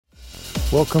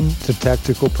Welcome to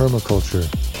Tactical Permaculture.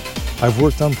 I've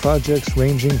worked on projects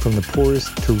ranging from the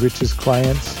poorest to richest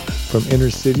clients, from inner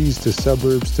cities to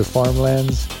suburbs to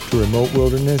farmlands to remote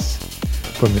wilderness,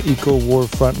 from the eco-war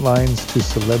front lines to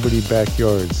celebrity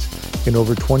backyards. In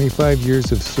over 25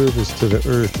 years of service to the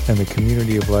earth and the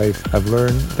community of life, I've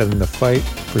learned that in the fight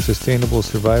for sustainable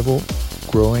survival,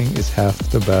 growing is half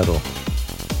the battle.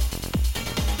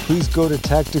 Please go to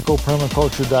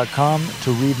tacticalpermaculture.com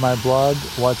to read my blog,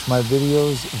 watch my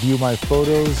videos, view my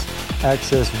photos,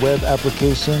 access web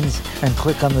applications, and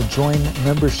click on the Join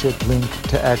Membership link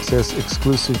to access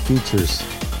exclusive features.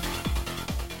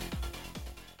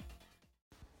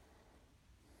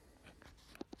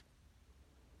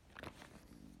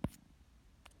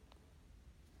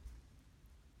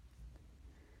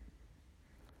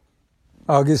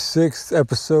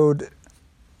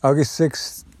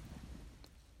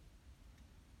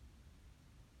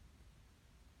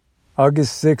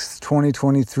 August 6th,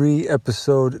 2023,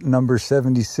 episode number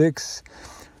 76.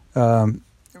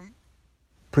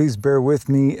 Please bear with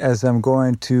me as I'm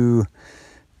going to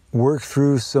work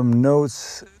through some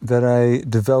notes that I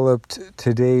developed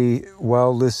today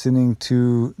while listening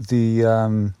to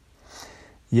the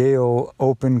Yale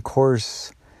Open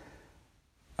Course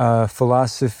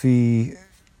Philosophy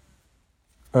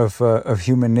of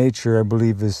Human Nature, I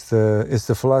believe it's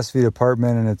the philosophy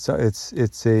department, and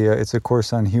it's a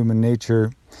course on human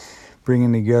nature,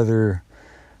 bringing together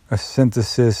a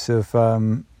synthesis of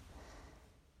the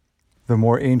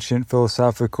more ancient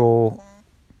philosophical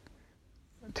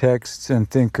texts and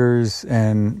thinkers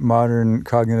and modern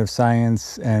cognitive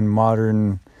science and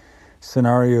modern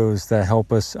scenarios that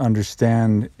help us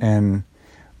understand and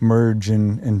merge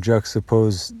and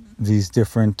juxtapose these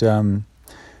different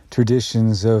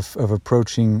traditions of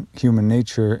approaching human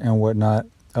nature and whatnot.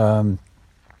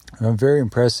 Very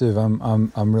impressive.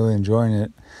 I'm really enjoying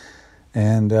it,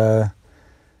 and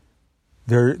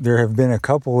there have been a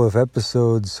couple of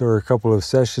episodes or a couple of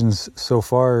sessions so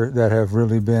far that have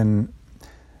really been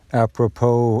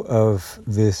apropos of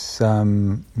this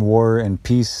war and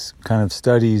peace kind of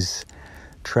studies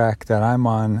track that I'm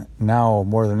on now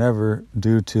more than ever,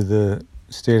 due to the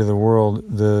state of the world,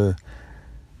 the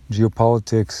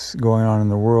geopolitics going on in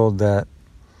the world that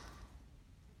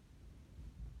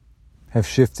have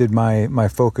shifted my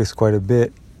focus quite a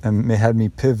bit and had me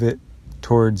pivot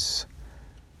towards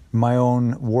my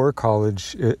own war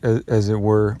college, as it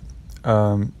were,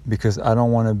 because I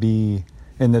don't want to be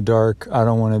in the dark. I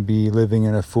don't want to be living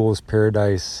in a fool's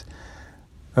paradise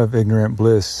of ignorant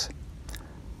bliss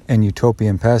and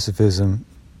utopian pacifism.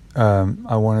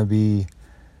 I want to be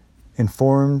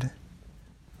informed.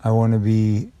 I want to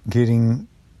be building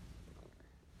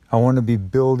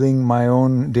my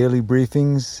own daily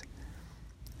briefings,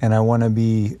 and I want to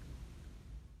be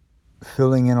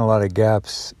filling in a lot of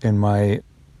gaps in my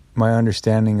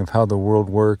understanding of how the world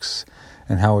works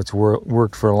and how it's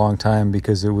worked for a long time,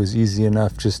 because it was easy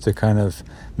enough just to kind of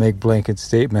make blanket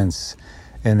statements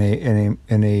in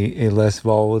a less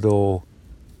volatile.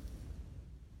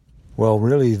 Well,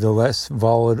 really,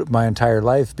 my entire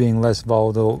life being less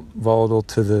volatile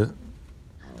to the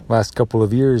last couple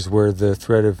of years, where the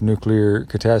threat of nuclear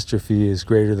catastrophe is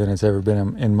greater than it's ever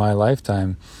been in my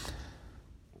lifetime.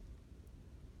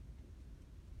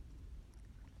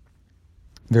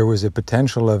 There was a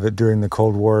potential of it during the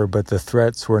Cold War, but the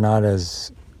threats were not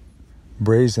as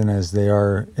brazen as they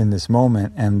are in this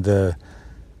moment, and the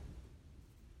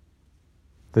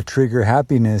trigger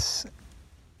happiness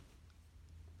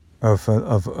of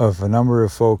a number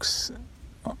of folks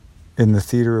in the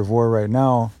theater of war right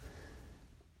now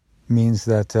means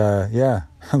that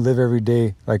live every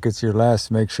day like it's your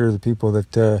last. Make sure the people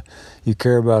that you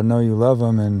care about know you love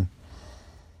them, and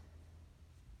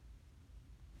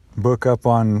book up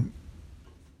on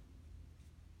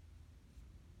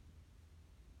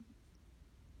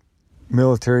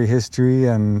military history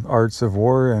and arts of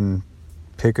war, and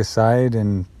pick a side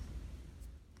and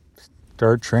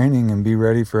start training and be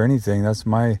ready for anything. That's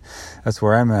where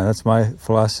I'm at. That's my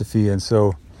philosophy. And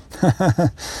so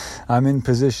I'm in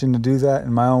position to do that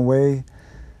in my own way,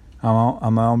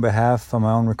 on my own behalf, on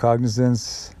my own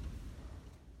recognizance.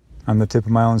 I'm the tip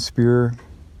of my own spear,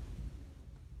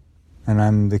 and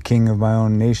I'm the king of my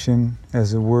own nation,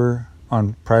 as it were,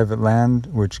 on private land,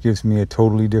 which gives me a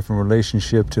totally different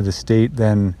relationship to the state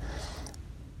than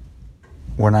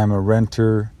when I'm a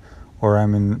renter or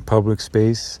I'm in public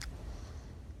space.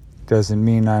 Doesn't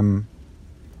mean I'm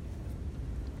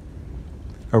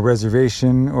a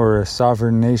reservation or a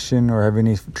sovereign nation or have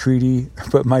any treaty,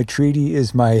 but my treaty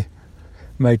is the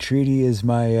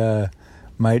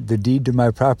deed to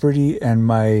my property, and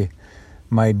my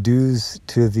my dues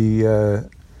to the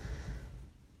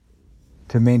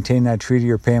to maintain that treaty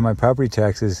or paying my property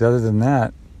taxes. Other than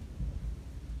that,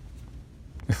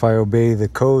 if I obey the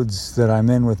codes that I'm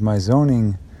in with my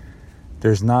zoning,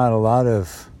 there's not a lot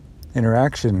of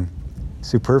interaction,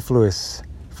 superfluous,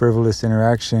 frivolous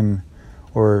interaction,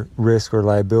 or risk or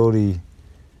liability,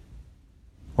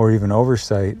 or even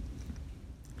oversight.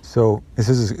 So this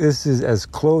is as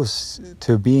close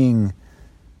to being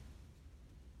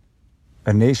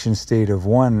a nation state of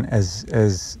one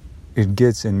as it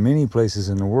gets in many places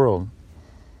in the world,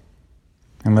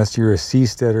 unless you're a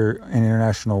seasteader in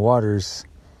international waters.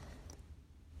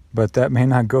 But that may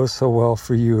not go so well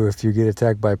for you if you get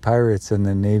attacked by pirates and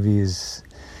the navies,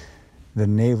 the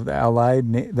allied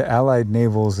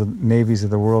navies of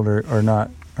the world are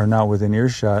not within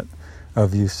earshot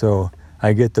of you. So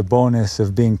I get the bonus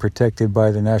of being protected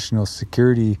by the national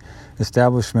security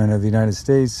establishment of the United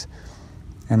States,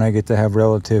 and I get to have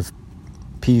relative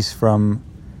peace from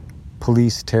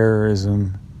police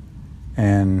terrorism.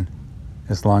 And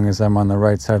as long as I'm on the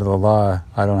right side of the law,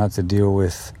 I don't have to deal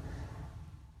with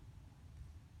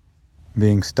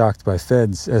being stalked by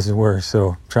feds, as it were.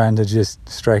 So trying to just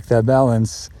strike that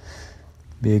balance,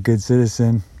 be a good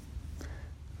citizen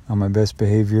on my best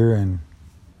behavior and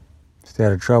stay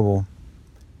out of trouble.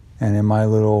 And in my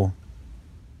little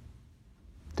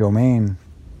domain,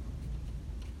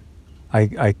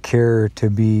 I care to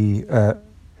be an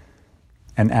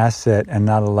asset and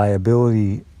not a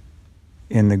liability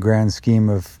in the grand scheme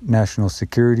of national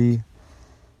security.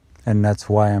 And that's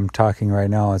why I'm talking right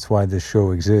now. That's why this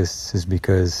show exists, is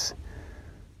because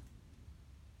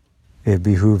it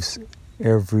behooves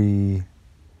every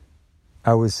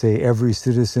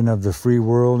citizen of the free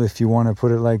world, if you want to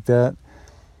put it like that.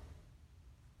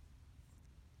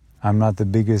 I'm not the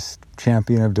biggest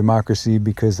champion of democracy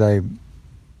because I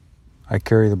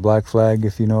carry the black flag,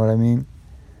 if you know what I mean.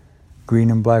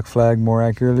 Green and black flag, more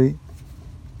accurately.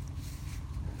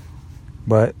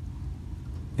 But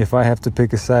if I have to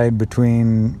pick a side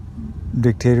between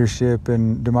dictatorship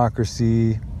and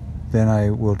democracy, then I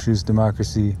will choose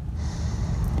democracy,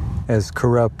 as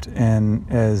corrupt and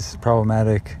as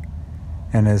problematic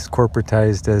and as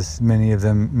corporatized as many of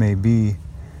them may be.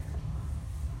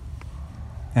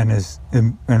 And it's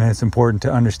important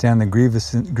to understand the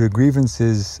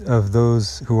grievances of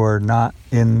those who are not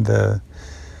in the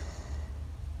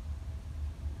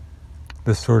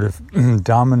sort of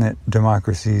dominant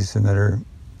democracies and that are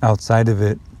outside of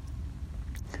it,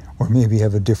 or maybe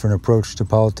have a different approach to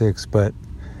politics, but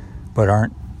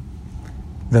aren't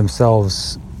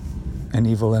themselves an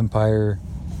evil empire.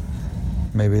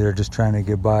 Maybe they're just trying to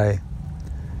get by.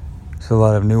 There's a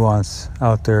lot of nuance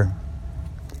out there.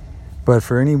 But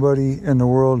for anybody in the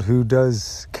world who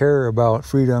does care about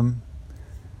freedom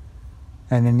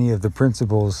and any of the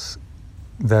principles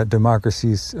that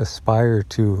democracies aspire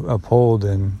to uphold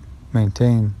and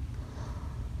maintain,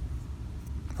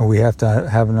 we have to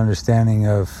have an understanding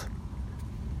of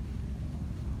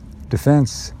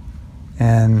defense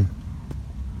and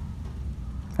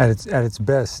at its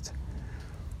best,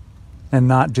 and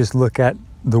not just look at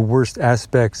the worst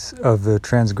aspects of the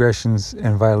transgressions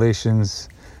and violations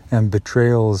and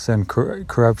betrayals and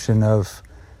corruption of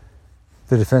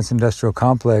the defense industrial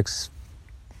complex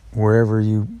wherever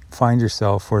you find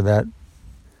yourself, where that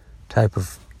type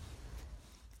of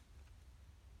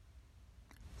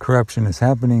corruption is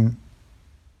happening.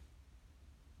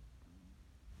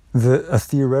 A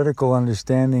theoretical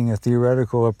understanding, a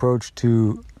theoretical approach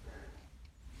to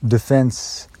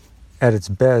defense at its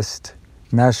best,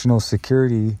 national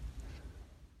security,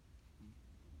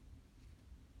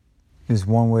 is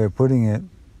one way of putting it.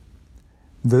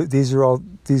 These are all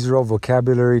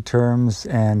vocabulary terms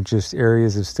and just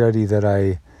areas of study that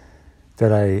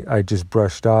I just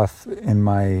brushed off in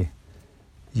my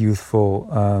youthful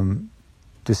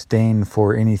disdain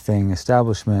for anything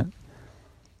establishment.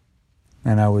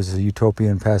 And I was a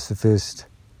utopian pacifist,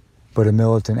 but a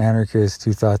militant anarchist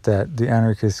who thought that the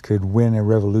anarchists could win a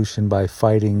revolution by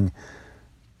fighting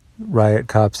riot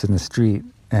cops in the street.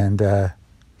 And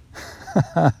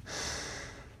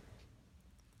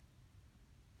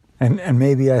and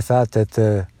maybe I thought that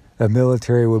the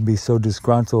military would be so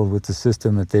disgruntled with the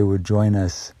system that they would join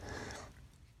us.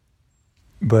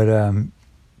 But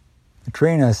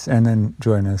train us and then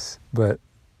join us. But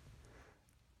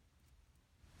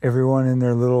everyone in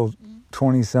their little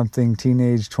 20-something,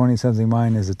 teenage 20-something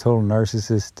mind is a total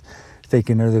narcissist,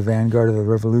 thinking they're the vanguard of the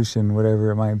revolution,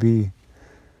 whatever it might be.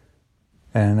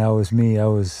 And that was me. I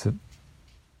was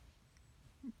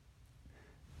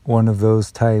one of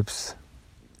those types.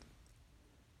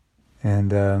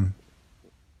 And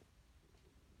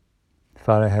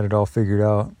thought I had it all figured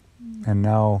out, and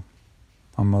now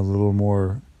I'm a little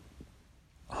more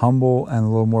humble and a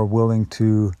little more willing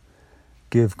to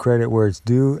give credit where it's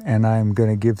due, and I'm going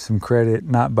to give some credit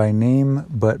not by name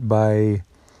but by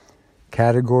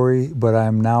category. But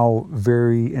I'm now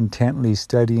very intently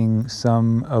studying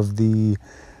some of the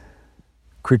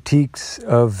critiques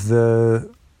of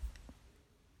the,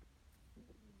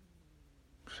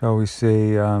 shall we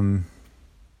say,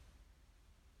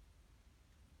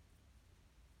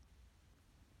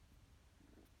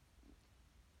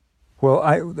 well,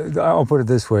 I'll put it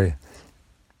this way.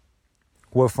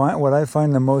 What I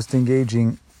find the most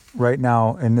engaging right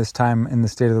now in this time in the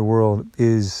state of the world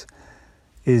is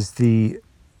the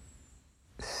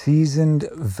seasoned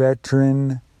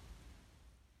veteran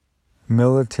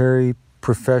military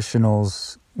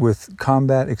professionals with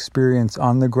combat experience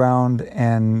on the ground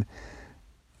and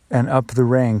up the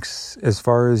ranks, as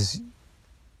far as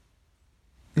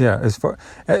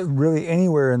really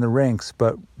anywhere in the ranks,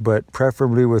 but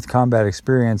preferably with combat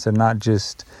experience and not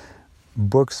just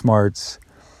book smarts.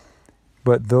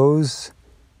 But those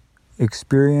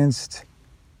experienced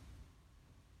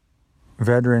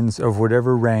veterans of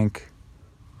whatever rank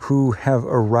who have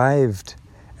arrived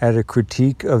at a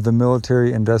critique of the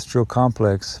military-industrial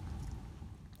complex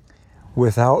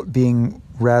without being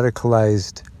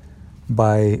radicalized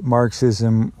by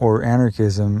Marxism or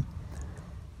anarchism,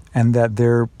 and that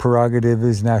their prerogative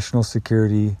is national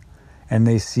security, and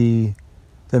they see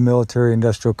the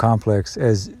military-industrial complex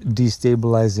as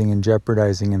destabilizing and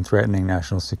jeopardizing and threatening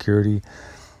national security,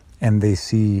 and they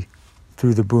see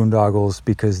through the boondoggles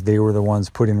because they were the ones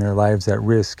putting their lives at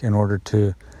risk in order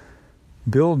to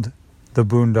build the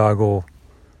boondoggle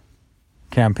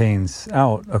campaigns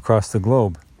out across the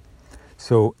globe.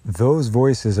 So those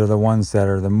voices are the ones that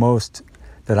are the most,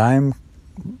 that I'm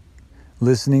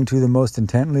listening to the most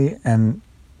intently and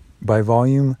by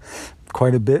volume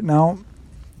quite a bit now,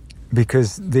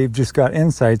 because they've just got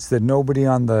insights that nobody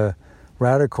on the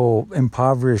radical,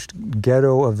 impoverished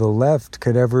ghetto of the left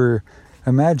could ever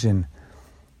imagine.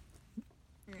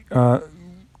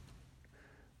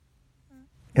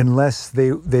 Unless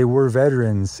they were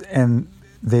veterans and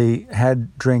they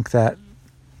had drank that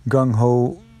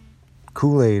gung-ho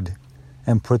Kool-Aid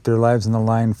and put their lives on the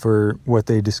line for what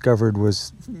they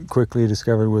quickly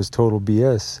discovered was total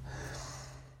BS.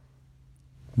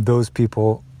 Those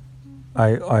people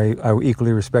I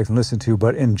equally respect and listen to,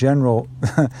 but in general,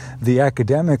 the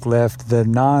academic left, the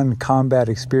non-combat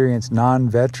experienced,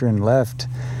 non-veteran left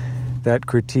that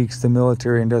critiques the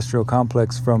military-industrial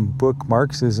complex from book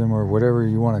Marxism or whatever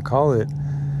you want to call it,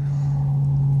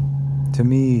 to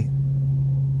me,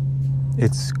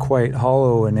 it's quite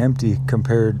hollow and empty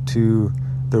compared to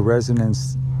the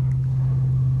resonance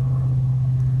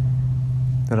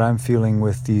that I'm feeling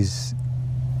with these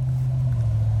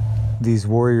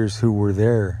warriors who were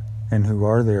there and who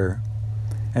are there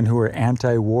and who are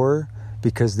anti-war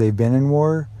because they've been in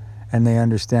war and they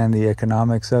understand the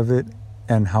economics of it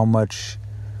and how much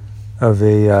of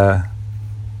a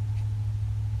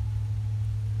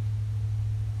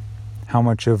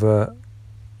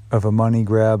money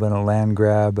grab and a land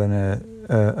grab and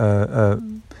a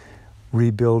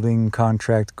rebuilding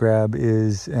contract grab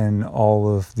is, and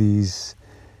all of these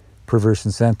perverse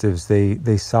incentives.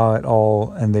 They saw it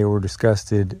all and they were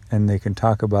disgusted, and they can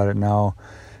talk about it now,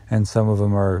 and some of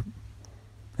them are,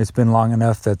 it's been long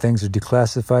enough that things are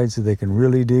declassified so they can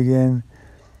really dig in.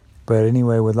 But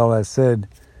anyway, with all that said,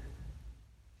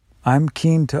 I'm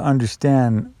keen to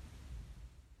understand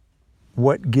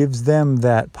what gives them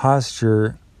that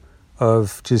posture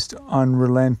of just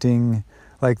unrelenting,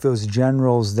 like those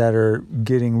generals that are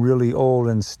getting really old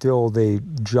and still they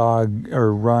jog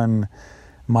or run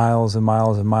miles and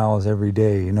miles and miles every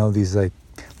day. You know, these like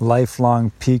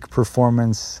lifelong peak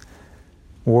performance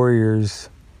warriors,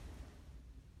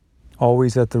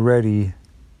 always at the ready.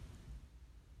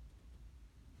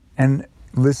 And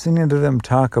listening to them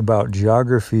talk about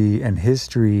geography and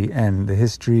history and the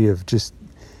history of just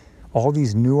all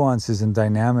these nuances and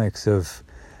dynamics of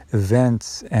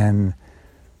events and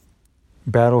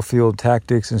battlefield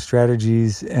tactics and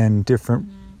strategies and different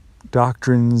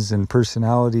doctrines and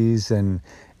personalities and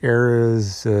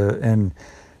eras and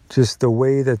just the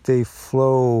way that they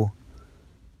flow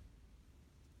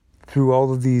through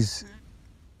all of these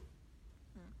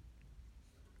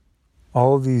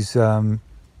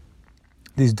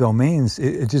domains,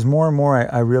 it just more and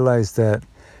more I realize that,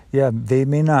 yeah, they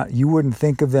may not, you wouldn't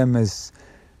think of them as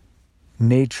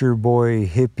nature boy,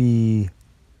 hippie,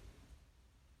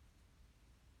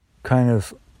 kind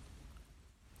of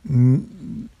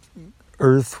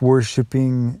earth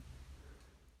worshipping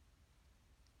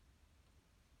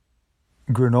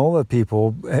granola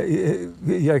people,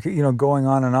 going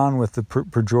on and on with the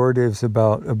pejoratives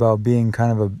about being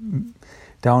kind of a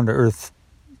down to earth,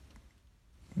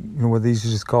 what these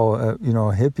just call a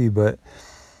hippie, but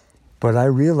I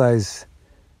realize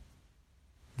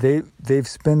they've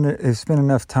spent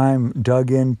enough time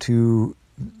dug into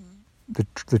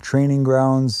the training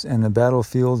grounds and the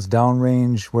battlefields,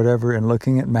 downrange, whatever, and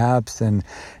looking at maps, and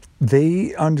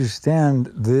they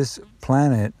understand this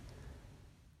planet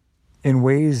in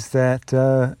ways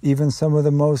that even some of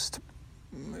the most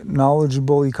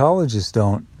knowledgeable ecologists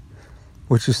don't,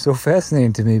 which is so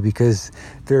fascinating to me, because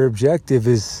their objective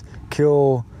is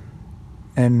kill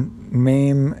and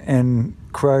maim and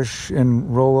crush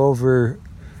and roll over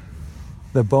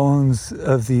the bones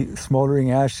of the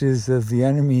smoldering ashes of the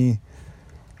enemy.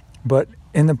 But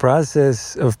in the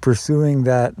process of pursuing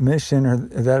that mission or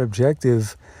that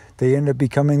objective, they end up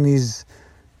becoming these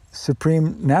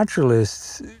supreme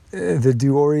naturalists that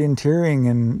do orienteering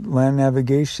and land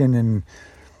navigation and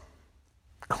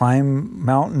climb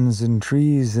mountains and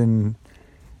trees and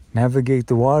navigate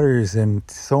the waters. And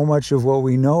so much of what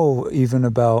we know, even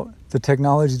about the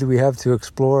technology that we have to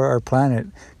explore our planet,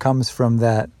 comes from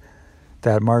that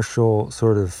martial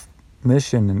sort of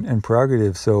mission and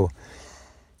prerogative. So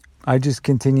I just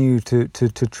continue to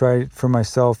try for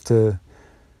myself to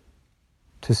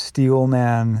steel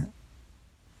man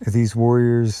these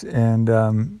warriors and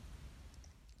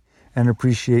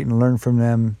appreciate and learn from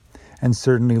them, and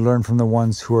certainly learn from the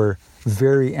ones who are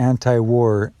very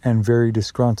anti-war and very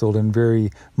disgruntled and very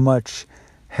much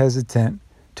hesitant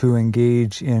to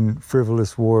engage in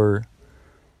frivolous war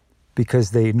because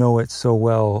they know it so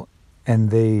well, and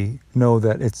they know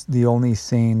that it's the only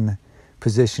sane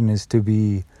position is to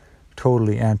be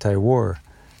totally anti-war.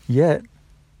 Yet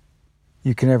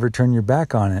you can never turn your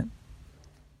back on it.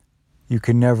 You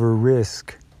can never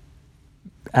risk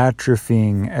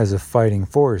atrophying as a fighting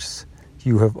force.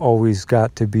 You have always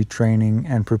got to be training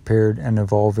and prepared and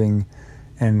evolving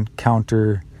and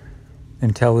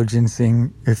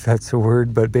counter-intelligencing, if that's a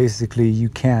word. But basically, you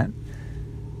can't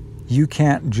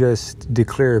just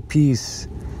declare peace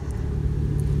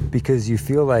because you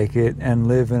feel like it and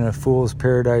live in a fool's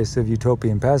paradise of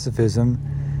utopian pacifism,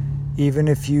 even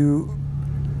if you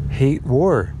hate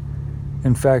war.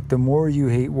 In fact, the more you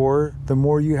hate war, the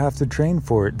more you have to train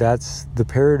for it. That's the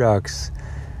paradox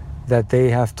that they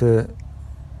have to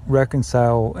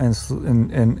reconcile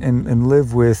and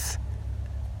live with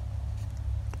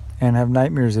and have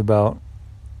nightmares about.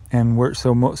 And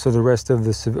so the rest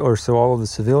of all of the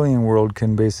civilian world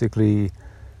can basically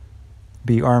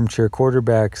be armchair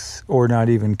quarterbacks or not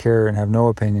even care and have no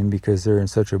opinion because they're in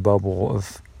such a bubble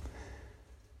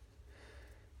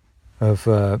of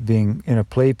being in a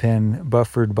playpen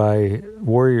buffered by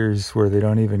warriors where they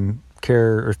don't even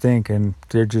care or think, and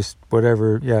they're just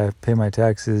whatever, pay my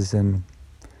taxes and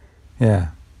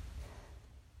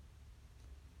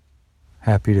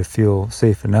happy to feel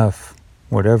safe enough,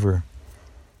 whatever.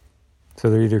 So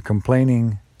they're either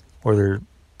complaining or they're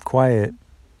quiet,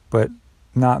 but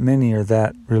not many are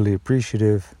that really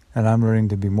appreciative, and I'm learning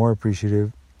to be more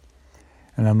appreciative,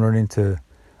 and I'm learning to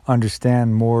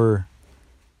understand more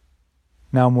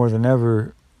now more than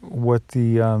ever what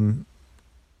the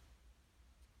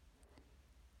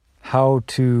how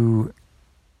to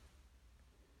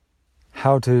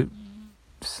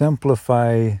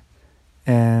simplify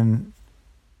and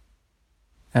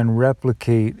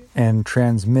replicate and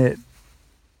transmit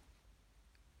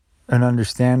an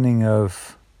understanding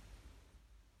of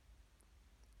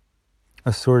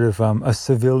a sort of a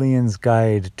civilian's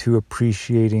guide to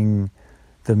appreciating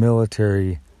the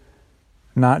military,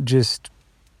 not just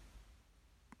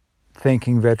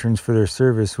thanking veterans for their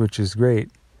service, which is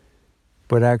great,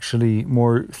 but actually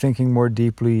thinking more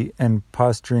deeply and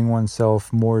posturing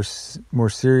oneself more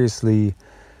seriously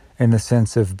in the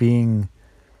sense of being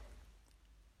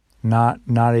not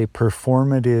a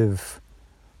performative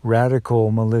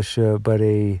radical militia, but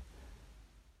a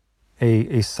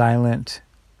silent.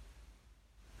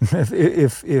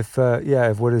 If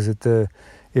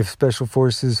special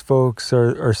forces folks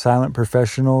are silent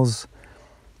professionals,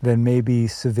 then maybe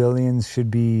civilians should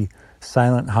be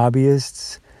silent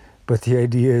hobbyists. But the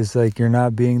idea is like you're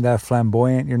not being that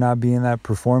flamboyant, you're not being that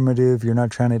performative, you're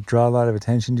not trying to draw a lot of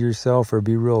attention to yourself or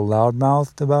be real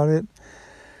loudmouthed about it.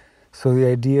 So the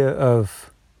idea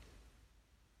of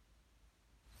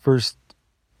First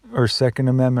or Second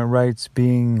Amendment rights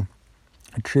being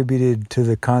attributed to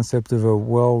the concept of a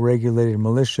well-regulated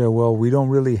militia, well, we don't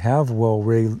really have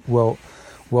well-regulated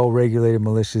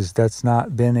militias. That's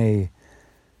not been a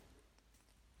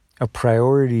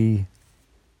priority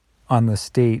on the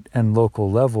state and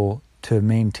local level. to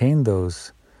maintain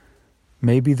those.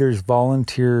 Maybe there's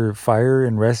volunteer fire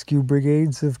and rescue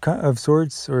brigades of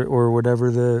sorts, or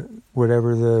whatever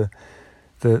the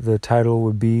title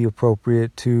would be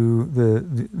appropriate to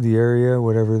the area,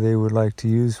 whatever they would like to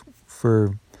use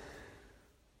for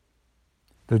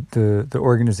the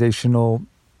organizational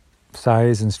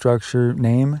size and structure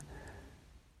name.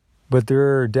 But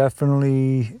there's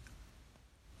definitely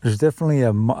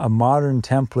a modern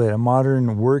template, a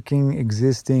modern working,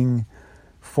 existing,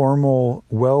 formal,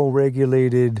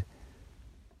 well-regulated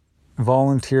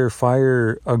volunteer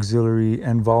fire auxiliary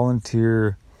and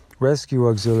volunteer rescue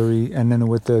auxiliary, and then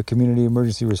with the community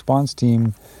emergency response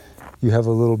team, you have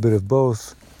a little bit of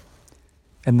both,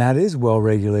 and that is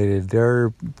well-regulated. There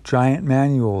are giant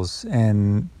manuals,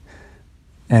 and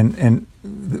the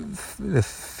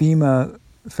FEMA,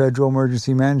 Federal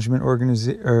Emergency Management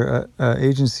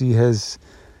Agency, has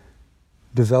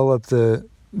developed the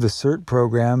CERT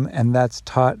program, and that's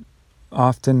taught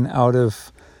often out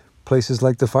of places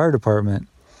like the fire department.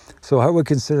 So I would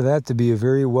consider that to be a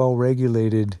very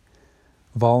well-regulated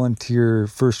volunteer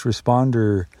first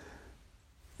responder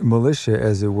militia,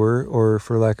 as it were, or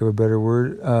for lack of a better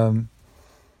word.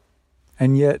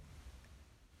 And yet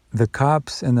the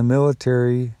cops and the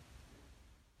military,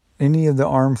 any of the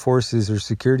armed forces or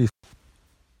security,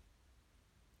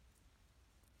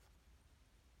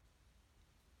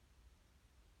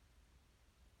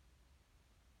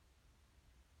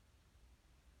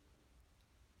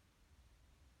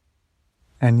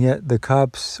 and yet the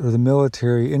cops or the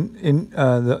military,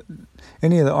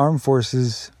 any of the armed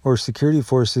forces or security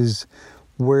forces,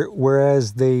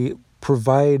 whereas they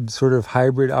provide sort of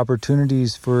hybrid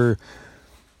opportunities for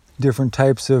different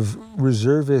types of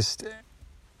reservist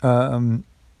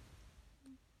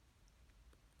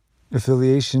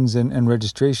affiliations and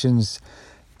registrations,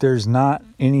 there's not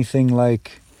anything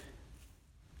like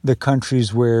the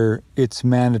countries where it's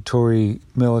mandatory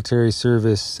military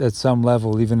service at some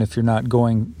level, even if you're not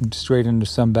going straight into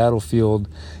some battlefield,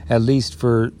 at least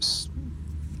for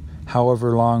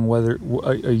however long, whether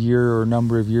a year or a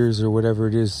number of years or whatever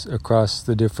it is across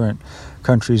the different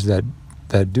countries that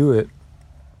do it.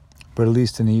 But at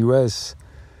least in the U.S.,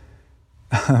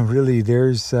 really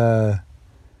there's a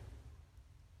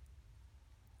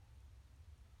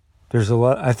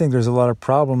lot. I think there's a lot of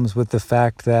problems with the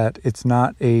fact that it's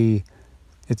not a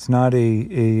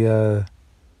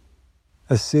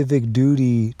civic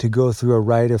duty to go through a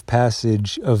rite of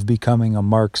passage of becoming a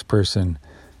Marx person.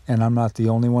 And I'm not the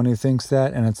only one who thinks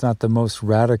that, and it's not the most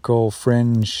radical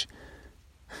fringe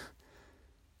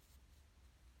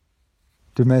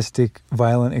domestic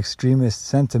violent extremist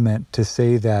sentiment to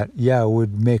say that, yeah, it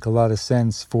would make a lot of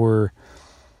sense for,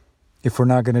 if we're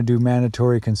not going to do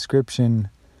mandatory conscription,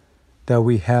 that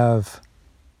we have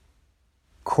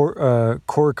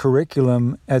core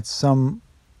curriculum at some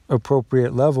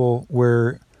appropriate level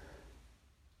where,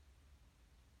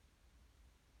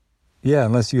 yeah,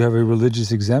 unless you have a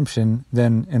religious exemption,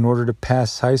 then in order to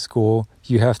pass high school,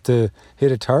 you have to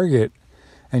hit a target,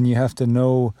 and you have to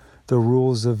know the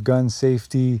rules of gun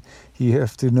safety. You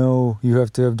have to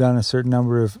have done a certain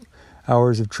number of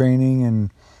hours of training,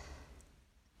 and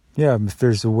yeah, if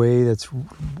there's a way that's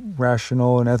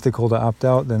rational and ethical to opt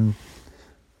out, then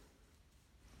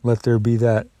let there be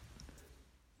that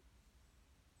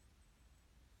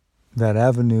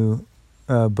avenue.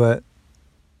 But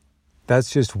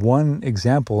that's just one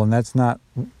example, and that's not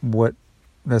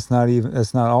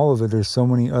all of it. There's so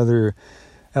many other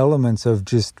elements of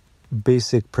just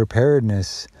basic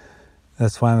preparedness.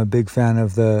 That's why I'm a big fan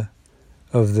of the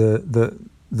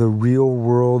real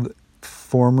world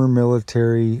former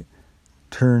military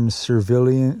turned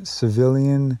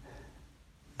civilian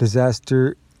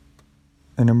disaster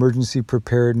and emergency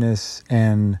preparedness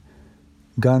and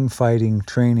gunfighting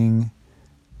training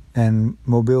and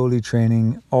mobility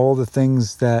training, all the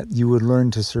things that you would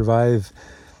learn to survive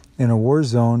in a war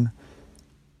zone,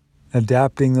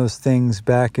 adapting those things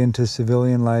back into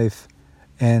civilian life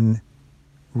and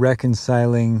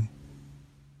reconciling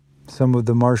some of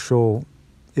the martialism,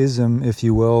 if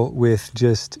you will, with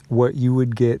just what you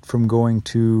would get from going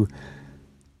to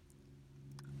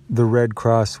the Red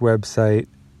Cross website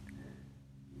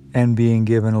and being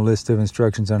given a list of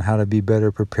instructions on how to be better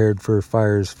prepared for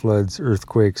fires, floods,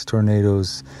 earthquakes,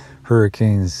 tornadoes,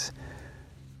 hurricanes,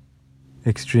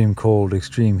 extreme cold,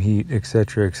 extreme heat,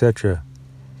 etc., etc.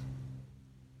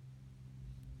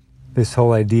 This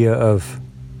whole idea of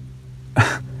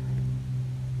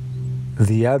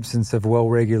the absence of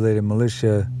well-regulated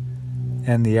militia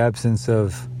and the absence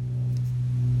of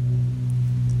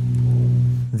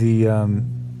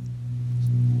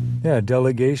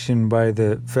delegation by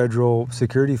the federal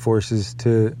security forces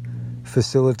to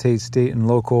facilitate state and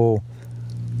local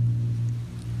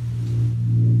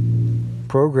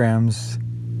programs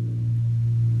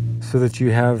so that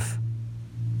you have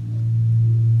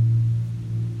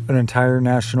an entire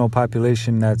national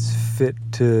population that's fit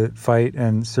to fight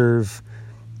and serve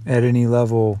at any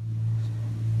level,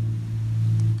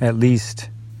 at least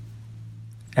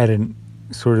at an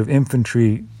sort of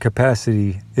infantry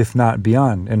capacity, if not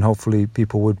beyond. And hopefully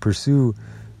people would pursue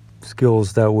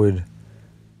skills that would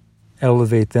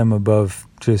elevate them above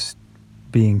just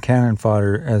being cannon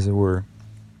fodder, as it were.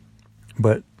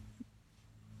 But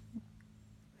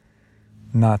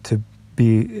not to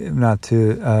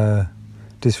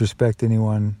disrespect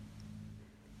anyone.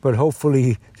 But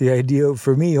hopefully the idea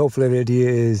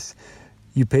is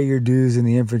you pay your dues in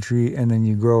the infantry and then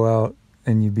you grow out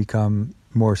and you become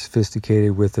more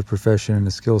sophisticated with the profession and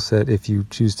the skill set if you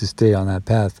choose to stay on that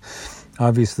path.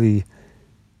 Obviously,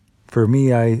 for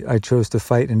me, I chose to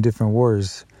fight in different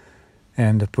wars.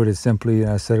 And to put it simply,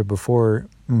 I said it before,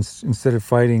 instead of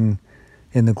fighting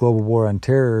in the global war on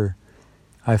terror,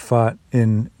 I fought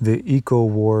in the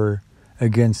eco-war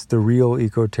against the real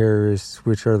eco-terrorists,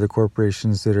 which are the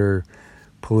corporations that are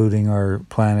polluting our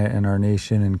planet and our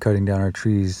nation and cutting down our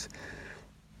trees,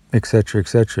 etc.,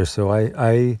 etc. So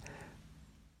I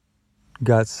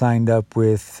got signed up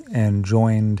with and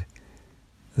joined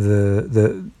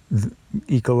the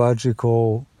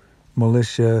ecological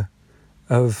militia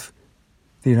of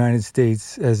the United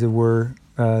States, as it were,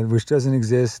 which doesn't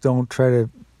exist. Don't try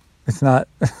to... It's not...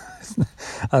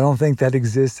 I don't think that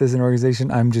exists as an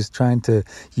organization. I'm just trying to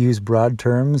use broad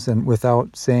terms and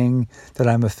without saying that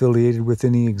I'm affiliated with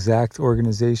any exact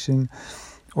organization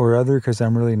or other, because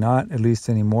I'm really not, at least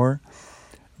anymore.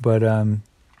 But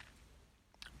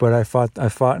I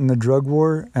fought in the drug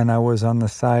war, and I was on the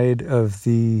side of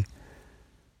the,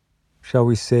 shall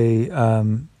we say,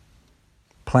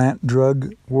 plant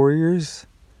drug warriors.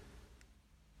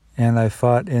 And I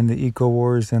fought in the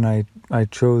eco-wars, and I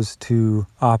chose to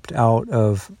opt out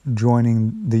of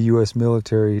joining the U.S.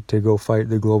 military to go fight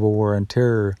the global war on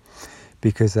terror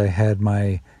because I had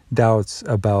my doubts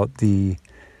about the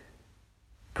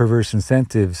perverse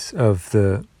incentives of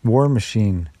the war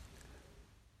machine.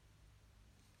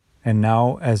 And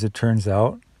now, as it turns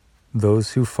out,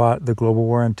 those who fought the global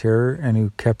war on terror and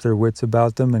who kept their wits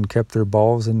about them and kept their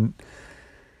balls and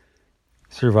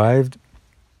survived,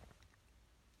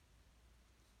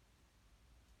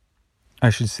 I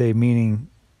should say, meaning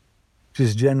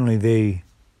just generally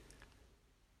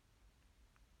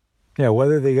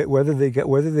whether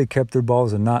they kept their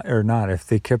balls or not, if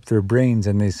they kept their brains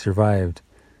and they survived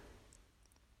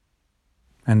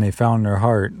and they found their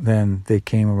heart, then they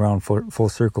came around full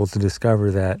circle to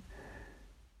discover that,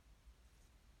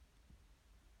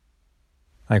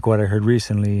 like what I heard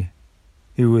recently,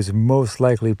 it was most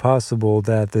likely possible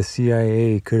that the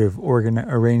CIA could have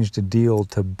arranged a deal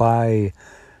to buy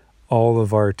all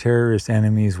of our terrorist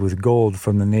enemies with gold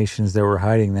from the nations that were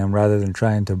hiding them, rather than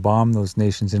trying to bomb those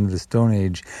nations into the Stone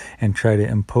Age and try to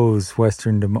impose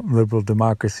Western liberal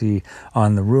democracy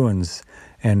on the ruins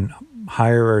and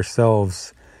hire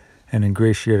ourselves and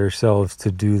ingratiate ourselves to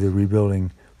do the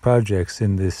rebuilding projects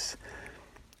in this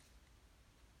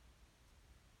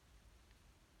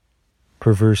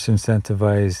perverse,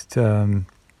 incentivized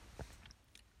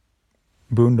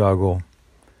boondoggle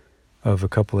of a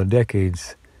couple of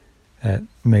decades that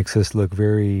makes us look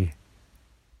very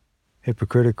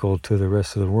hypocritical to the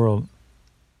rest of the world.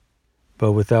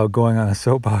 But without going on a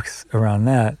soapbox around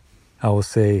that, I will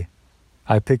say,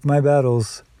 I picked my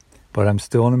battles, but I'm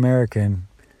still an American.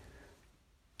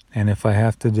 And if I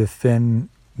have to defend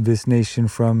this nation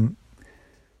from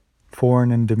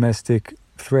foreign and domestic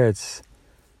threats,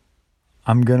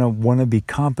 I'm going to want to be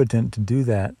competent to do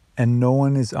that. And no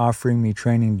one is offering me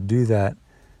training to do that.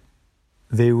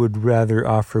 They would rather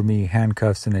offer me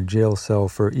handcuffs in a jail cell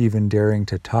for even daring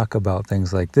to talk about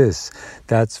things like this.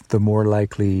 That's the more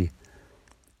likely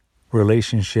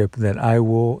relationship that I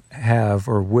will have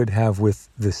or would have with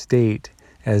the state,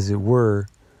 as it were,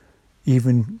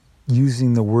 even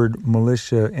using the word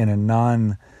militia in a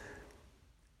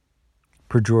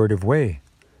non-pejorative way.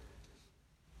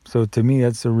 So to me,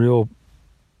 that's a real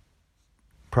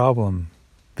problem,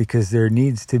 because there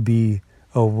needs to be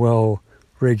a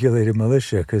well-regulated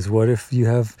militia. Because what if you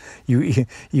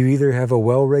either have a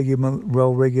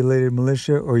well-regulated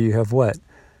militia, or you have what?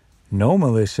 No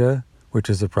militia, which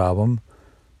is a problem,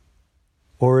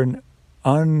 or an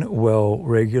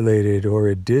unwell-regulated or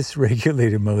a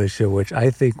dysregulated militia, which I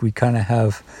think we kind of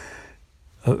have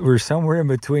we're somewhere in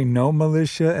between no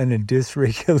militia and a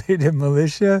dysregulated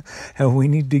militia, and we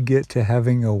need to get to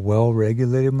having a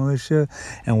well-regulated militia,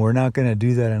 and we're not going to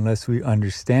do that unless we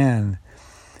understand.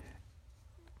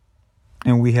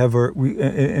 And we have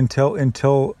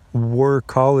until war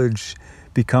college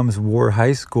becomes war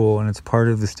high school and it's part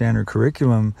of the standard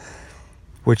curriculum,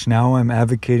 which now I'm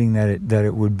advocating that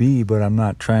it would be, but I'm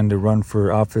not trying to run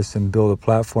for office and build a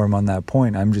platform on that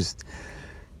point. I'm just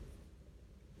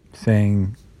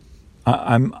saying,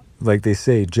 I'm like they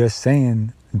say, just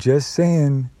saying.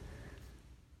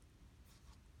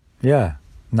 Yeah,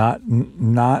 not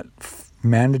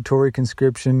mandatory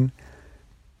conscription,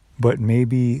 but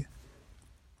maybe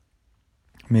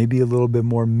a little bit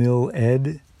more mill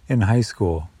ed in high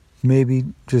school. Maybe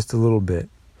just a little bit.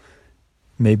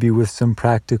 Maybe with some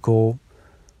practical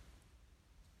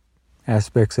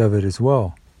aspects of it as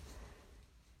well.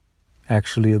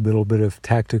 Actually, a little bit of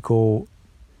tactical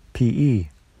PE.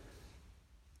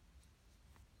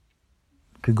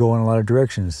 Could go in a lot of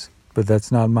directions, but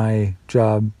that's not my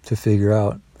job to figure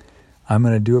out. I'm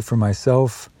going to do it for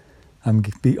myself. I'll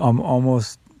be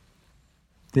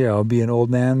an old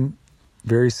man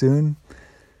very soon.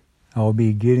 I'll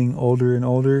be getting older and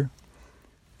older,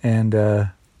 and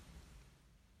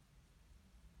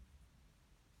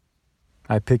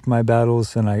I picked my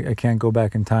battles, and I can't go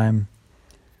back in time.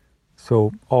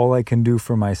 So all I can do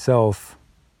for myself,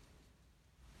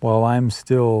 while I'm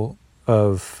still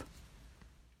of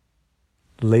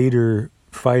later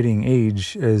fighting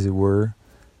age, as it were,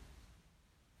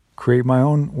 create my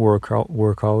own war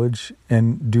college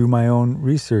and do my own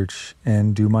research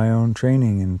and do my own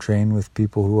training and train with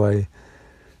people who I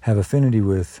have affinity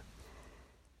with.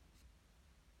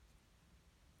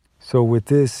 So with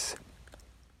this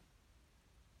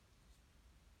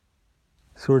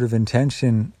sort of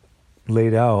intention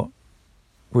laid out,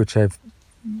 which I've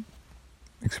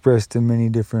expressed in many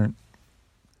different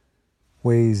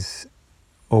ways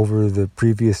over the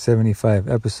previous 75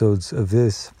 episodes of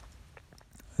this,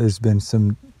 there's been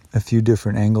a few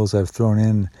different angles I've thrown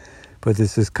in, but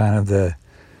this is kind of the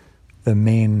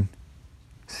main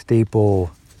staple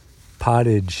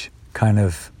pottage kind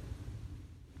of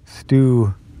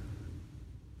stew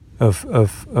of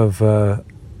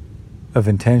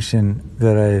intention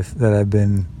that I've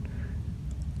been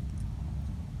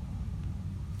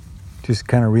just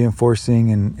kind of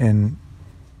reinforcing and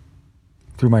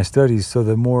through my studies. So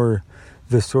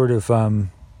the sort of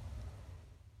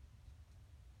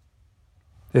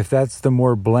if that's the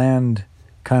more bland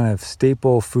kind of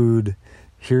staple food,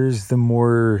 here's the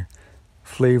more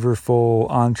flavorful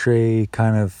entree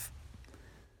kind of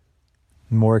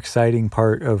more exciting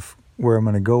part of where I'm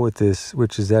going to go with this,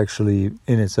 which is actually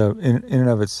in and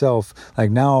of itself.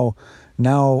 Like now,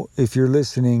 if you're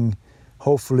listening,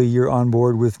 hopefully you're on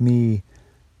board with me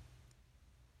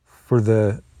for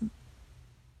the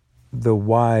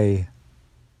why.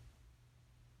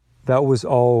 That was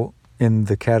all in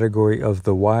the category of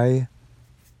the why,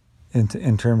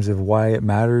 in terms of why it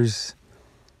matters.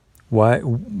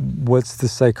 What's the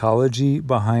psychology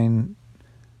behind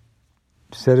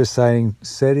setting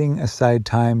aside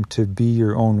time to be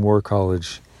your own war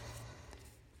college?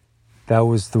 That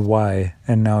was the why.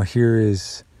 And now here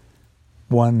is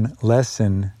one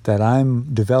lesson that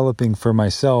I'm developing for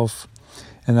myself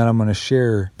and that I'm going to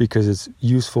share because it's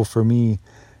useful for me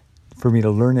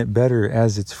to learn it better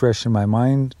as it's fresh in my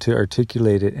mind, to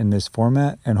articulate it in this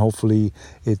format, and hopefully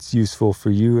it's useful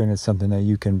for you and it's something that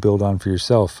you can build on for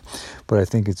yourself. But I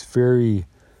think it's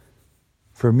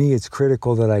for me, it's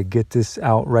critical that I get this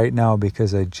out right now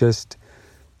because I just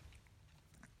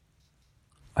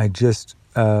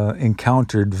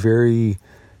encountered very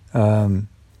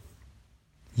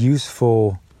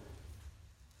useful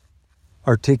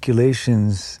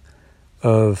articulations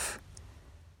of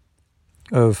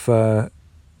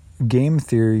game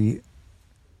theory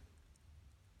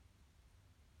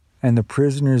and the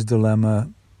prisoner's dilemma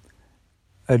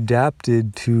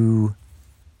adapted to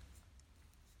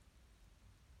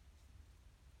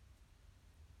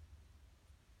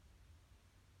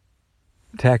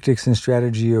tactics and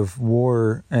strategy of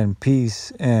war and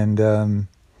peace. And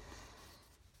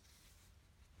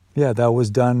that was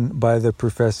done by the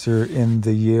professor in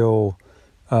the Yale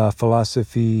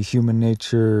philosophy, human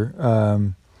nature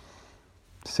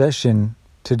session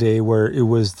today, where it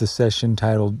was the session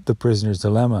titled The Prisoner's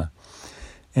Dilemma.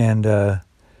 And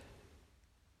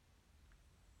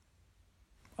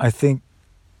I think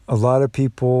a lot of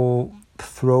people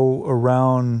throw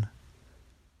around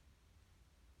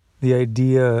the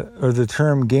idea or the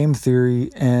term game theory,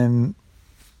 and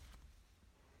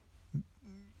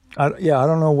I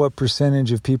don't know what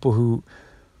percentage of people who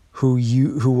who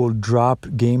will drop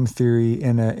game theory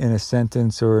in a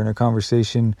sentence or in a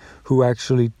conversation, who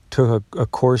actually took a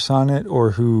course on it,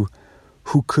 or who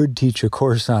could teach a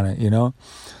course on it,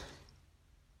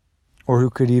 or who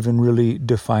could even really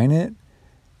define it.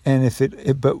 And if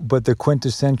but the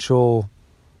quintessential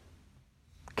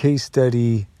case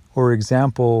study or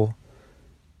example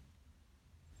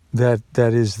that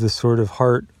is the sort of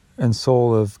heart and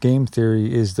soul of game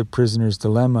theory is the prisoner's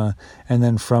dilemma, and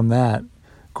then from that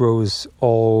grows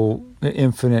all the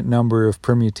infinite number of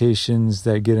permutations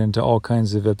that get into all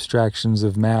kinds of abstractions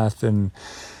of math and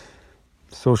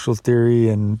social theory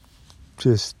and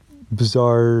just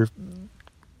bizarre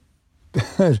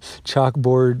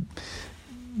chalkboard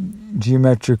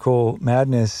geometrical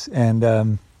madness. And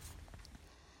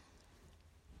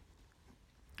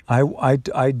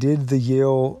I did the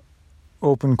Yale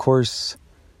open course,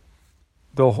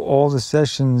 all the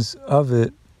sessions of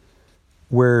it,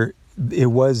 where it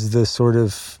was the sort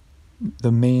of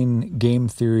the main game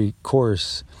theory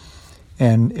course,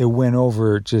 and it went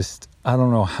over just, I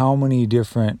don't know how many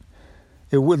different,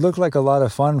 it would look like a lot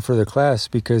of fun for the class,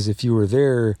 because if you were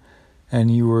there and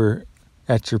you were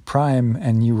at your prime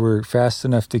and you were fast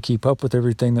enough to keep up with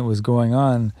everything that was going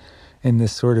on in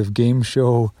this sort of game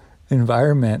show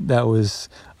environment that was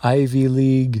Ivy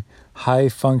League, high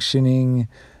functioning,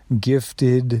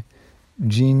 gifted,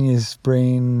 genius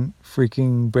brain,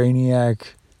 freaking brainiac,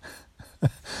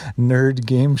 nerd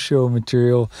game show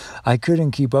material, I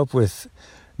couldn't keep up with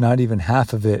not even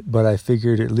half of it, but I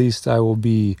figured at least I will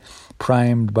be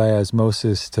primed by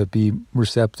osmosis to be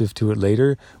receptive to it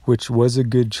later, which was a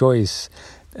good choice,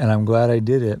 and I'm glad I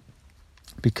did it,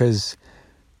 because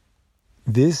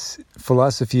this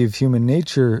philosophy of human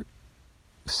nature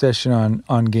session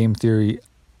on game theory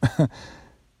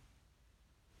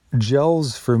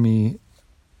gels for me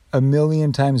a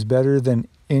million times better than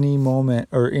any moment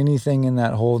or anything in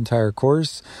that whole entire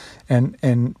course,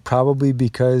 and probably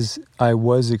because I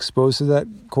was exposed to that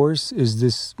course is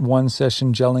this one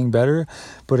session gelling better.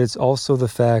 But it's also the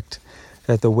fact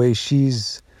that the way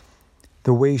she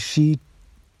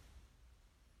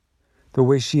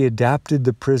adapted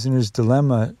the prisoner's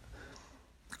dilemma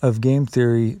of game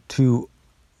theory to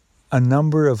a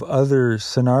number of other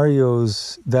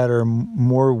scenarios that are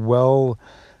more well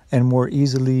and more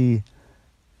easily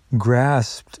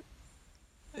grasped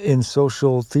in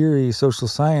social theory, social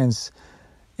science,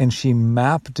 and she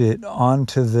mapped it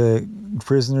onto the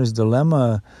prisoner's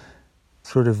dilemma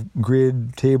sort of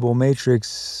grid table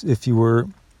matrix, if you will,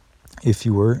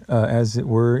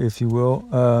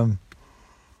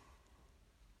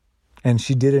 and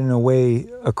she did it in a way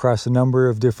across a number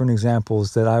of different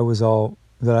examples that I was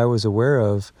aware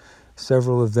of,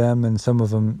 several of them and some of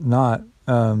them not.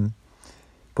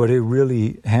 But it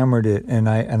really hammered it, and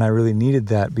I really needed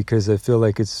that, because I feel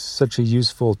like it's such a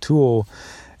useful tool,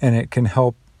 and it can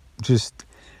help just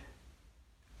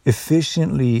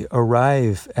efficiently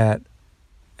arrive at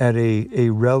a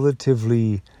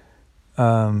relatively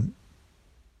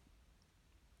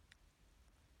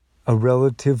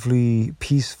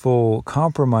peaceful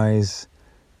compromise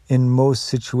in most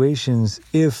situations,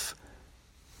 if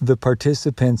the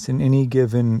participants in any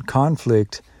given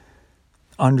conflict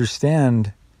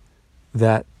understand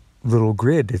that little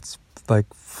grid. It's like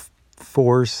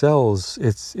 4 cells.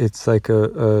 It's like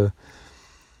a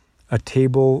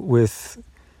table with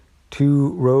 2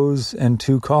 rows and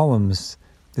 2 columns.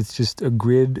 It's just a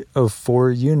grid of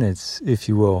 4 units, if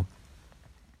you will.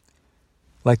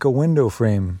 Like a window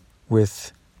frame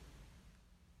with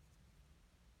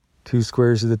 2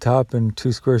 squares at the top and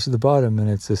 2 squares at the bottom, and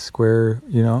it's a square,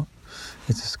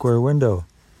 it's a square window.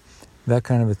 That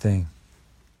kind of a thing.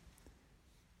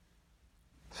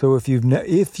 So if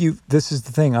this is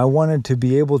the thing, I wanted to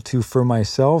be able to, for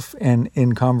myself and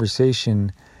in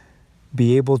conversation,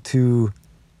 be able to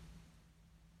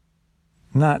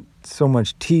not so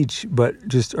much teach, but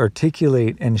just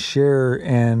articulate and share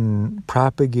and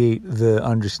propagate the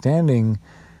understanding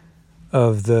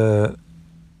of the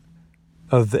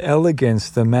elegance,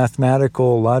 the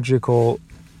mathematical, logical,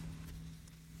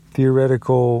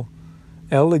 theoretical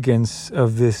elegance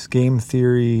of this game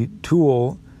theory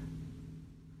tool.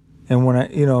 And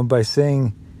when by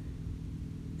saying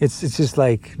it's just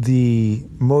like the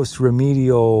most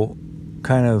remedial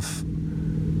kind of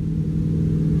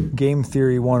game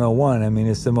theory 101. I mean,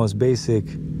 it's the most basic.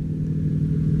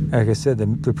 Like I said,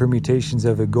 the permutations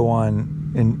of it go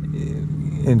on in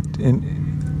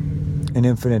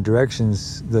infinite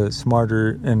directions. The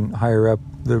smarter and higher up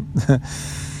the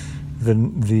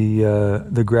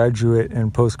graduate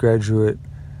and postgraduate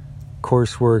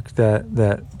coursework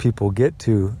that people get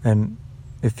to, and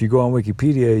if you go on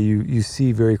Wikipedia, you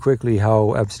see very quickly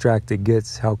how abstract it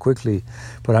gets, how quickly.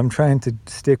 But I'm trying to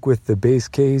stick with the base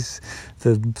case,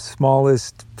 the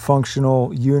smallest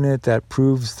functional unit that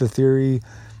proves the theory,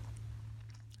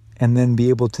 and then be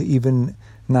able to even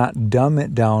not dumb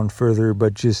it down further,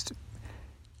 but just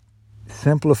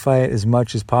simplify it as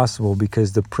much as possible.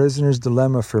 Because the prisoner's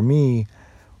dilemma for me,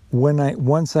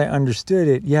 once I understood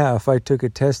it, yeah, if I took a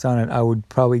test on it, I would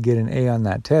probably get an A on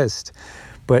that test.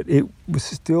 But it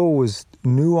still was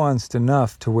nuanced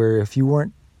enough to where if you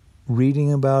weren't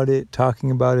reading about it,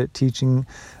 talking about it, teaching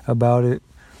about it,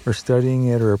 or studying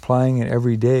it or applying it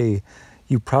every day,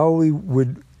 you probably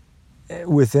would,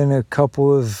 within a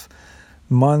couple of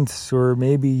months or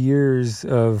maybe years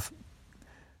of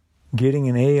getting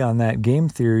an A on that game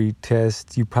theory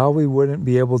test, you probably wouldn't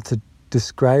be able to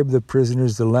describe the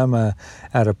prisoner's dilemma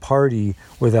at a party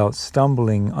without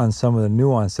stumbling on some of the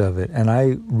nuance of it. And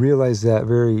I realized that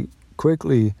very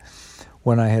quickly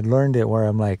when I had learned it, where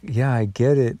I'm like, yeah, I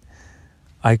get it.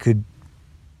 I could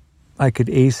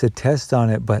ace a test on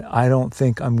it, but I don't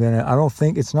think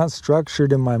it's not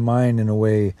structured in my mind in a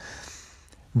way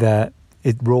that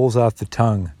it rolls off the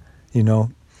tongue, you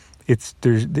know. It's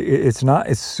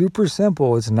super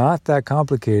simple. It's not that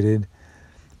complicated,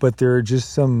 but there are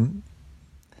just some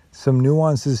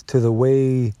nuances to the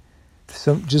way,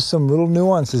 some little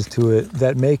nuances to it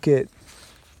that make it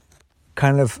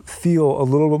kind of feel a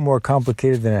little bit more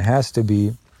complicated than it has to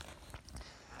be.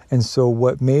 And so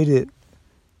what made it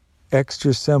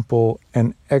extra simple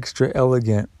and extra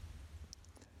elegant,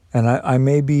 and I'm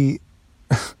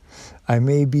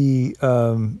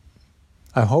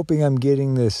hoping I'm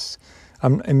getting this. I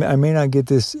may not get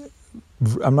this.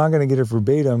 I'm not going to get it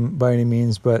verbatim by any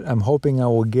means, but I'm hoping I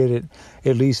will get it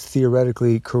at least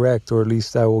theoretically correct, or at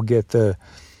least I will get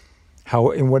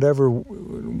however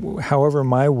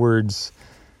my words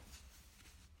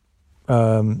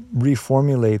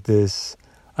reformulate this.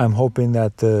 I'm hoping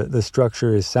that the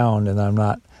structure is sound and I'm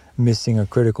not missing a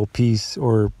critical piece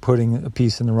or putting a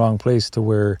piece in the wrong place to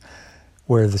where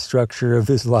the structure of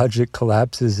this logic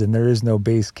collapses and there is no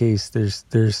base case.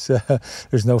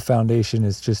 There's no foundation.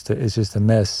 It's just a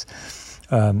mess.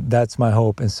 That's my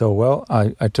hope. And so,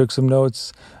 I took some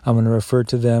notes. I'm going to refer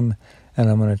to them, and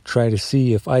I'm going to try to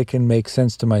see if I can make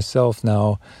sense to myself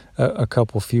now, a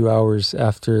few hours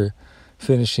after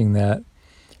finishing that.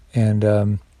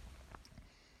 And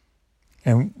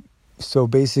so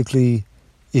basically,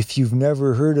 if you've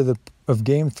never heard of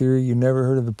game theory, you've never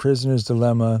heard of the prisoner's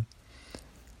dilemma,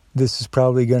 this is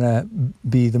probably going to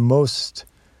be the most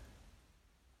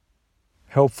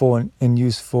helpful and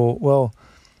useful. Well,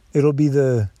 it'll be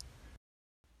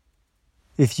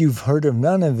if you've heard of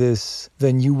none of this,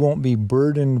 then you won't be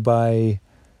burdened by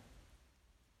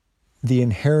the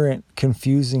inherent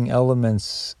confusing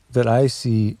elements that I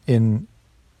see in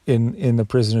the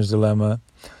prisoner's dilemma.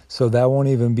 So that won't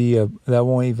even be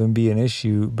an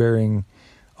issue bearing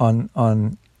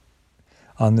on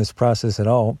this process at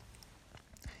all.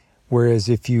 Whereas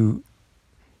if you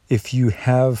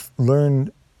have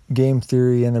learned game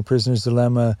theory and the prisoner's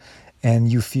dilemma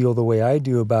and you feel the way I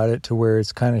do about it to where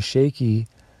it's kind of shaky,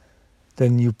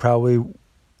 then you'll probably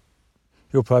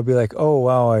be like, oh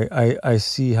wow, I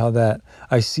see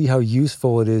how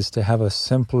useful it is to have a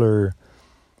simpler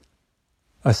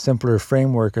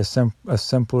framework, a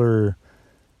simpler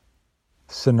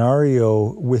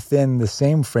scenario within the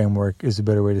same framework is a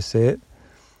better way to say it.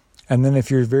 And then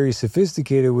if you're very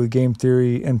sophisticated with game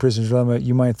theory and prisoner's dilemma,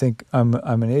 you might think I'm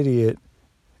an idiot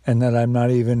and that I'm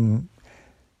not even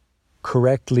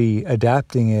correctly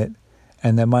adapting it,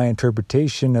 and that my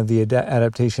interpretation of the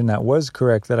adaptation that was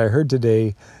correct that I heard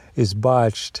today is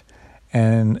botched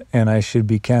and I should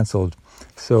be canceled.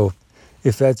 So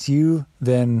if that's you,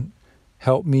 then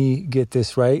help me get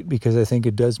this right, because I think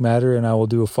it does matter, and I will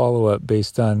do a follow-up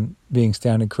based on being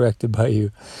sounded corrected by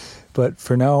you. But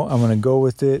for now, I'm going to go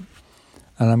with it.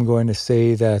 And I'm going to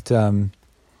say that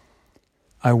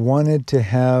I wanted to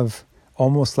have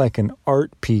almost like an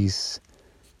art piece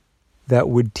that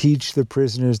would teach the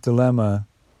prisoner's dilemma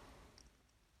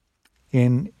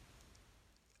in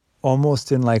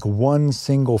like one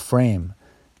single frame,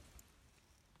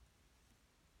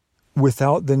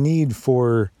 without the need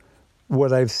for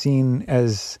what I've seen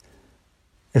as,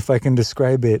 if I can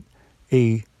describe it,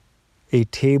 a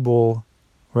table,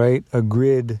 right? A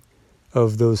grid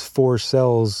of those 4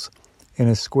 cells in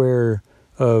a square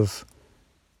of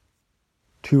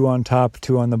 2 on top,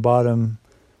 2 on the bottom,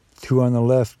 2 on the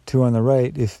left, 2 on the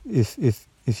right,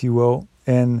 if you will.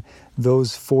 And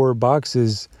those 4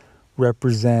 boxes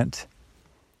represent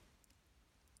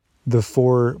the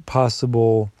 4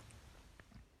 possible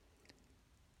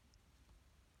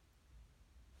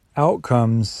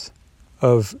outcomes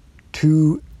of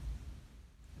two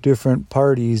different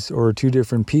parties or two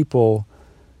different people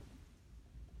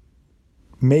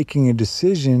making a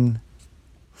decision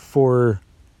for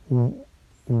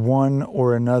one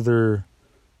or another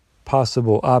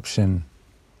possible option.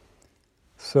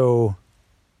 So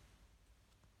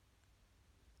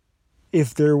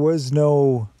if it was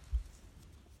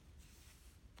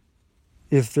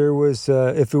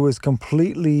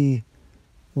completely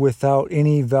without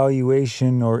any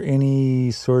valuation or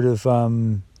any sort of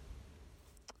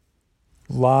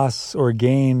loss or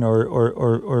gain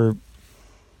or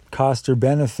cost or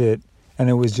benefit, and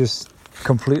it was just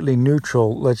completely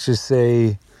neutral, let's just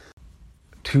say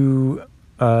two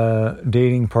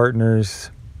dating partners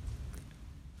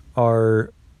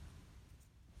are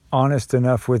honest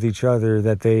enough with each other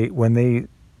that when they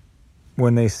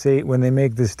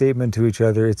make this statement to each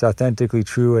other, it's authentically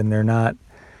true, and they're not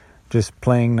just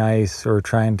playing nice or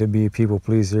trying to be a people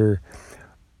pleaser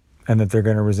and that they're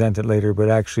going to resent it later, but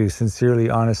actually sincerely,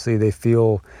 honestly, they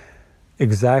feel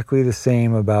exactly the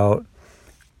same about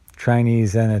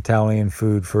Chinese and Italian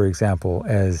food, for example,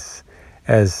 as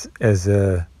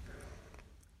a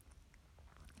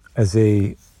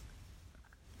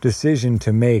decision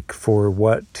to make for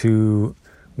where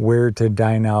to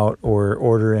dine out or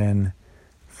order in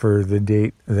for the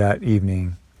date that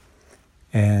evening.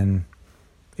 And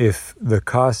if the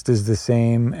cost is the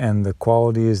same and the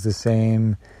quality is the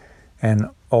same and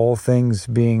all things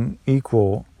being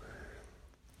equal,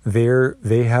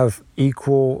 they have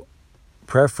equal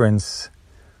preference,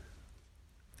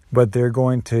 but they're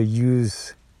going to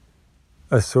use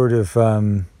a sort of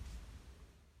they're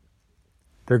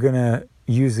going to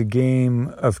use a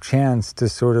game of chance to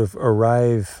sort of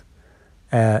arrive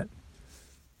at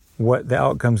what the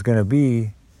outcome's going to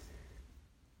be,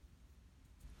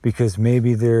 because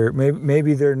maybe they're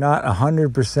not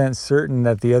 100% certain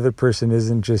that the other person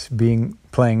isn't just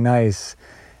playing nice,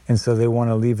 and so they want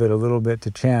to leave it a little bit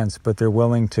to chance, but they're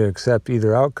willing to accept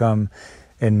either outcome,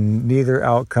 and neither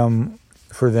outcome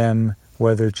for them,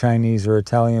 whether Chinese or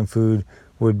Italian food,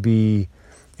 would be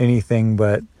anything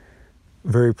but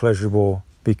very pleasurable,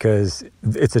 because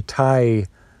it's a tie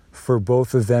for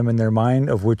both of them in their mind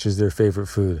of which is their favorite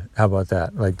food. How about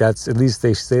that? Like, that's, at least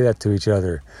they say that to each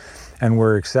other, and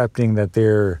we're accepting that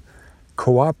they're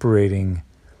cooperating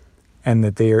and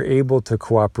that they are able to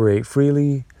cooperate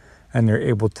freely and they're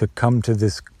able to come to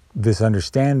this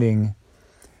understanding,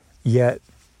 yet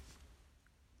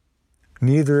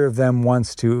neither of them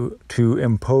wants to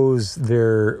impose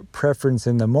their preference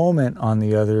in the moment on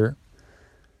the other.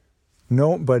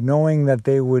 No, but knowing that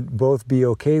they would both be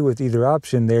okay with either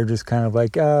option, they're just kind of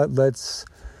like, let's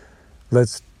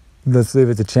leave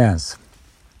it to chance.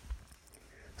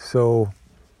 So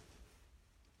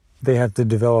they have to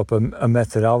develop a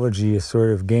methodology, a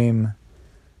sort of game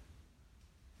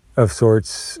of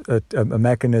sorts, a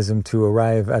mechanism to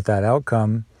arrive at that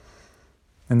outcome.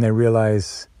 And they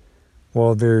realize,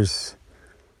 well, there's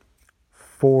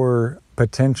 4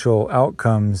 potential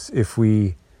outcomes if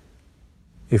we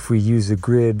use a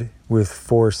grid with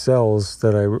 4 cells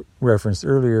that I referenced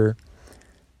earlier,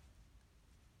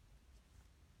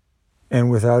 and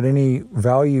without any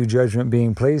value judgment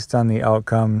being placed on the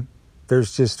outcome,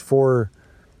 there's 4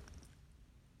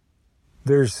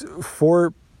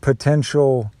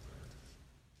 potential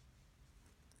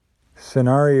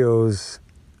scenarios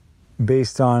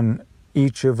based on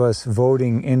each of us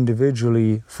voting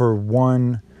individually for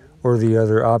one or the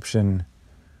other option.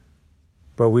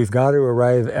 But we've got to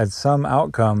arrive at some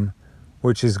outcome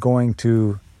which is going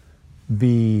to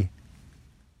be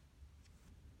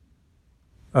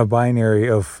a binary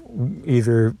of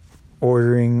either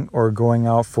ordering or going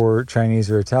out for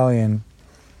Chinese or Italian.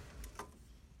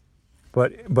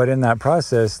 But in that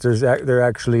process, there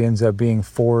actually ends up being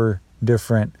 4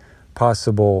 different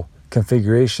possible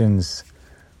configurations,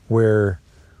 where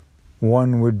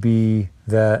one would be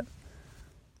that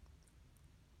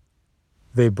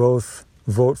they both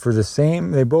vote for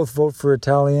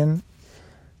Italian,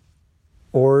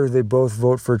 or they both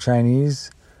vote for Chinese,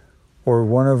 or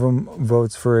one of them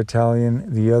votes for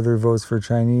Italian, the other votes for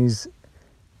Chinese,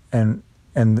 and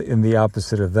in the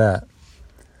opposite of that.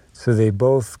 So they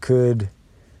both could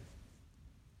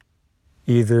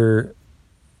either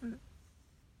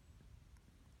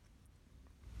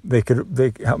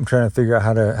I'm trying to figure out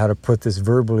how to put this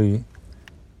verbally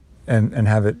and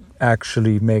have it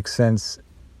actually make sense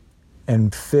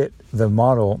and fit the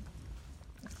model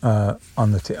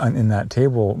in that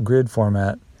table grid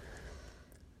format.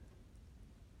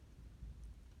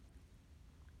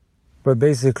 But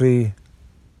basically,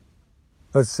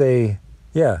 let's say,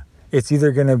 it's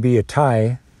either going to be a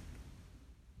tie,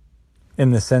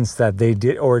 in the sense that they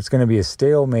did, or it's going to be a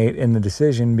stalemate in the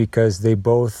decision because they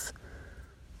both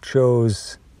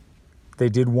they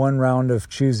did one round of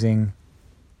choosing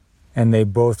and they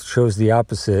both chose the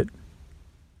opposite.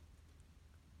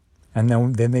 And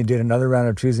then they did another round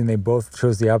of choosing, they both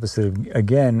chose the opposite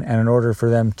again. And in order for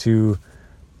them to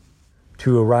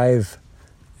arrive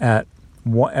at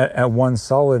one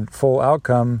solid full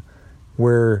outcome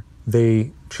where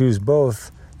they choose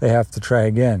both, they have to try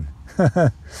again.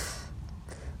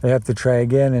 They have to try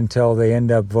again until they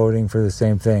end up voting for the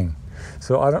same thing.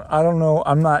 So I don't know.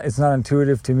 It's not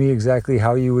intuitive to me exactly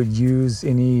how you would use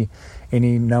any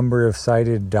number of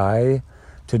sided die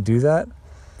to do that.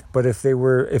 But if it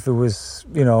was,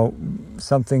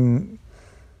 something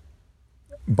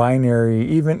binary,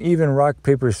 even rock,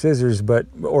 paper, scissors, but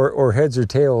or heads or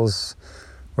tails,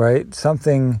 right?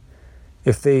 Something,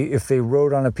 if they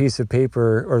wrote on a piece of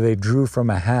paper or they drew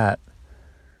from a hat,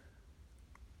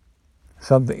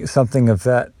 something of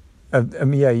that.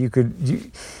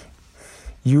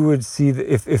 You would see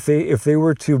that if they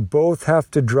were to both have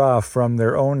to draw from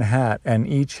their own hat, and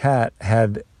each hat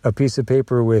had a piece of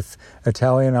paper with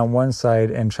Italian on one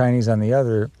side and Chinese on the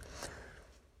other,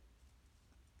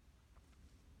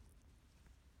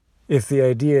 if the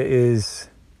idea is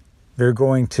they're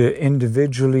going to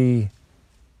individually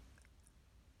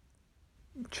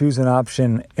choose an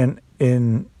option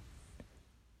in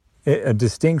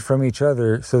distinct from each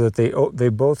other, so that they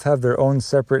both have their own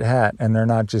separate hat, and they're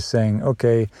not just saying,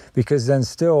 okay, because then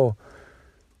still,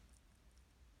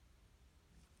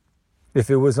 if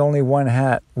it was only one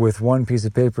hat with one piece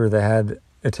of paper that had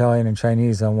Italian and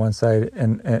Chinese on one side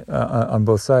and on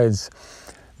both sides,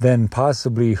 then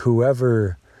possibly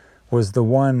whoever was the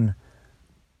one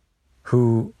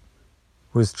who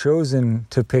was chosen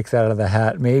to pick that out of the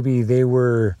hat, maybe they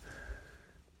were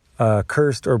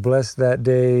cursed or blessed that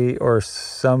day, or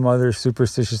some other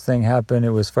superstitious thing happened. It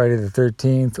was Friday the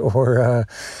 13th,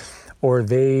 or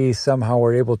they somehow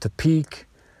were able to peak.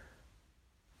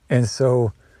 And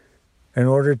so, in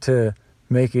order to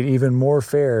make it even more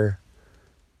fair,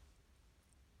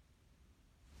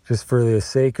 just for the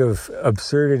sake of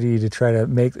absurdity, to try to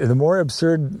make, the more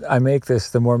absurd I make this,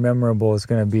 the more memorable it's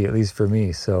going to be, at least for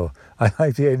me. So I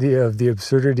like the idea of the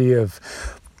absurdity of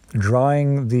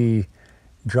drawing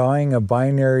a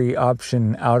binary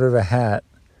option out of a hat,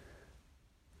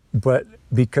 but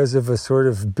because of a sort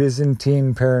of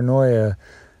Byzantine paranoia,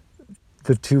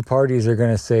 the two parties are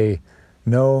going to say,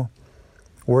 no,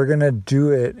 we're going to do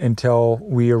it until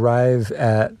we arrive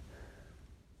at,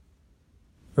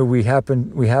 we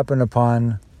happen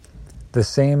upon the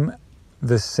same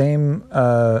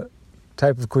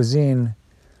type of cuisine,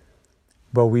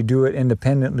 but we do it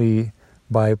independently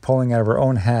by pulling out of our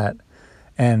own hat.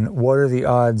 And what are the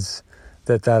odds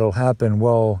that that'll happen?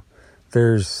 Well,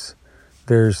 there's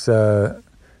a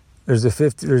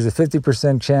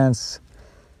 50% chance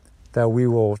that we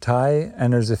will tie,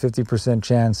 and there's a 50%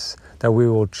 chance that we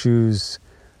will choose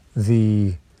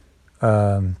the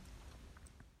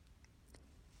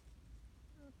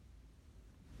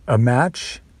a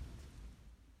match.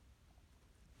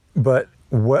 But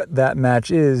what that match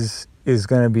is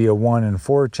going to be a 1 in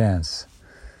 4 chance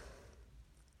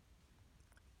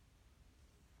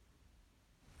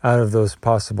out of those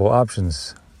possible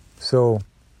options. So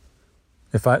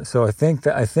I think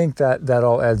that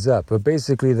all adds up. But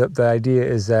basically the idea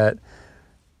is that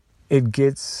it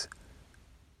gets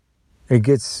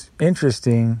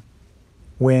interesting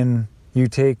when you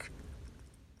take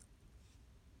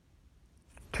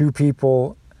two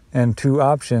people and two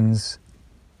options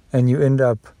and you end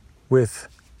up with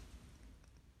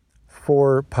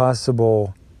 4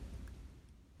 possible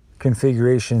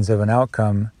configurations of an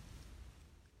outcome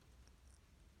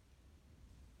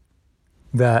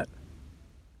that,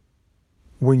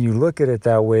 when you look at it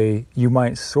that way, you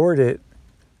might sort it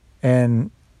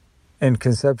and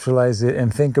conceptualize it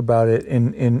and think about it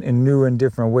in new and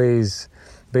different ways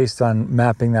based on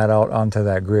mapping that out onto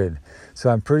that grid. So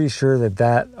I'm pretty sure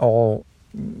that all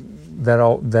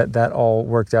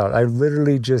worked out. I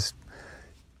literally just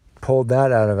pulled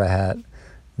that out of a hat,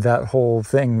 that whole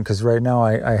thing, because right now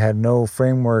I had no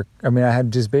framework. I mean, I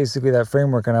had just basically that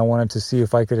framework, and I wanted to see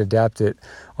if I could adapt it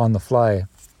on the fly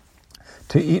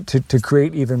to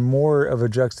create even more of a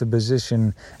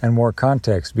juxtaposition and more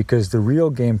context, because the real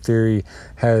game theory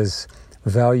has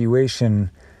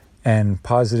valuation and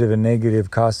positive and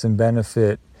negative cost and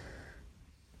benefit,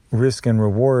 risk and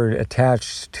reward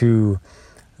attached to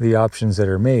the options that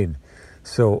are made.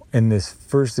 So in this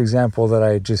first example that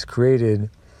I just created,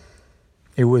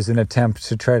 it was an attempt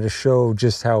to try to show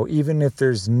just how, even if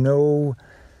there's no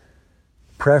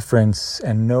preference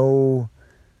and no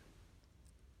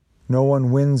no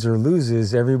one wins or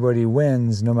loses, everybody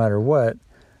wins no matter what,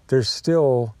 there's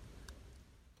still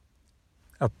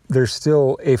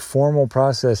a formal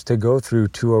process to go through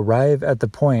to arrive at the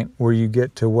point where you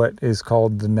get to what is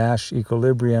called the Nash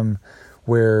equilibrium,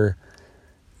 where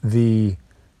a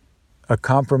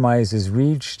compromise is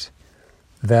reached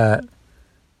that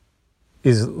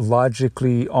is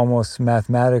logically, almost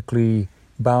mathematically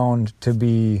bound to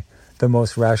be the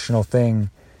most rational thing,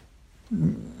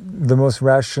 the most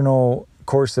rational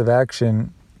course of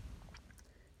action,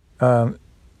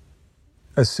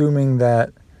 assuming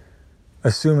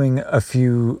a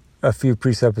few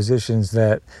presuppositions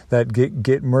that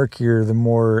get murkier the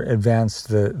more advanced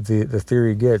the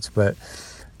theory gets. But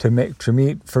for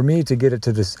me to get it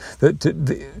to this,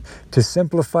 to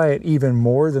simplify it even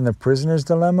more than the prisoner's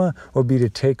dilemma would be to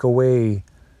take away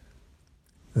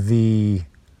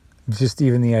just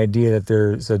even the idea that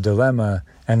there's a dilemma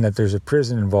and that there's a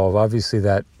prison involved. Obviously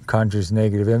that conjures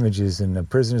negative images, and the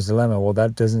prisoner's dilemma, well,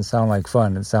 that doesn't sound like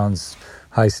fun. It sounds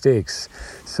high stakes.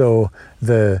 So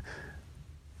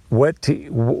what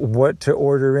to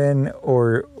order in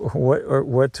or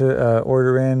what to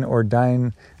order in or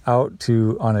dine out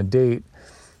to on a date,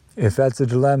 if that's a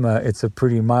dilemma, it's a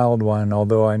pretty mild one,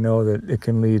 although I know that it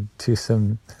can lead to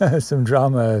some some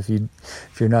drama if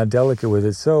you're not delicate with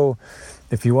it. So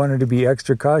if you wanted to be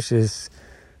extra cautious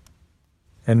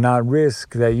and not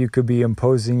risk that you could be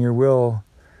imposing your will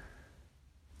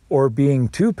or being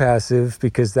too passive,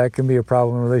 because that can be a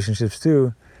problem in relationships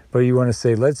too, but you want to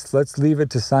say, let's leave it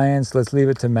to science, let's leave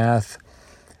it to math,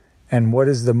 and what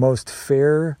is the most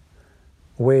fair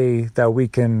way that we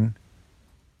can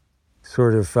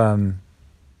sort of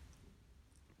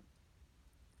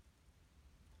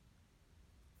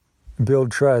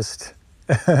build trust,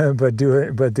 but do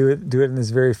it in this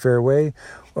very fair way.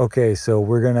 Okay, so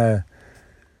we're gonna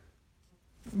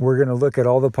look at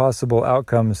all the possible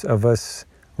outcomes of us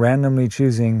randomly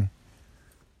choosing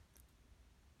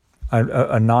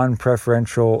a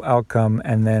non-preferential outcome,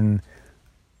 and then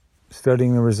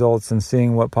studying the results and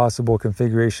seeing what possible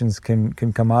configurations can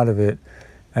come out of it.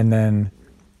 And then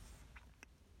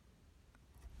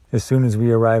as soon as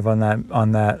we arrive on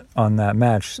that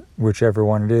match, whichever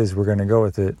one it is, we're going to go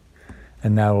with it.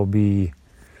 And that will be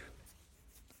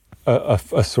a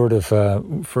sort of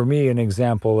for me an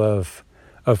example of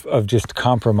just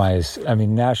compromise. I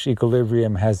mean, Nash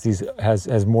equilibrium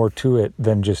has more to it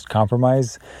than just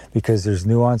compromise, because there's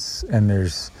nuance and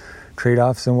there's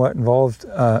trade-offs and what involved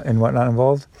and what not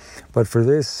involved. But for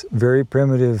this very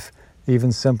primitive,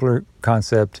 even simpler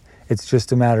concept, it's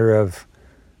just a matter of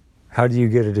how do you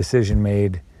get a decision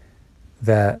made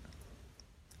that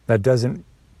doesn't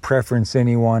preference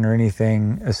anyone or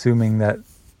anything, assuming that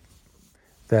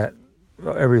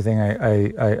everything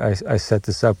I set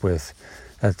this up with,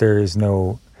 that there is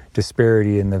no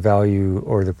disparity in the value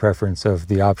or the preference of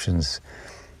the options.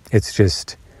 It's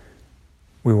just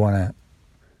we want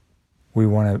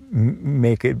to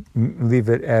make it, leave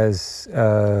it as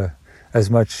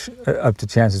much up to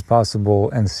chance as possible,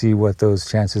 and see what those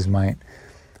chances what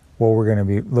we're going to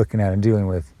be looking at and dealing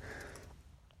with.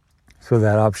 So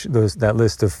that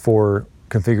list of 4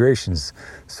 configurations.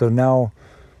 So now,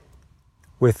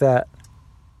 with that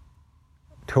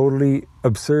totally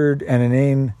absurd and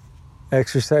inane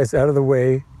exercise out of the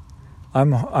way,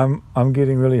 I'm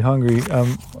getting really hungry.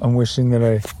 I'm wishing that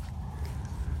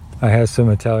I had some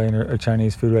Italian or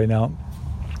Chinese food right now.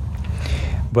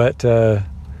 But I'm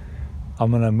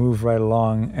gonna move right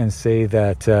along and say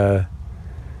that.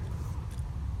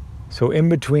 So in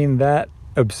between that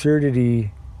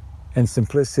absurdity and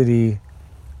simplicity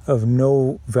of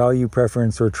no value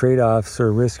preference or trade-offs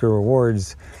or risk or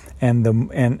rewards, and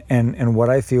what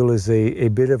I feel is a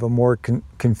bit of a more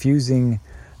confusing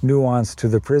nuance to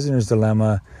the prisoner's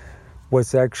dilemma,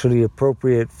 what's actually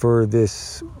appropriate for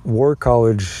this war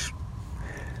college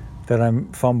that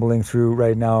I'm fumbling through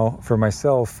right now for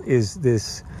myself is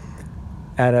this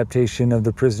adaptation of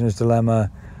the prisoner's dilemma,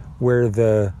 where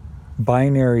the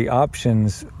binary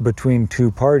options between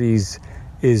two parties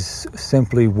is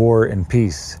simply war and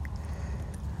peace.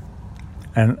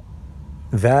 And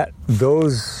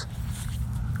those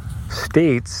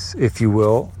states, if you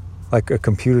will, like a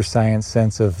computer science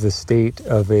sense of the state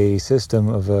of a system,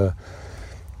 of a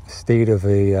state of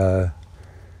a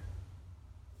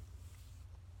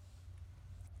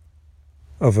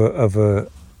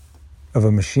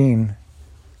machine,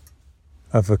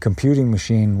 of a computing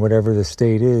machine, whatever the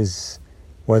state is,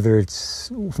 whether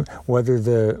the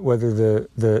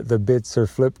bits are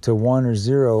flipped to 1 or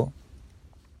 0,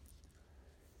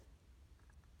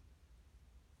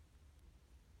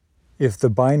 if the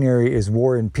binary is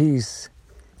war and peace,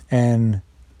 and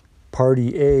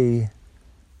Party A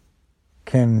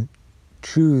can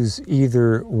choose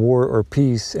either war or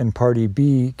peace, and Party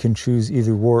B can choose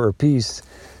either war or peace,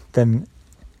 then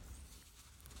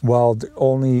while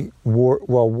war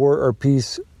or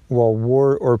peace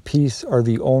are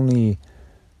the only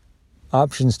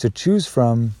options to choose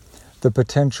from, the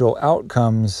potential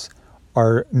outcomes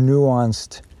are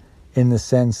nuanced in the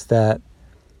sense that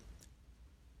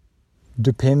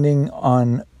depending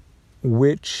on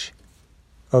which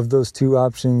of those two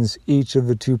options each of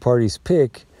the two parties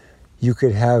pick, you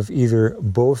could have either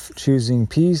both choosing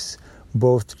peace,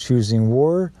 both choosing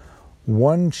war,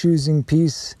 one choosing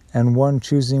peace and one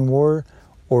choosing war,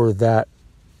 or that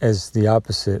as the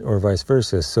opposite, or vice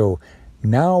versa. So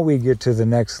now we get to the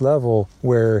next level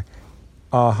where,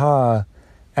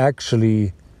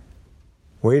 actually,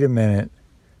 wait a minute,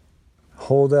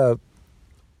 hold up.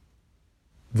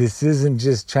 This isn't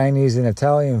just Chinese and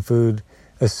Italian food,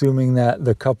 assuming that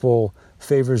the couple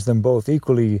favors them both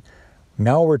equally.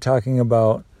 Now we're talking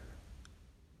about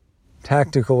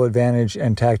tactical advantage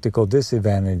and tactical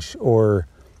disadvantage, or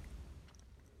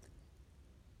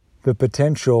the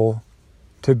potential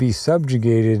to be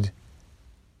subjugated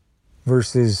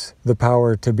versus the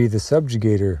power to be the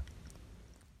subjugator.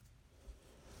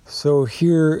 So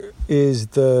here is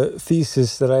the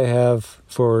thesis that I have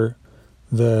for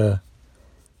the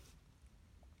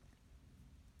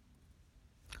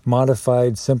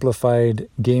modified, simplified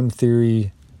game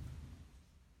theory.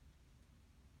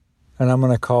 And I'm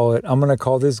going to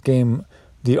call this game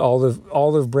the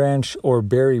olive branch or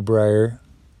berry briar.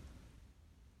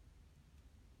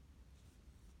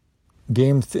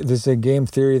 This is a game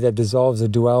theory that dissolves the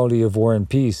duality of war and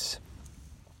peace.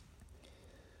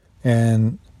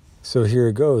 And so here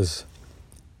it goes.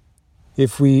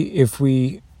 If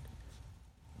we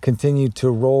continue to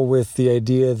roll with the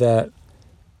idea that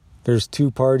there's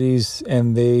two parties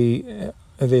and they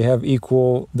have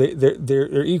equal,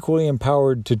 they're equally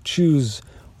empowered to choose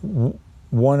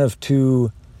one of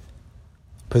two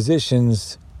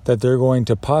positions that they're going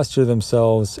to posture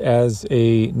themselves as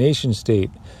a nation state.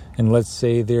 And let's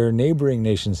say they're neighboring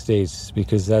nation states,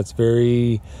 because that's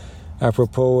very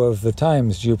apropos of the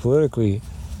times geopolitically.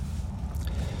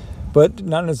 But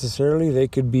not necessarily. They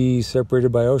could be separated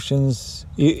by oceans.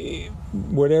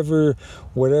 Whatever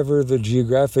the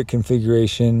geographic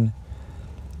configuration,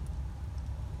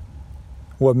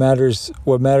 what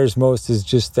matters most is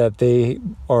just that they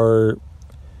are,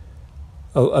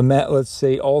 let's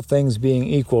say all things being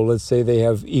equal, let's say they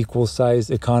have equal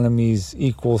sized economies,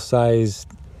 equal sized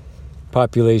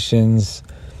populations,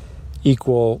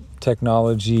 equal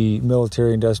technology,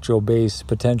 military industrial base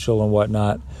potential and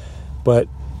whatnot. But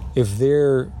if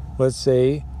they're, let's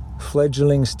say,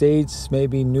 fledgling states,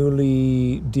 maybe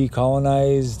newly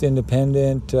decolonized,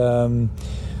 independent,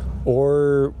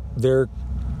 or they're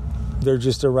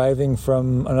just arriving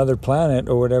from another planet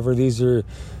or whatever, these are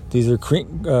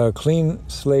clean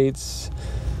slates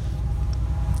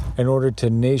in order to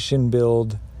nation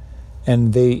build,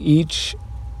 and they each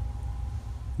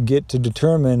get to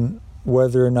determine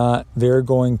whether or not they're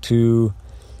going to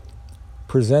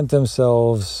present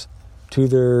themselves to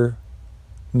their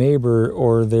neighbor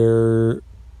or their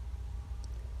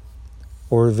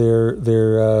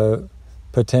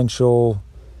potential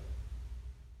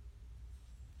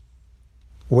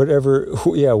whatever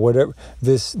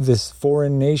this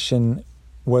foreign nation,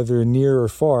 whether near or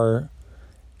far,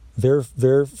 their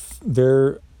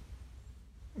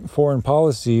foreign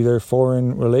policy, their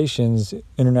foreign relations,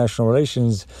 international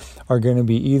relations, are going to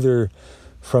be either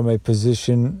from a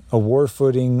position, a war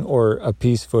footing or a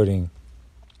peace footing.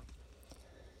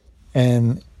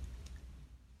 And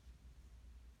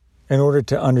in order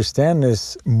to understand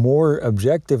this more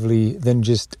objectively than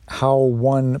just how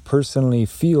one personally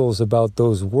feels about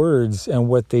those words and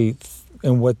what they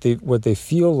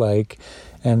feel like,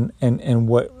 and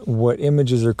what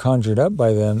images are conjured up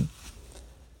by them,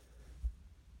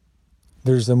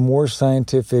 there's a more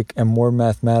scientific and more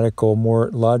mathematical,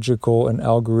 more logical and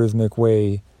algorithmic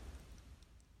way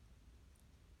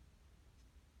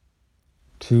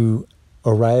to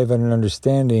arrive at an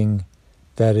understanding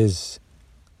that is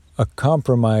a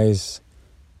compromise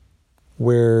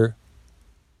where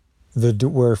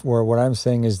what I'm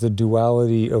saying is the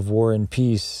duality of war and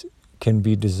peace can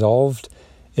be dissolved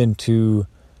into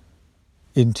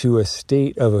a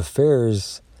state of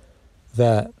affairs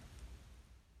that,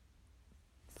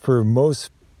 for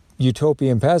most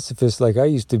utopian pacifists like I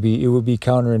used to be, it would be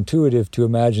counterintuitive to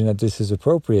imagine that this is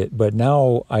appropriate. But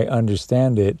now I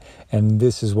understand it, and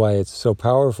this is why it's so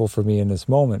powerful for me in this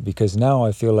moment, because now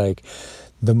I feel like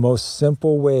the most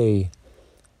simple way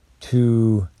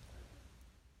to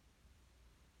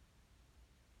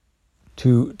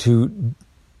to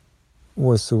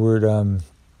what's the word,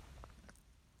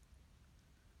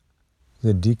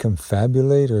 the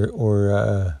deconfabulate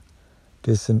or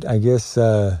I guess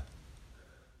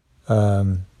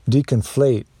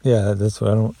deconflate. Yeah, that's what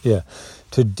I don't. Yeah,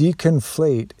 to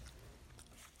deconflate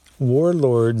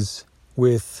warlords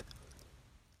with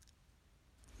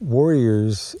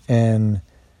warriors and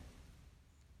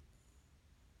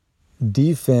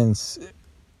defense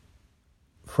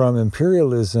from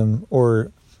imperialism,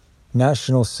 or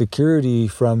national security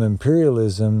from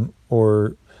imperialism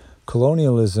or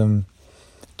colonialism,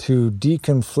 to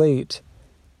deconflate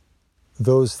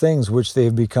those things, which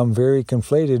they've become very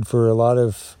conflated for a lot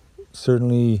of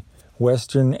certainly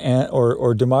Western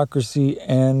or democracy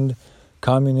and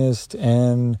communist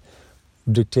and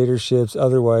dictatorships.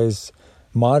 Otherwise,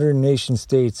 modern nation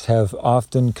states have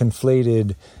often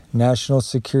conflated national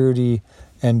security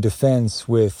and defense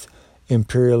with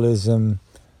imperialism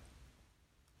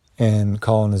and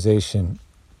colonization,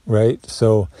 right?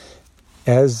 So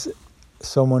as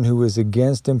someone who is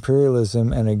against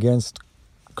imperialism and against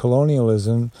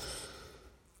colonialism,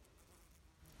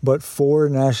 but for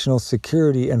national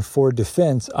security and for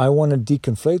defense, I want to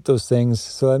deconflate those things.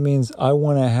 So that means I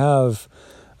want to have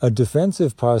a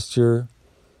defensive posture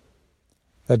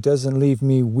that doesn't leave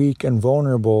me weak and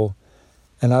vulnerable,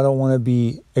 and I don't want to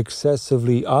be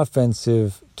excessively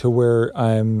offensive to where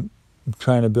I'm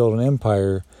trying to build an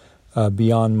empire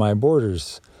beyond my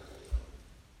borders.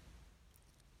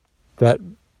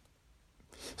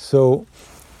 So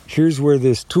here's where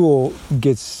this tool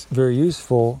gets very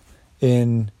useful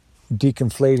in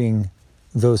deconflating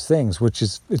those things, which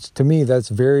is, to me, that's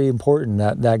very important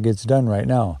that gets done right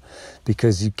now,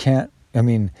 because you can't,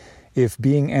 if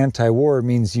being anti-war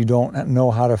means you don't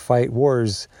know how to fight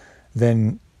wars,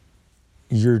 then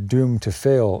you're doomed to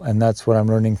fail. And that's what I'm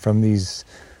learning from these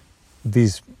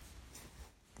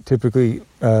typically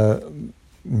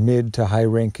mid to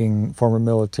high-ranking former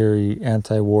military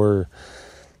anti-war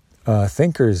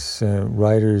thinkers,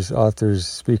 writers, authors,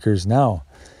 speakers now.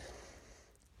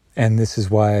 And this is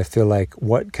why I feel like,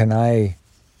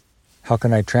 how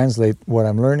can I translate what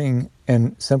I'm learning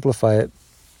and simplify it?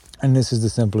 And this is the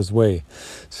simplest way.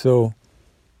 So,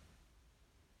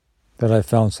 that I've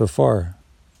found so far,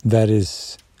 that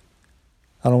is,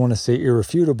 I don't want to say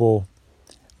irrefutable,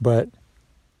 but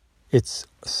it's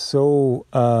so,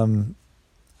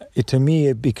 to me,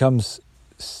 it becomes,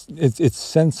 it's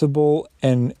sensible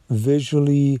and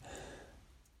visually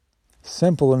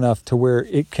simple enough to where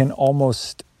it can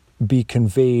almost be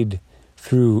conveyed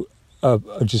through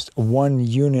just one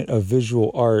unit of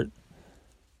visual art,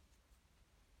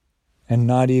 and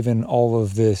not even all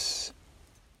of this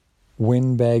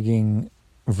windbagging,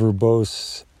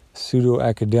 verbose,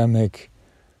 pseudo-academic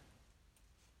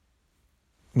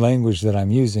language that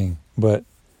I'm using. But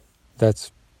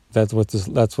that's what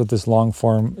this long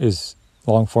form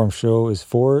show is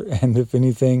for. And if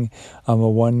anything, I'm a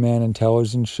one-man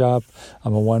intelligence shop.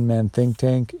 I'm a one-man think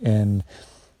tank, and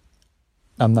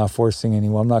I'm not forcing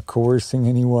anyone. I'm not coercing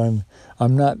anyone.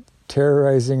 I'm not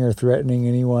terrorizing or threatening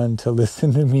anyone to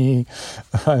listen to me.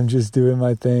 I'm just doing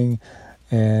my thing,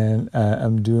 and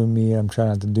I'm doing me. I'm trying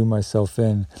not to do myself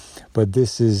in. But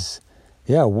this is,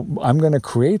 I'm going to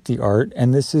create the art,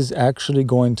 and this is actually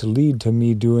going to lead to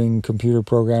me doing computer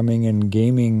programming and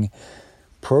gaming,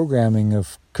 programming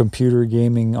of computer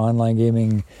gaming, online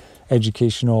gaming,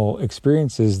 educational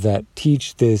experiences that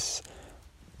teach this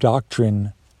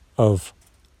doctrine of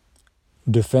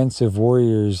defensive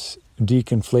warriors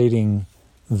deconflating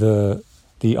the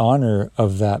honor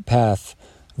of that path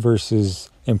versus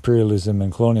imperialism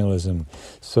and colonialism.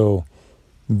 So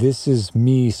this is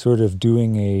me sort of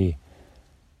doing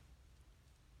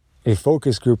a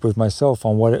focus group with myself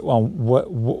on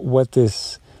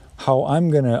how I'm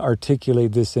going to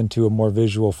articulate this into a more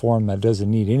visual form that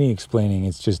doesn't need any explaining.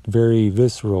 It's just very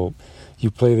visceral. You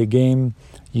play the game,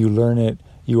 you learn it,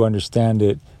 you understand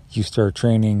it, you start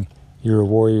training, you're a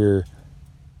warrior,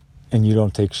 and you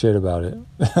don't take shit about it.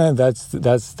 That's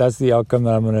the outcome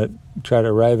that I'm going to try to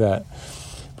arrive at.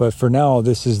 But for now,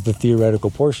 this is the theoretical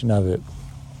portion of it,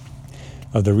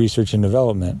 of the research and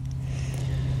development.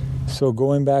 So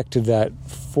going back to that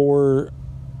four-pane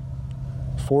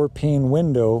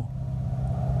window,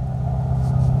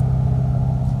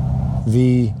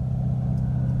 the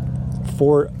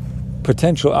 4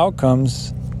 potential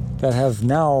outcomes that have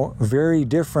now very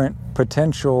different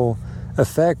potential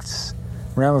effects,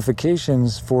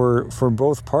 ramifications for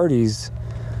both parties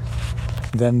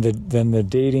than the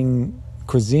dating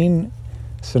cuisine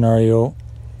scenario,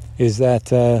 is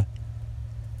that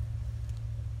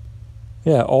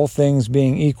yeah, all things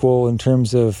being equal in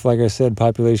terms of, like I said,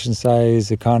 population size,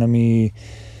 economy,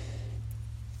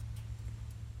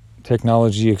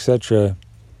 technology, etc.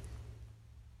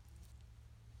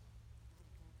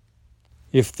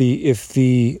 If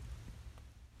the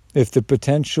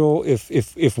potential,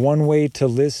 if one way to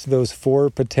list those 4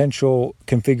 potential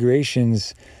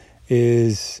configurations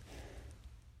is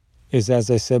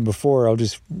as I said before, I'll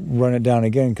just run it down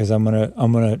again because I'm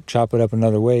gonna chop it up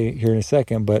another way here in a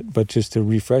second. But just to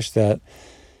refresh that: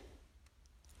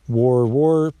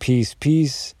 war,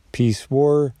 peace,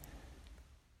 war,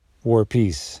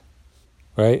 peace.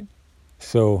 Right?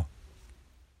 So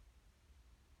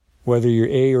whether you're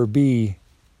A or B,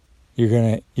 you're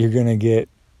gonna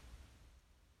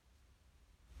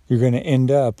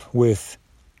end up with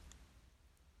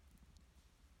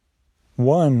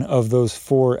one of those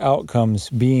 4 outcomes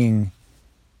being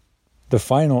the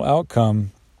final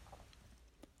outcome,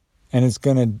 and it's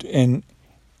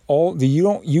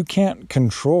you can't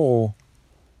control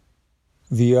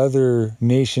the other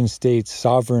nation state's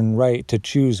sovereign right to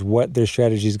choose what their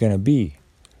strategy is going to be.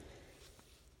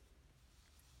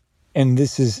 And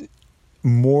this is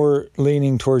more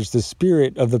leaning towards the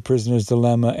spirit of the prisoner's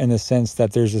dilemma, in the sense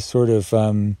that there's a sort of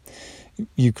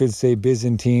you could say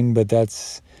Byzantine, but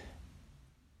that's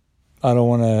I don't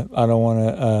want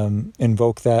to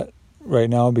invoke that right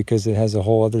now because it has a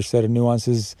whole other set of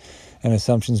nuances and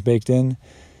assumptions baked in.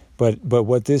 But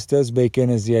what this does bake in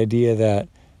is the idea that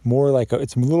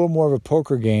it's a little more of a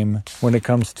poker game when it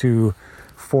comes to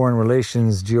foreign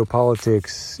relations,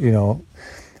 geopolitics,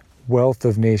 wealth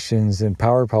of nations and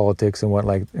power politics and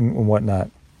whatnot.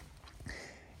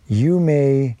 You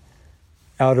may,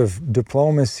 out of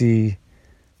diplomacy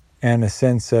and a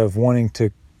sense of wanting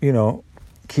to,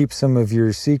 keep some of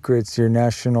your secrets, your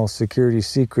national security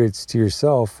secrets, to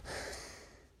yourself,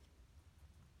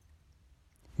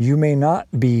 you may not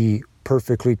be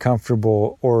perfectly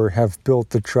comfortable or have built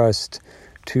the trust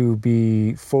to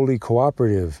be fully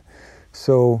cooperative.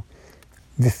 So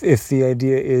if the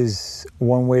idea is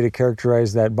one way to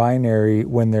characterize that binary,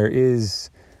 when there is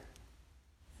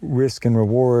risk and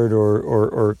reward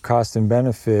or cost and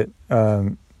benefit,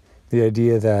 the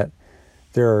idea that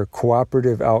there are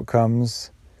cooperative outcomes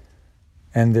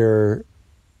and there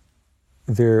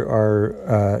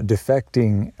are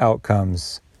defecting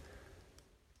outcomes.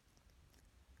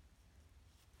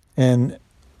 And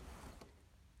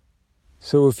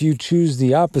so if you choose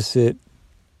the opposite,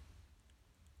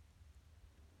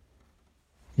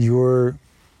 you're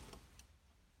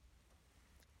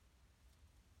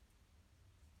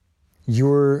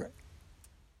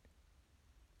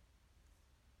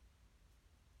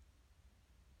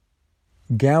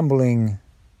gambling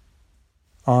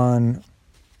on,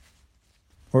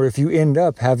 or if you end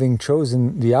up having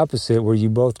chosen the opposite, where you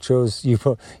both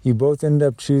end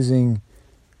up choosing,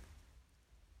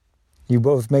 you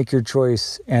both make your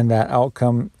choice and that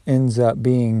outcome ends up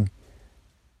being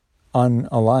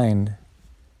unaligned.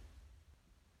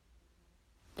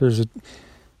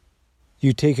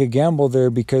 You take a gamble there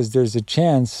because there's a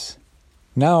chance.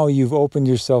 Now you've opened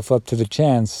yourself up to the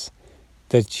chance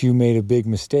that you made a big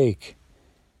mistake.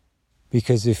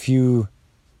 Because if you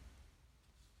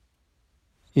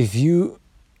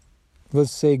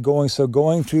let's say going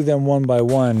through them one by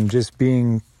one, just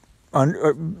being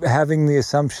having the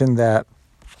assumption that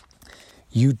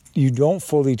you don't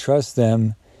fully trust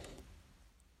them,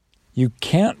 you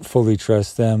can't fully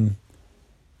trust them,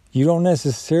 you don't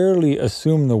necessarily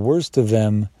assume the worst of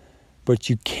them, but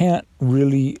you can't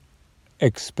really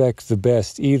expect the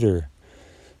best either.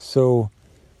 So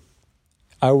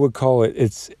I would call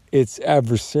it's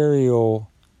adversarial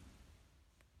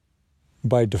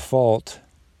by default.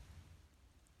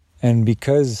 And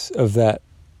because of that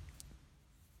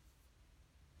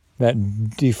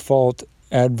default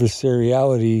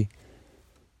adversariality,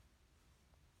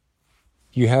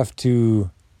 you have to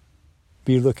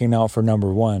be looking out for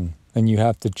number one, and you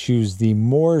have to choose the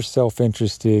more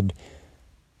self-interested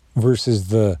versus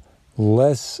the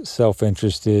less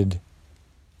self-interested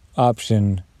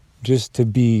option, just to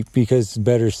because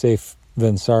better safe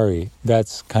than sorry.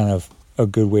 That's kind of a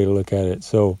good way to look at it.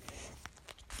 So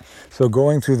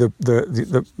going through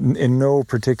the in no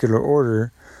particular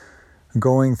order,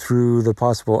 going through the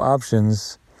possible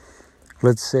options,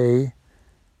 let's say,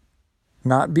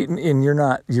 you're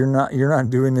not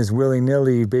doing this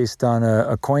willy-nilly based on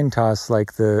a coin toss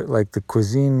like the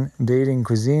dating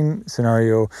cuisine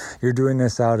scenario. You're doing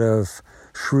this out of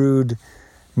shrewd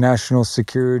national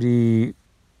security,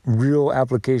 real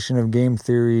application of game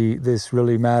theory. This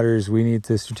really matters. We need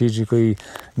to strategically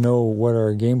know what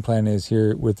our game plan is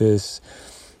here with this.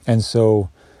 And so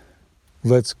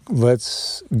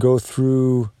let's go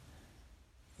through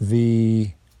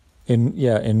in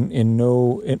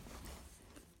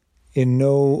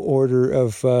no order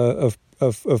of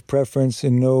preference,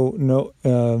 in no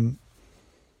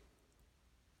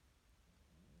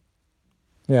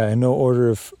order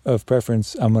of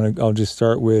preference. I'll just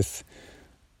start with,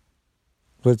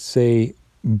 let's say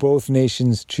both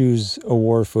nations choose a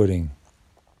war footing.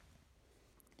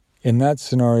 In that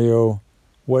scenario,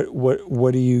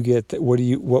 what do you get?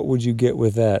 What would you get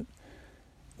with that?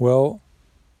 Well,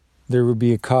 there would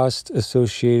be a cost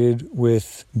associated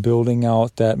with building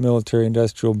out that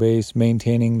military-industrial base,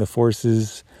 maintaining the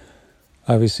forces,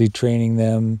 obviously training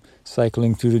them,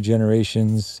 cycling through the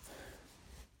generations,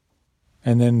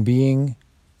 and then being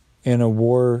in a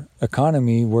war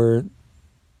economy where,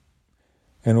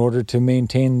 in order to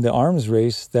maintain the arms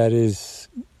race, that is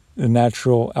the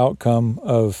natural outcome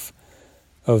of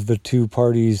the two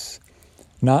parties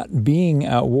not being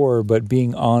at war, but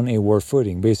being on a war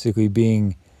footing, basically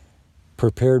being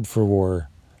prepared for war,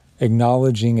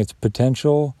 acknowledging its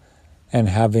potential, and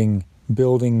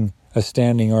building a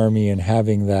standing army and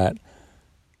having that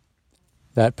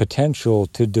potential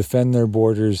to defend their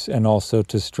borders and also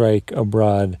to strike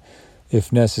abroad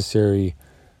if necessary.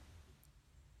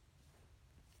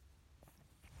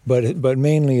 But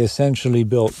mainly essentially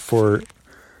built for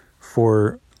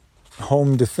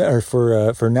home defense,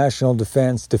 or for national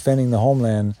defense, defending the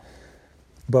homeland,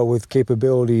 but with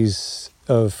capabilities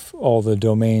of all the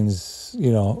domains,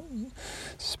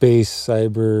 space,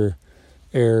 cyber,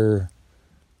 air,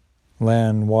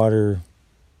 land, water,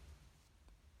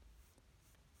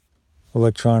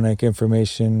 electronic,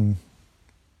 information,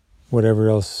 whatever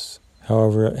else,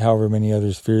 however many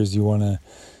other spheres you want to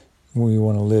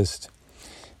list,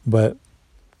 but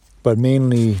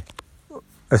mainly,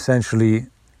 essentially,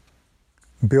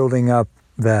 building up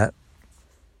that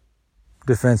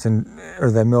defense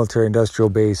or that military-industrial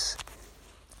base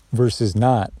versus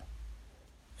not.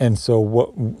 And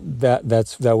so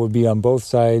that would be on both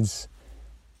sides.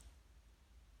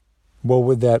 What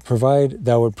would that provide?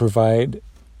 That would provide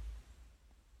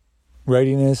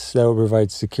readiness, that would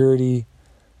provide security,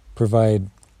 provide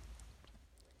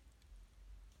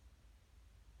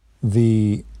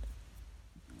the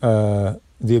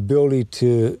ability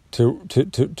to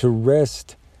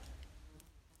rest,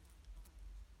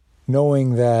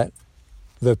 knowing that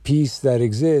the peace that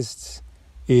exists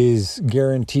is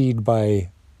guaranteed by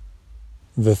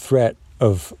the threat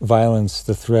of violence,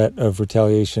 the threat of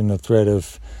retaliation, the threat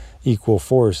of equal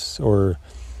force or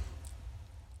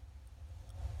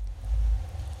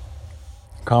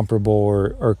comparable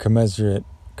or commensurate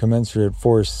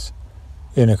force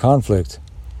in a conflict.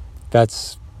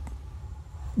 That's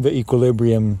the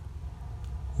equilibrium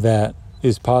that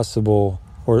is possible,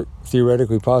 or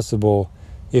theoretically possible,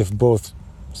 if both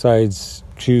sides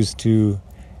choose to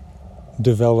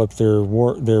develop their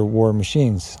war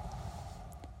machines.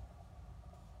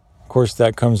 Of course,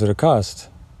 that comes at a cost,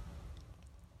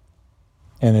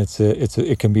 and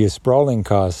it can be a sprawling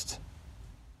cost.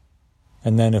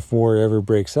 And then, if war ever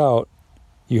breaks out,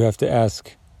 you have to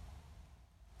ask: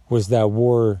 was that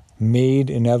war made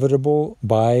inevitable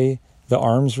by the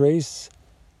arms race?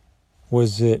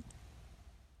 Was it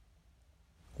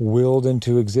willed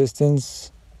into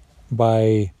existence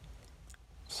by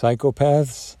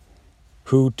psychopaths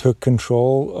who took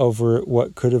control over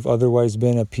what could have otherwise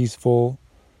been a peaceful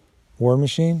war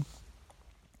machine?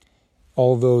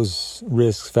 All those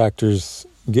risk factors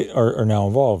are now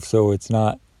involved. So it's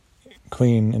not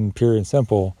clean and pure and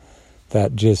simple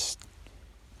that just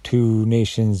two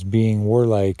nations being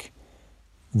warlike,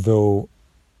 though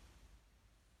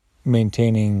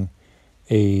maintaining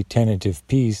a tentative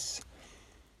peace,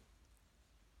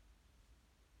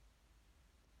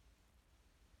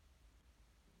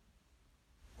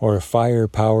 or a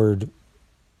fire-powered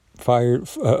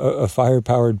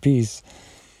peace.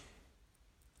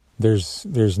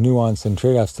 There's nuance and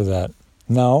trade-offs to that.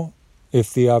 Now,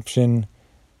 if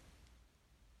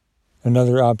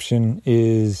another option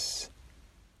is,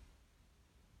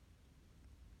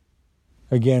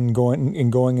 again, going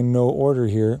in no order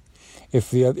here.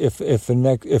 If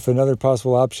another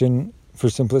possible option, for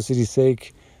simplicity's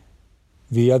sake,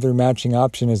 the other matching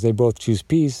option is they both choose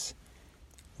peace,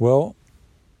 well,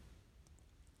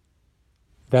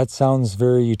 that sounds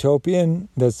very utopian.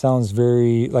 That sounds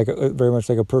very much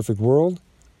like a perfect world,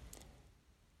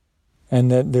 and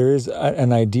that there is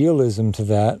an idealism to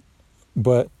that.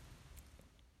 But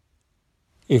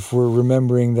if we're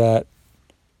remembering that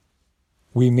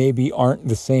we maybe aren't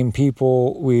the same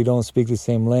people, we don't speak the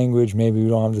same language, maybe we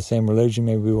don't have the same religion,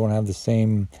 maybe we won't have the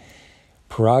same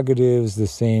prerogatives, the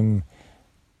same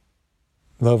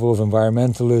level of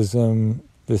environmentalism,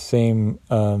 the same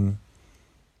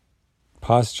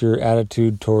posture,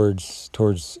 attitude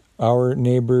towards our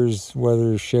neighbors,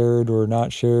 whether shared or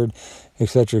not shared,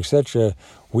 etc., etc.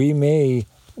 We may,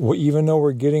 even though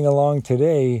we're getting along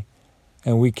today,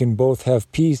 and we can both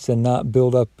have peace and not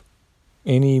build up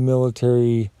any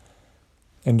military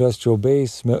industrial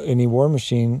base, any war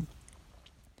machine,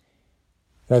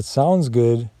 that sounds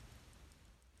good.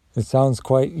 It sounds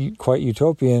quite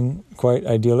utopian, quite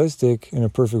idealistic in a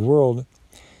perfect world.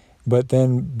 But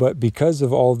because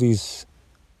of all these,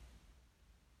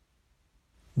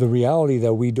 the reality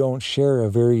that we don't share a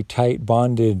very tight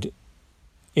bonded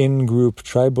in-group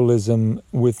tribalism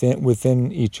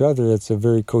within each other, it's a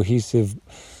very cohesive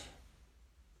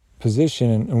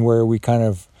position, and where we kind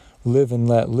of live and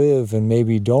let live, and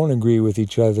maybe don't agree with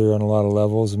each other on a lot of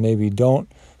levels, maybe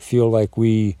don't feel like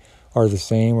we are the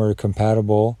same or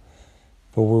compatible,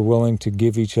 but we're willing to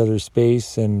give each other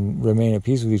space and remain at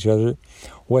peace with each other.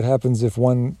 What happens if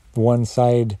one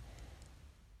side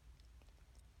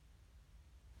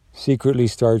secretly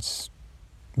starts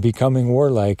becoming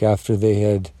warlike after they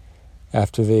had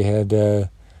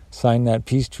signed that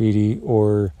peace treaty,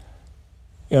 or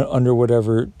under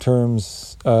whatever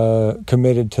terms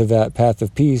committed to that path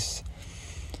of peace,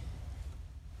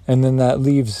 and then that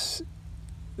leaves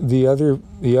the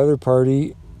other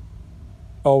party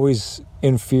always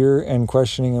in fear and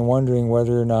questioning and wondering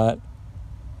whether or not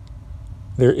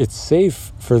it's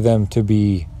safe for them to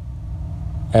be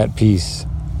at peace.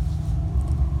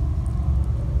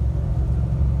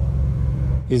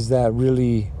 Is that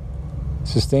really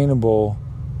sustainable?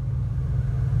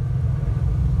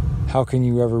 How can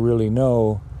you ever really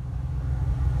know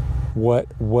what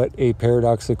a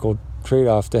paradoxical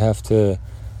trade-off to have to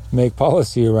make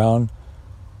policy around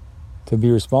to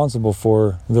be responsible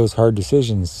for those hard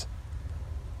decisions?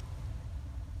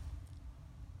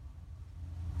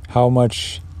 How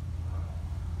much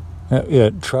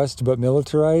trust but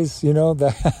militarize?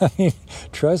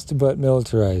 Trust but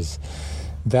militarize.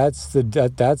 That's the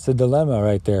dilemma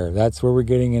right there. That's where we're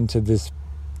getting into this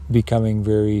becoming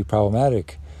very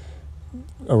problematic,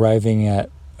 arriving at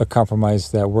a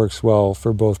compromise that works well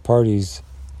for both parties.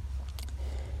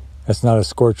 That's not a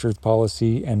scorched earth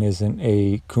policy and isn't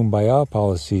a kumbaya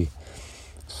policy.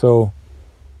 So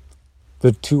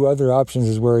the two other options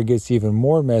is where it gets even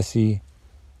more messy,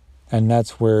 and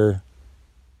that's where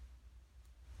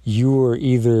you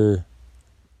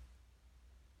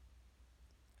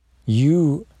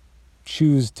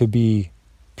choose to be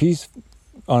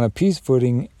on a peace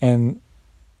footing, and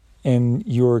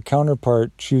your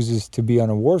counterpart chooses to be on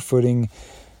a war footing.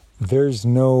 There's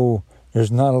not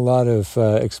a lot of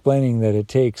explaining that it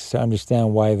takes to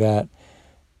understand why that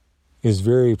is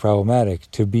very problematic,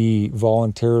 to be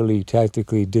voluntarily,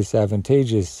 tactically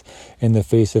disadvantageous in the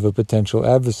face of a potential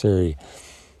adversary.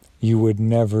 You would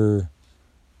never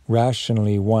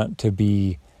rationally want to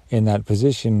be in that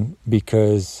position,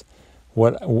 because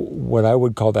what I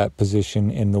would call that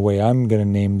position, in the way I'm going to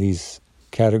name these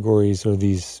categories or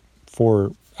these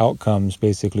four outcomes,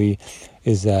 basically,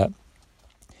 is that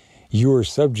you are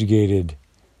subjugated.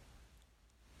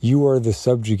 You are the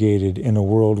subjugated in a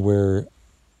world where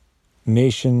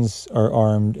nations are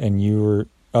armed and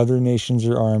other nations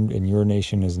are armed and your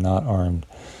nation is not armed.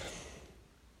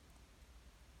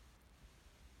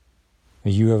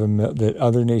 That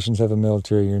other nations have a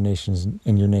military, your nation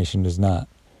does not.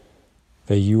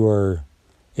 That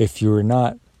if you are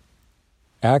not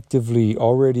actively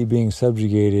already being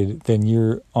subjugated, then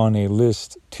you're on a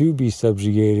list to be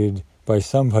subjugated by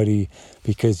somebody,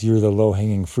 because you're the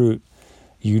low-hanging fruit.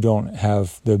 You don't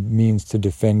have the means to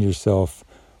defend yourself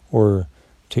or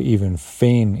to even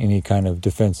feign any kind of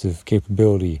defensive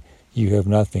capability. You have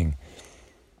nothing.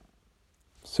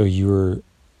 So you're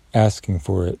asking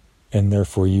for it, and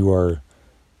therefore you are,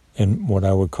 in what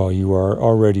I would call, you are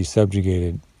already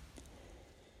subjugated.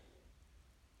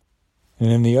 And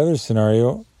in the other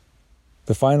scenario,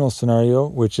 the final scenario,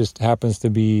 which just happens to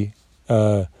be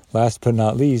last but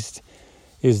not least,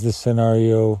 is the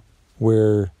scenario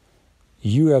where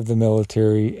you have the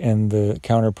military and the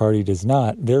counterparty does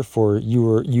not. Therefore,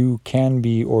 you can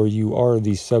be, or you are,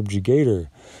 the subjugator.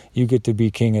 You get to be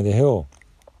king of the hill.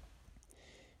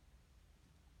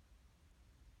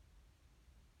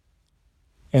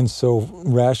 And so,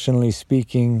 rationally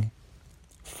speaking,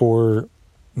 for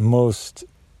most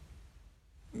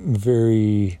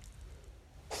very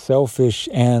selfish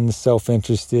and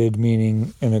self-interested,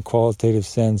 meaning in a qualitative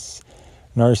sense,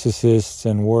 narcissists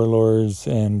and warlords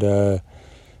and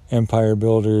empire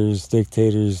builders,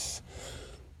 dictators,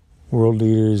 world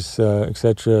leaders,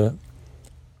 etc.,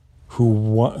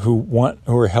 who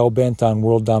are hell-bent on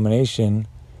world domination,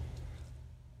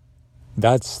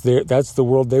 that's the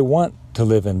world they want to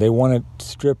live in. They want to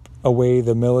strip away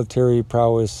the military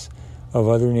prowess of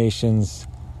other nations,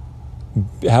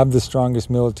 have the strongest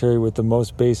military with the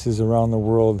most bases around the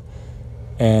world,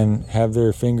 and have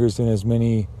their fingers in as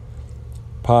many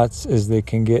pots as they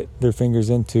can get their fingers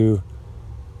into,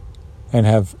 and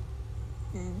have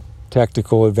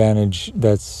tactical advantage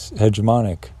that's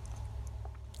hegemonic.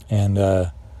 And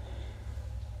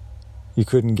you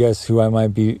couldn't guess who I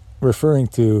might be referring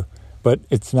to, but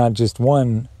it's not just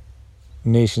one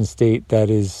nation state that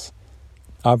is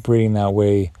operating that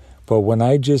way. But when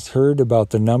I just heard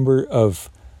about the number of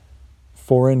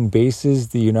foreign bases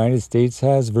the United States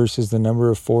has versus the number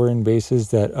of foreign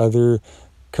bases that other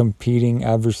competing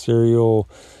adversarial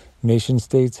nation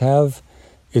states have,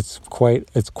 it's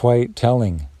quite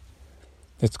telling.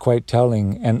 It's quite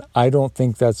telling, and I don't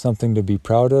think that's something to be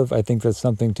proud of. I think that's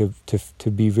something to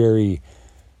be very,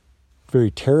 very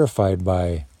terrified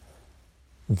by.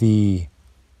 The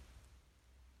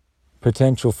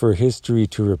potential for history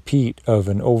to repeat of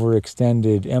an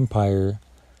overextended empire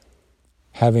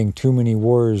having too many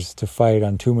wars to fight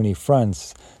on too many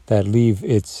fronts that leave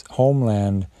its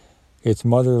homeland, its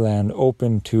motherland,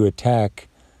 open to attack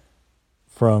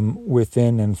from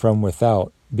within and from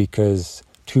without, because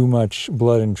too much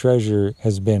blood and treasure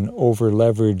has been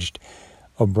over-leveraged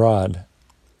abroad,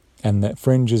 and the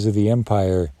fringes of the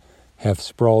empire have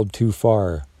sprawled too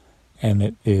far, and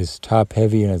it is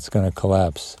top-heavy and it's going to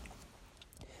collapse.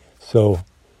 So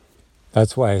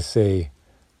that's why I say,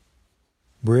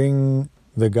 bring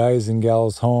the guys and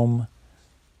gals home.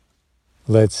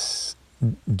 Let's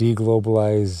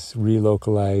deglobalize,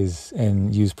 relocalize,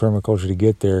 and use permaculture to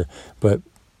get there. But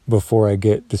before I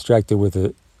get distracted with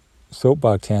a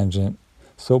soapbox tangent,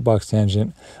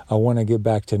 I want to get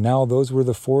back to now. Those were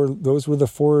the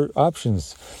four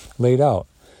options laid out.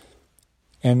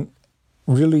 And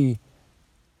really,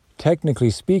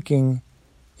 technically speaking,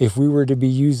 if we were to be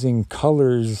using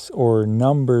colors or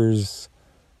numbers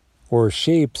or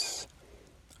shapes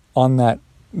on that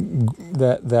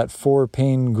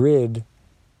 4-pane grid,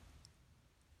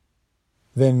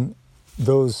 then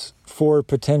those 4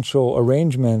 potential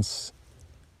arrangements,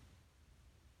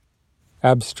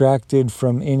 abstracted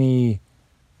from any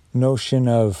notion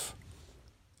of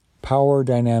power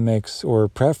dynamics or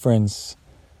preference,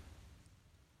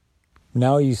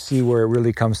 now you see where it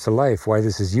really comes to life, why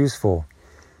this is useful.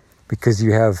 Because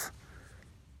you have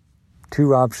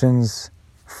 2 options,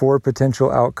 4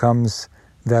 potential outcomes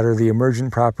that are the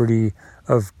emergent property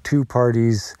of 2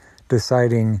 parties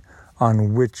deciding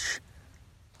on which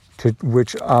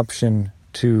option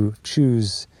to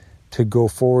choose to go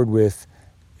forward with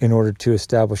in order to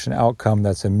establish an outcome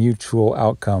that's a mutual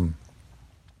outcome.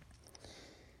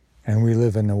 And we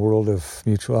live in a world of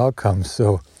mutual outcomes.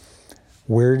 So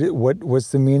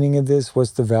what's the meaning of this?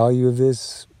 What's the value of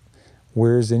this?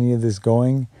 Where's any of this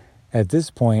going? At this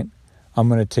point, I'm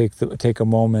going to take a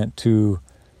moment to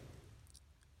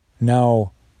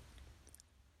now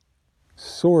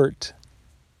sort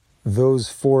those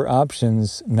 4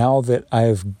 options. Now that I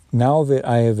have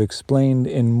explained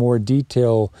in more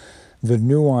detail the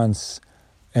nuance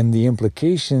and the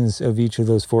implications of each of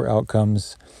those 4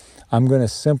 outcomes, I'm going to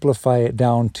simplify it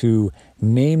down to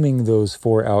naming those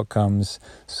 4 outcomes,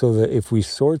 so that if we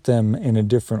sort them in a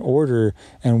different order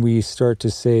and we start to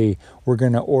say we're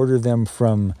going to order them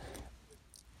from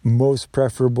most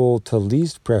preferable to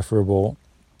least preferable,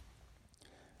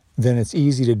 then it's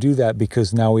easy to do that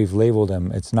because now we've labeled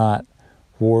them. It's not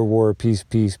war, peace,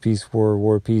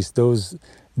 war, peace. Those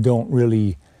don't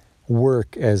really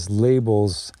work as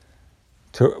labels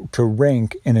to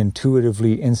rank and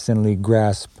intuitively, instantly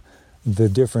grasp the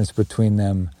difference between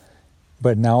them.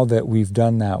 But now that we've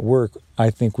done that work, I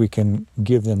think we can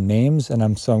give them names, and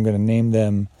I'm going to name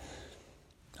them.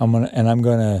 I'm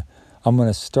going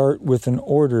to start with an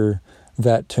order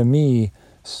that, to me,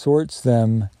 sorts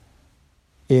them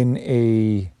in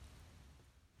a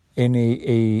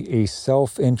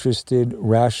self-interested,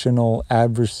 rational,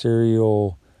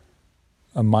 adversarial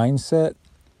mindset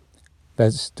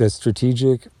that's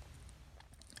strategic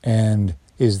and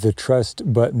is the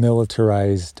trust but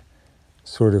militarized,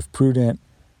 sort of prudent,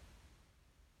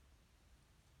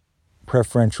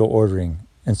 preferential ordering.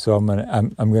 And so I'm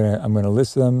gonna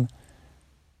list them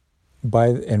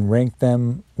and rank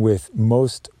them with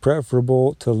most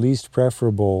preferable to least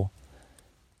preferable,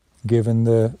 given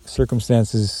the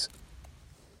circumstances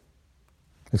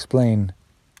explained,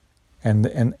 and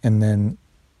then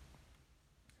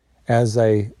as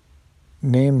I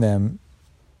name them,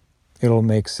 it'll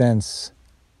make sense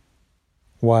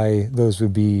why those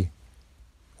would be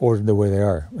ordered the way they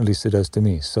are. At least it does to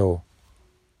me. So,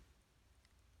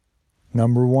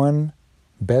 number one,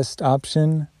 best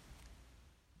option,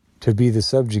 to be the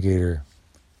subjugator.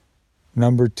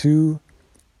 Number two,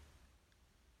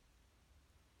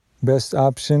 best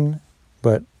option,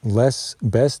 but less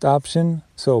best option.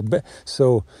 So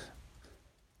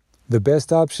the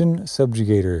best option,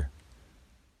 subjugator.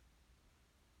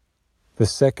 The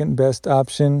second best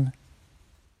option,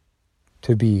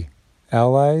 to be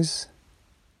allies.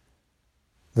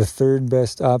 The third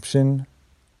best option,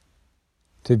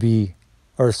 to be,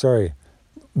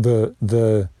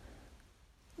 the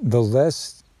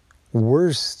less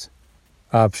worst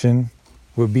option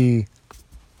would be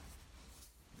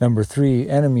number 3,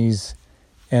 enemies,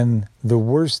 and the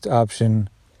worst option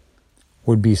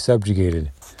would be subjugated.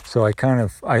 So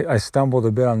I stumbled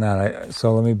a bit on that.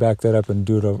 So let me back that up and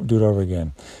do it over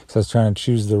again. So I was trying to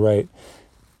choose the right.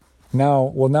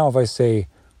 Now if I say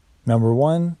number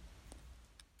 1,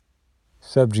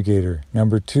 subjugator.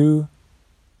 Number 2,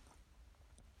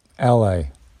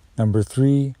 ally. Number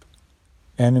 3,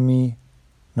 enemy.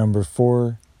 Number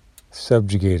 4,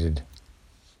 subjugated.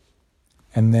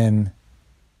 And then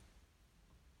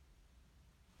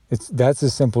that's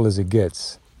as simple as it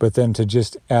gets. But then to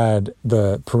just add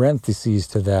the parentheses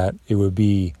to that, it would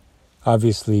be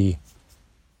obviously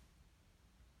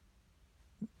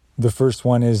the first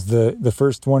one is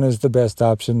the best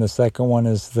option. The second one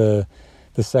is the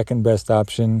second best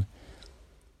option.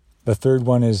 The third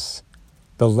one is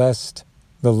the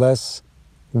less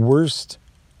worst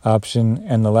option,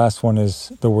 and the last one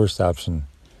is the worst option.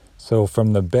 So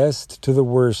from the best to the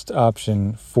worst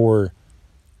option for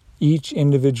each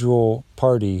individual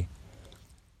party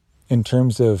in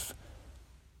terms of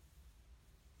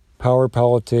power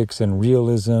politics and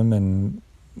realism and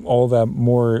all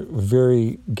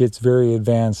that gets very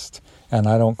advanced, and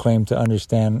I don't claim to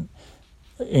understand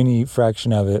any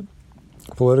fraction of it,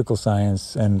 political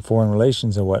science and foreign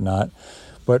relations and whatnot,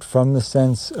 but from the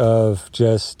sense of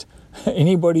just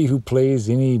anybody who plays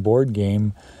any board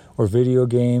game or video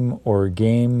game or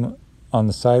game on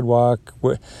the sidewalk,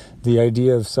 the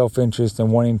idea of self-interest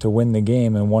and wanting to win the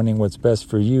game and wanting what's best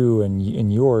for you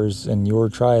and yours and your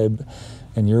tribe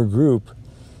and your group,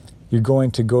 you're going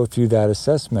to go through that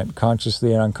assessment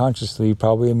consciously and unconsciously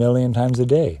probably 1 million times a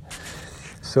day.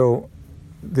 So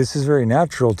this is very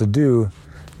natural to do.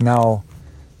 Now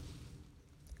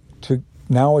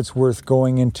it's worth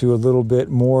going into a little bit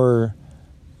more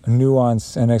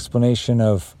nuance and explanation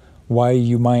of why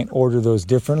you might order those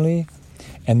differently.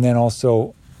 And then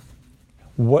also,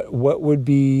 what would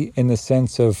be, in the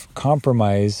sense of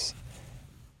compromise,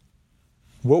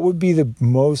 what would be the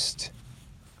most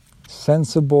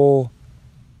sensible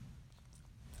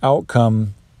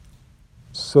outcome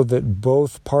so that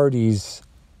both parties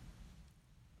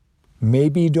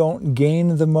maybe don't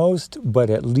gain the most,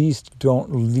 but at least don't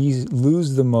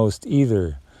lose the most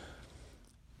either.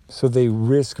 So they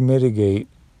risk mitigate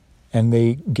and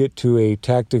they get to a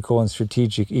tactical and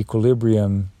strategic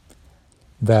equilibrium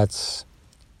that's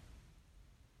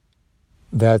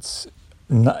not,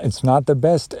 it's not the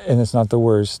best and it's not the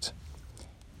worst,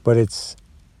 but it's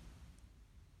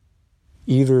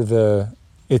either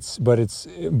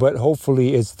but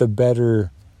hopefully it's the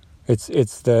better,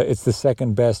 it's the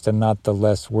second best and not the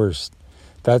less worst.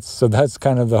 That's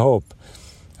kind of the hope.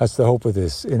 That's the hope of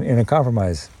this in a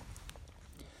compromise.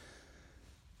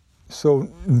 So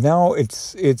now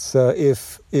if it's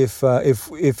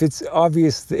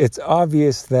obvious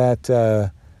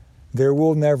that there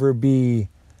will never be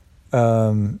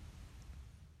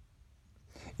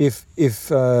if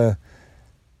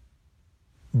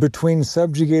between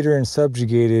subjugator and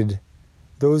subjugated,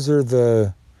 those are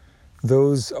the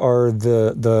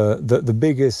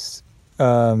biggest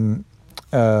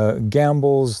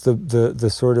gambles, the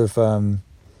sort of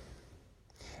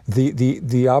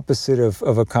the opposite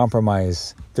of a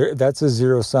compromise. That's a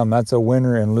zero sum. That's a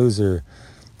winner and loser.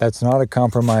 That's not a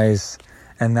compromise,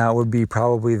 and that would be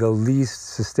probably the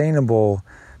least sustainable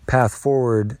path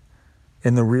forward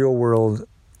in the real world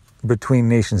between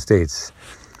nation states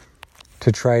to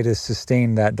try to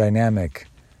sustain that dynamic.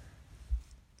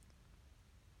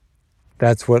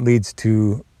 That's what leads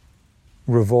to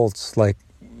revolts like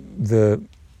the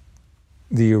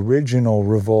original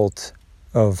revolt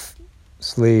of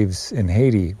slaves in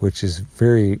Haiti, which is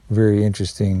very, very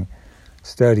interesting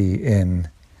study in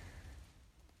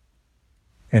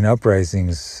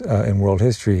uprisings in world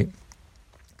history.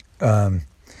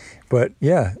 But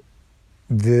yeah,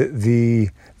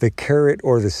 the carrot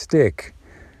or the stick,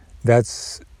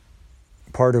 that's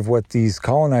part of what these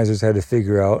colonizers had to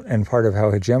figure out, and part of how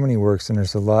hegemony works. And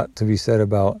there's a lot to be said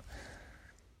about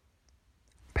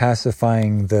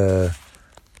pacifying the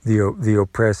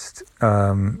oppressed,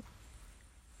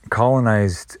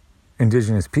 colonized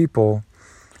indigenous people,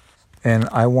 and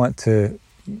I want to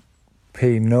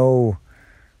pay no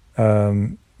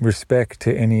respect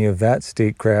to any of that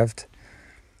statecraft.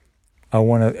 I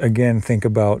want to again think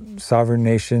about sovereign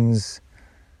nations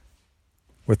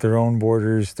with their own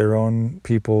borders, their own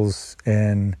peoples,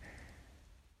 and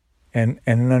an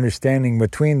understanding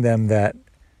between them that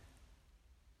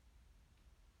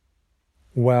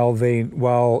while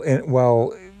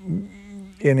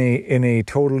in a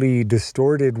totally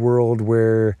distorted world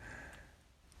where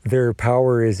their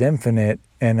power is infinite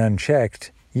and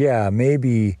unchecked, yeah,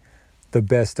 maybe the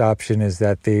best option is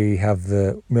that they have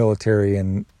the military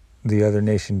and the other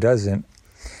nation doesn't.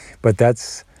 But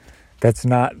that's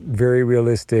not very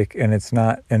realistic, and it's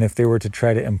not. And if they were to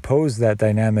try to impose that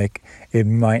dynamic, it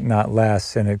might not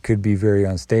last, and it could be very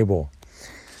unstable.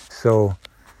 So,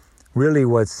 really,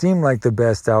 what seemed like the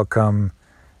best outcome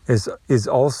is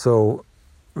also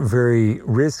very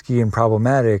risky and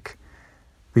problematic,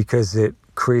 because it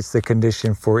creates the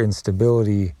condition for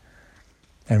instability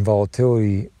and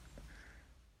volatility.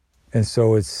 And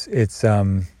so it's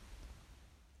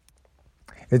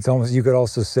almost, you could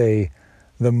also say,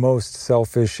 the most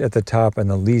selfish at the top and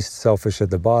the least selfish at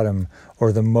the bottom,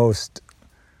 or the most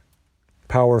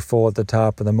powerful at the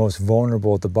top and the most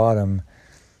vulnerable at the bottom.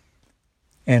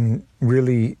 And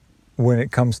really, when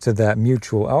it comes to that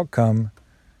mutual outcome,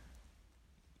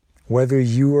 whether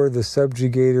you are the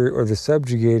subjugator or the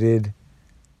subjugated,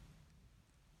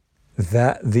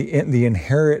 that the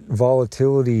inherent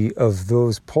volatility of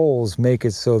those poles make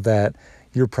it so that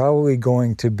you're probably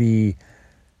going to be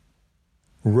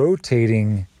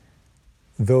rotating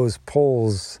those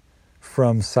poles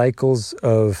from cycles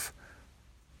of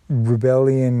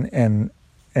rebellion and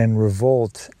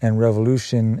revolt and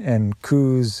revolution and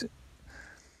coups,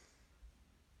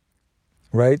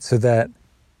 right? So that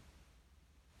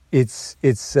it's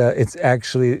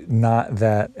actually not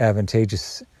that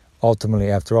advantageous ultimately,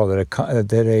 after all.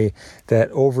 That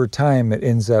over time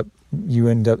you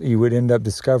would end up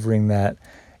discovering that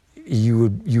you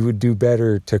would do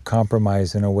better to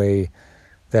compromise in a way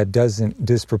that doesn't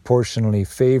disproportionately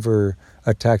favor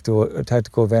a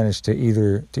tactical advantage to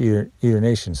either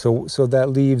nation. So that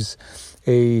leaves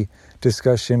a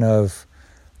discussion of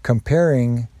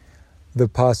comparing the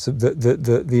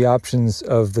options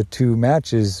of the two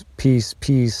matches: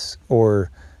 peace,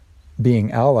 or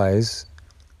being allies.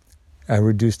 I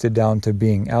reduced it down to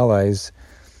being allies,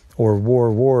 or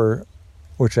war,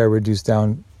 which I reduced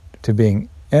down to being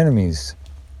enemies.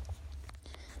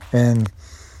 And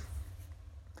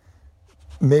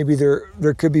maybe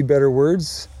there could be better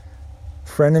words.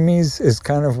 Frenemies is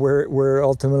kind of where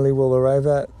ultimately we'll arrive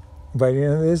at by the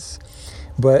end of this.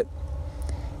 But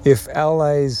if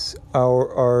allies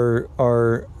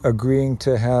are agreeing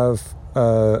to have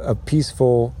a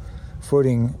peaceful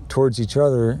footing towards each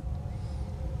other,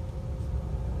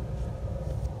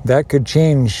 that could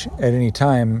change at any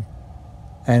time.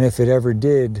 And if it ever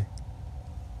did,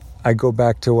 I go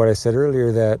back to what I said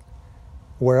earlier, that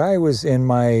where I was in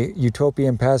my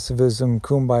utopian pacifism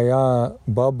kumbaya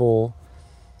bubble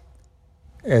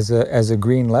as a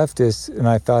green leftist, and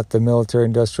I thought the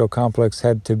military-industrial complex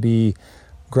had to be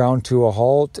ground to a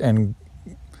halt and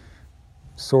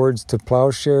swords to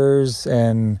plowshares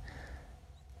and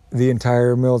the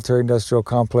entire military-industrial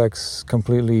complex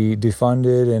completely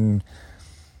defunded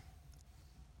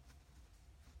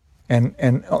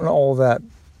and all that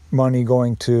money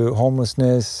going to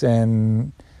homelessness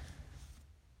and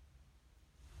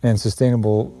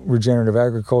sustainable regenerative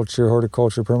agriculture,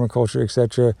 horticulture, permaculture,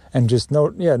 etc., and just no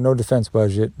defense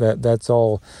budget. That's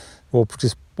all. We'll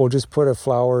just put a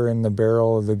flower in the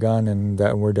barrel of the gun and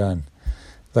that we're done.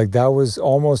 Like, that was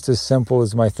almost as simple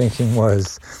as my thinking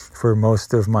was for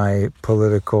most of my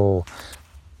political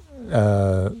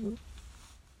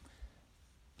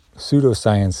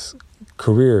pseudoscience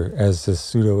career as a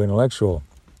pseudo-intellectual.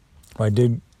 I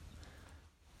did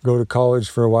go to college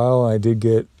for a while. I did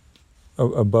get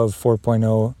above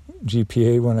 4.0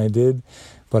 GPA when I did,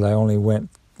 but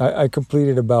I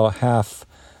completed about half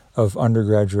of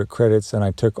undergraduate credits, and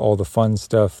I took all the fun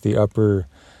stuff, the upper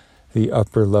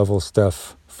level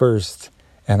stuff first,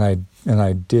 and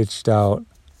I ditched out,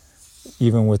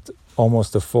 even with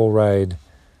almost a full ride,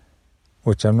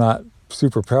 which I'm not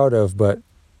super proud of, but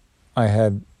I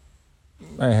had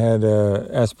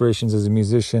aspirations as a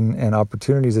musician and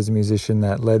opportunities as a musician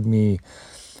that led me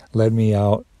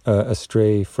out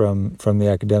astray from the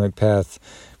academic path.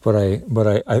 But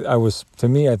I was, to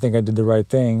me, I think I did the right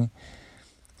thing.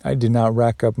 I did not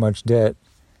rack up much debt,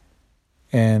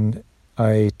 and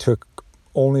I took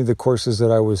only the courses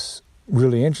that I was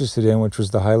really interested in, which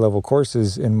was the high-level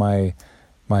courses in my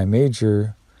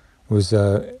major, was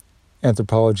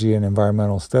anthropology and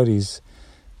environmental studies.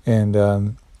 And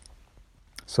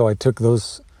so I took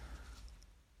the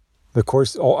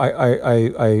course.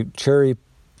 I cherry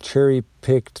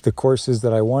picked the courses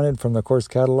that I wanted from the course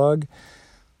catalog.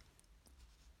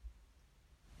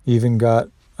 Even got,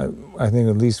 I think,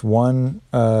 at least one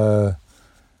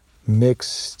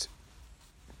mixed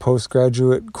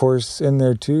postgraduate course in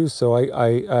there too. So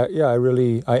I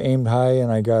aimed high,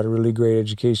 and I got a really great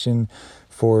education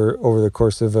for over the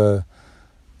course of of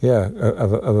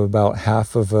about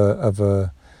half of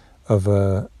a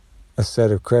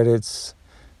set of credits,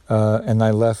 and I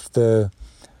left the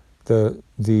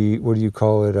what do you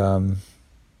call it?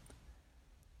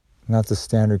 Not the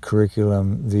standard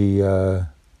curriculum. The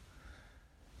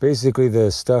basically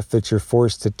the stuff that you're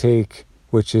forced to take,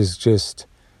 which is just,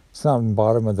 it's not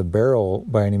bottom of the barrel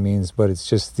by any means, but it's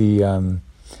just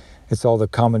it's all the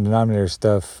common denominator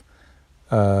stuff,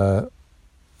 and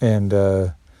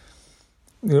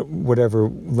whatever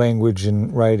language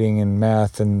and writing and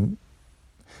math and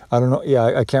I don't know. Yeah,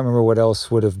 I can't remember what else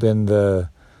would have been the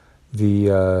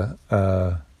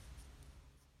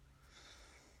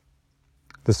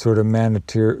sort of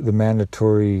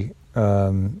mandatory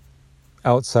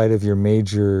outside of your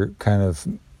major kind of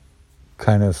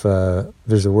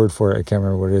there's a word for it. I can't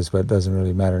remember what it is, but it doesn't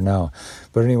really matter now.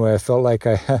 But anyway, I felt like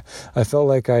I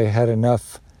had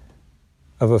enough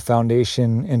of a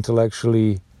foundation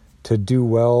intellectually to do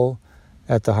well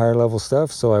at the higher level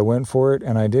stuff. So I went for it,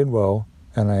 and I did well,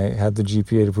 and I had the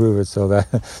GPA to prove it. So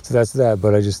that's that.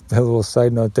 But I just, a little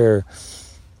side note there.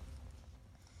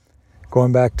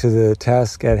 Going back to the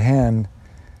task at hand,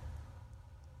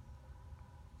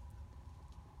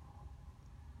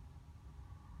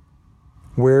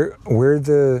 in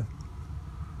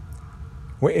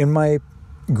my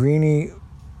greeny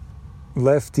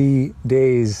lefty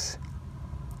days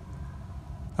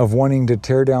of wanting to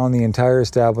tear down the entire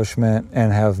establishment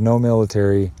and have no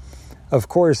military, of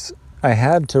course I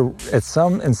had to, in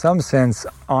some sense,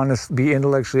 be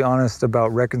intellectually honest about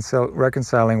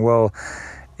reconciling. Well,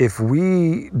 if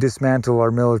we dismantle our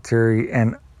military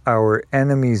and our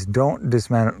enemies don't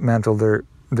dismantle their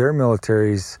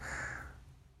militaries,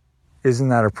 isn't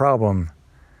that a problem?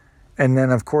 And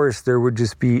then, of course, there would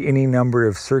just be any number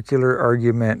of circular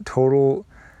argument, total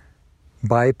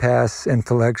bypass,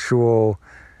 intellectual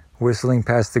whistling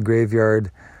past the graveyard.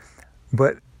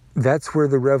 But that's where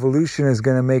the revolution is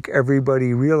going to make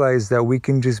everybody realize that we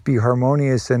can just be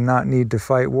harmonious and not need to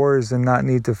fight wars and not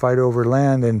need to fight over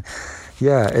land. And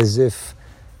yeah, as if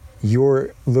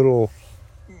your little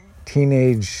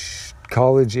teenage,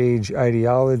 college-age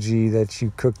ideology that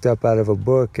you cooked up out of a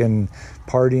book and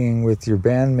partying with your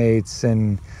bandmates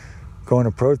and going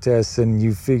to protests, and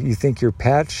you think your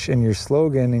patch and your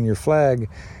slogan and your flag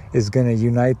is going to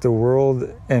unite the world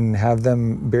and have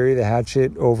them bury the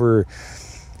hatchet over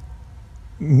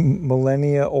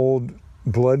millennia-old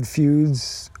blood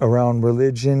feuds around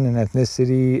religion and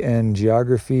ethnicity and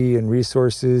geography and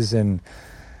resources. And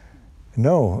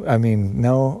no,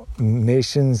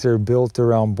 nations are built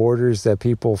around borders that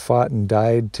people fought and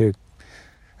died to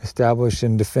establish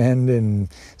and defend and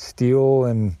steal.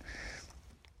 And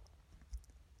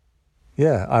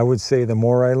yeah, I would say the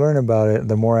more I learn about it,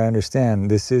 the more I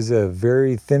understand. This is a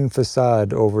very thin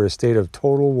facade over a state of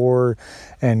total war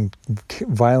and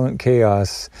violent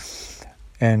chaos.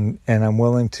 And I'm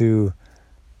willing to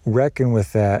reckon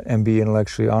with that and be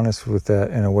intellectually honest with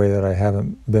that in a way that I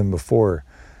haven't been before.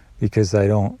 Because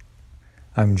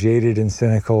I'm jaded and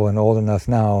cynical and old enough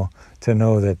now to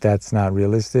know that that's not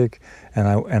realistic, and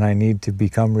I need to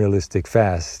become realistic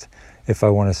fast if I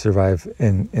want to survive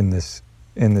in this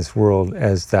world,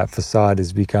 as that facade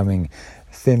is becoming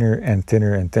thinner and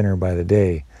thinner and thinner by the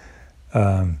day.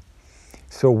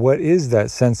 So what is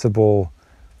that sensible,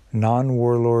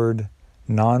 non-warlord,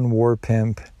 non-war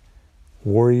pimp,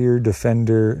 warrior,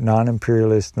 defender,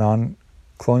 non-imperialist,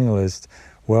 non-colonialist?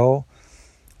 Well,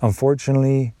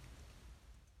 unfortunately,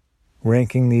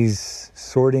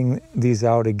 sorting these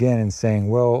out again and saying,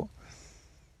 well,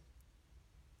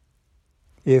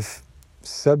 if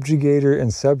subjugator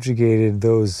and subjugated,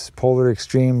 those polar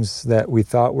extremes that we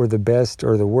thought were the best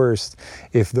or the worst,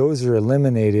 if those are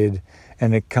eliminated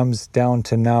and it comes down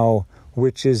to now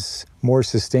which is more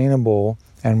sustainable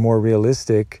and more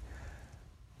realistic,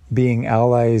 being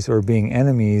allies or being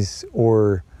enemies,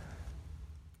 or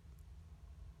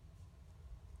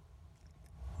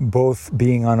both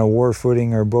being on a war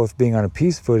footing or both being on a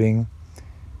peace footing,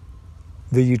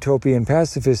 the utopian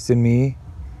pacifist in me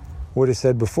would have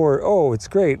said before, oh, it's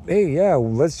great. Hey, yeah,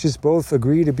 let's just both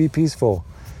agree to be peaceful.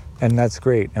 And that's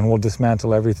great. And we'll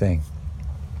dismantle everything.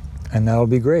 And that'll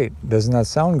be great. Doesn't that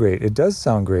sound great? It does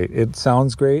sound great. It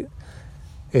sounds great.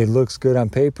 It looks good on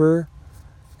paper.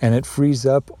 And it frees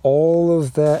up all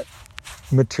of that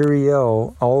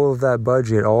material, all of that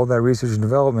budget, all of that research and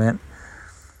development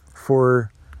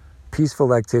for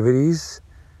peaceful activities,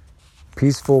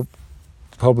 peaceful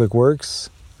public works,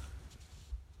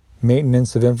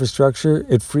 maintenance of infrastructure.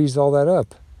 It frees all that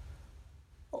up.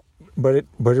 But it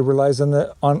relies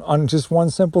on just one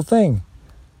simple thing.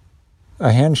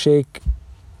 A handshake,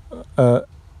 a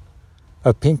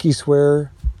pinky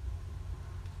swear,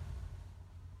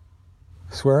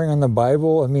 swearing on the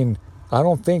Bible. I mean, I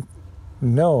don't think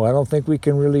we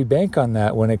can really bank on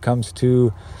that when it comes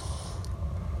to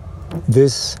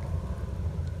this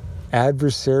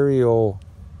adversarial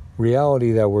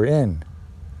reality that we're in.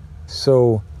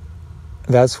 So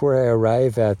that's where I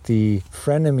arrive at the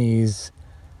frenemies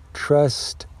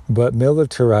trust but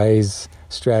militarize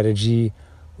strategy,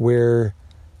 where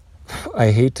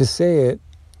I hate to say it,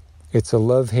 it's a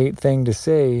love-hate thing to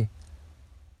say,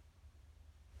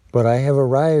 but I have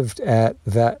arrived at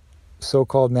that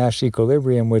so-called Nash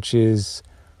equilibrium, which is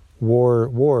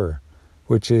war,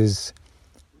 which is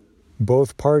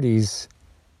both parties,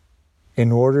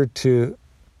 in order to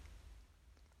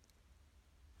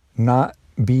not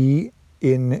be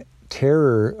in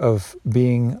terror of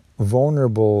being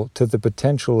vulnerable to the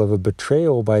potential of a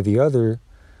betrayal by the other,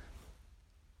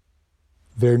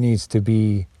 there needs to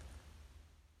be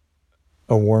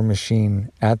a war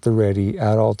machine at the ready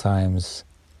at all times,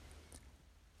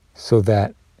 so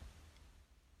that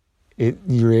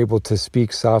you're able to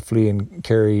speak softly and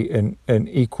carry an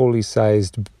equally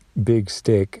sized big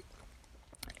stick.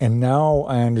 And now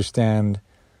I understand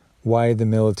why the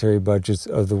military budgets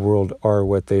of the world are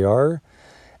what they are,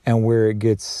 and where it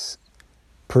gets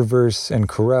perverse and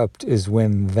corrupt is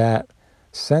when that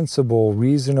sensible,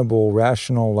 reasonable,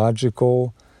 rational,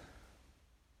 logical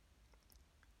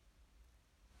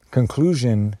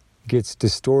conclusion gets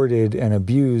distorted and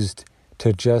abused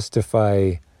to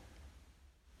justify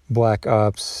black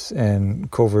ops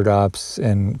and covert ops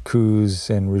and coups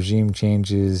and regime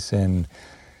changes and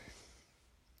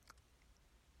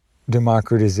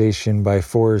democratization by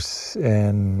force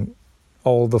and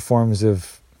all the forms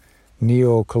of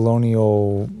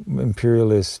neo-colonial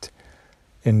imperialist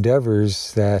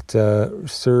endeavors that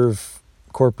serve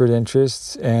corporate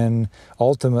interests and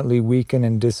ultimately weaken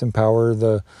and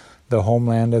disempower the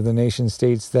homeland of the nation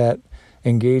states that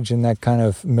engage in that kind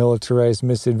of militarized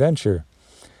misadventure.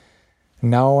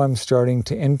 Now I'm starting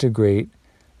to integrate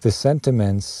the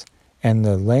sentiments and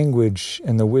the language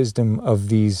and the wisdom of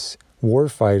these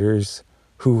warfighters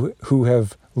who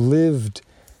have lived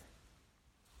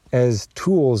as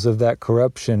tools of that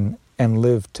corruption and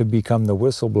lived to become the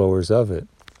whistleblowers of it.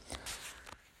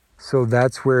 So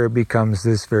that's where it becomes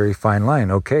this very fine line.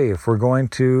 Okay, if we're going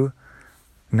to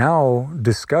now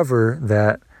discover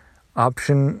that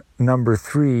option number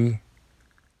 3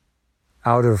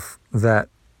 out of that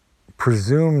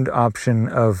presumed option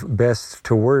of best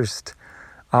to worst,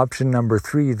 option number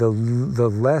 3, the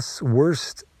less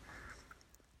worst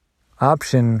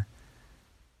option,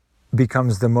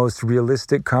 becomes the most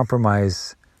realistic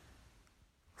compromise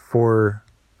for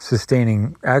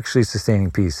sustaining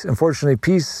peace. Unfortunately,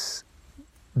 peace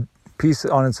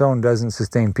on its own doesn't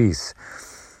sustain peace.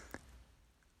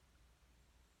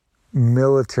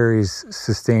 Militaries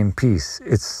sustain peace.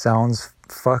 It sounds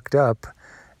fucked up,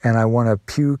 and I want to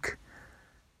puke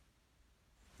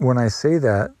when I say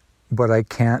that, but I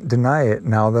can't deny it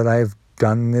now that I've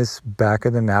done this back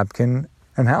of the napkin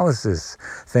analysis,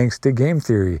 thanks to game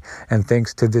theory and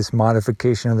thanks to this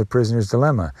modification of the prisoner's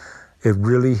dilemma. It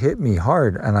really hit me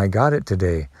hard, and I got it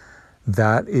today.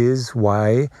 That is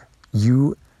why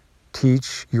you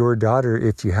teach your daughter,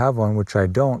 if you have one, which I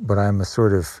don't, but I'm a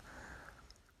sort of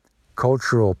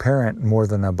cultural parent more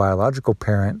than a biological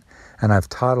parent, and I've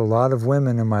taught a lot of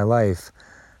women in my life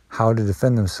how to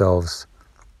defend themselves.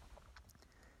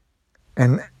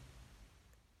 And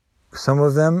some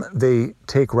of them, they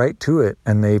take right to it,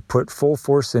 and they put full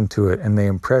force into it, and they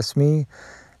impress me,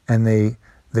 and they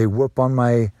whoop on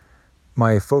my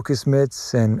focus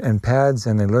mitts and pads,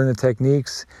 and they learn the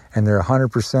techniques, and they're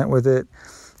 100% with it,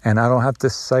 and I don't have to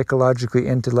psychologically,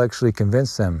 intellectually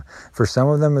convince them. For some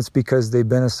of them, it's because they've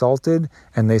been assaulted,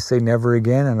 and they say never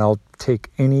again, and I'll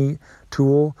take any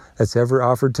tool that's ever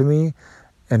offered to me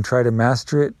and try to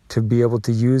master it to be able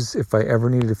to use if I ever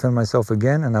need to defend myself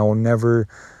again, and I will never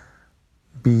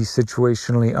be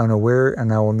situationally unaware,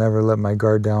 and I will never let my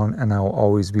guard down, and I will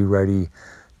always be ready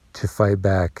to fight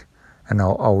back and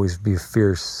I'll always be a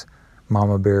fierce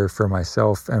mama bear for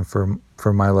myself and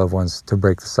for my loved ones to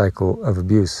break the cycle of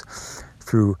abuse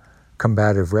through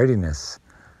combative readiness.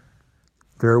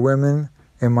 There are women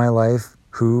in my life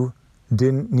who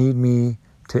didn't need me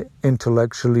to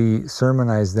intellectually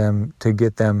sermonize them to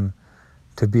get them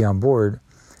to be on board.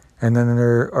 And then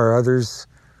there are others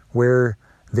where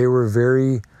they were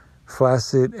very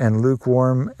flaccid and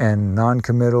lukewarm and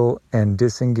non-committal and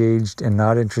disengaged and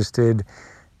not interested.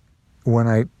 When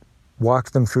I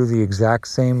walked them through the exact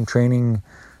same training,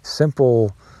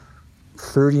 simple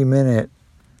 30-minute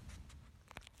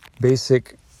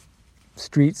basic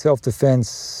street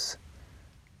self-defense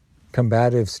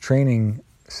combatives training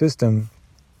system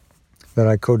that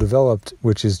I co-developed,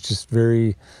 which is just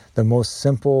the most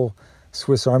simple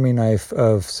Swiss Army knife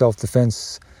of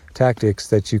self-defense tactics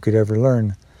that you could ever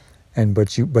learn,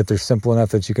 but they're simple enough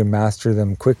that you can master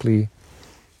them quickly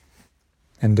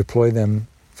and deploy them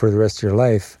for the rest of your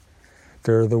life.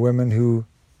 There are the women who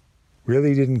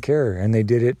really didn't care, and they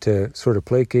did it to sort of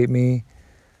placate me,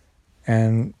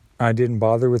 and I didn't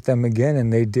bother with them again,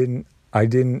 and I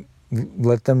didn't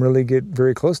let them really get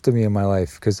very close to me in my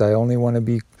life, because I only want to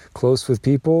be close with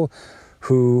people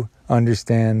who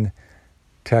understand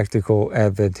tactical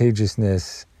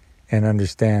advantageousness and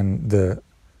understand the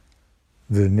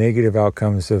negative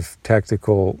outcomes of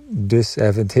tactical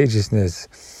disadvantageousness,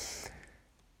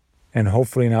 and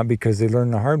hopefully not because they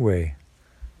learn the hard way,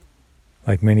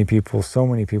 like so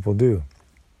many people do.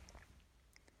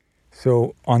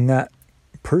 So on that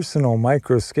personal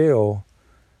micro scale,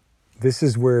 this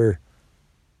is where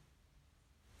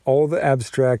all the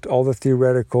abstract, all the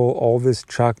theoretical, all this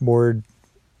chalkboard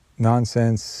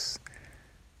nonsense,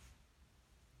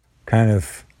 kind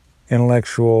of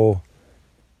intellectual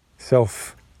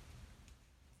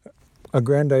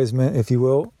self-aggrandizement, if you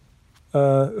will,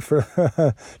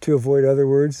 to avoid other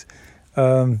words,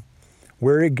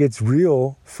 where it gets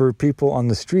real for people on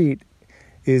the street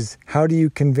is, how do you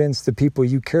convince the people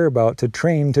you care about to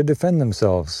train to defend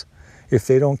themselves if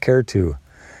they don't care to?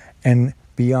 And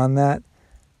beyond that,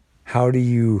 how do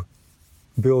you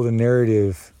build a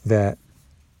narrative that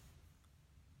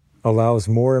allows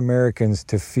more Americans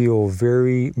to feel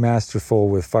very masterful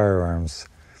with firearms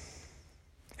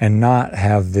and not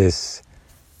have their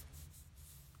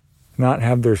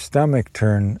stomach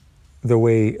turn the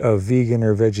way a vegan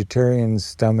or vegetarian's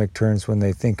stomach turns when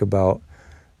they think about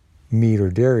meat or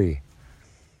dairy?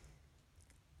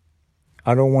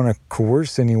 I don't want to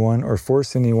coerce anyone or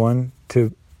force anyone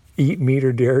to eat meat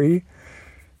or dairy.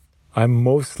 I'm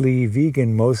mostly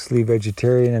vegan, mostly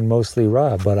vegetarian, and mostly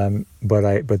raw, but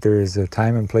there is a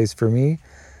time and place for me.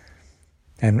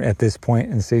 And at this point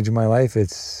in the stage of my life,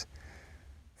 it's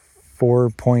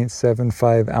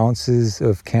 4.75 ounces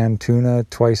of canned tuna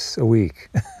twice a week.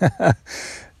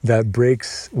 That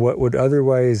breaks what would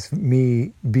otherwise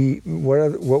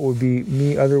what would be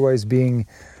me otherwise being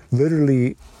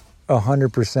literally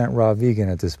 100% raw vegan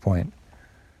at this point.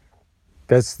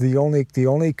 That's the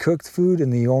only cooked food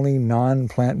and the only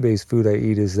non-plant-based food I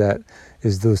eat is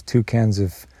those two cans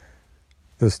of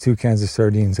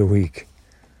sardines a week.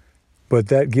 But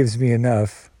that gives me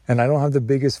enough. And I don't have the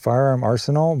biggest firearm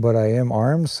arsenal, but I am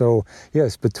armed. So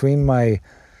yes, between my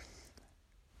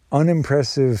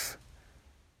unimpressive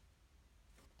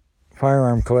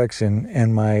firearm collection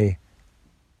and my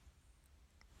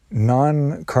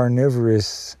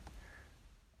non-carnivorous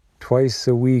twice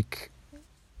a week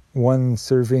one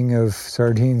serving of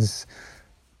sardines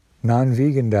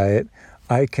non-vegan diet,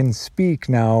 I can speak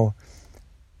now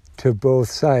to both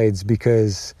sides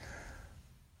because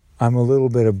I'm a little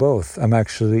bit of both. I'm a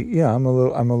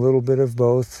little bit of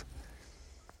both.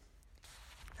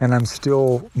 And I'm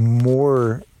still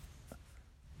more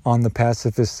on the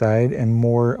pacifist side and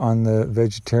more on the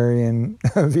vegetarian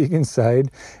vegan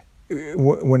side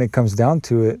when it comes down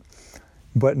to it,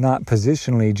 but not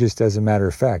positionally, just as a matter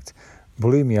of fact.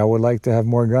 Believe me, I would like to have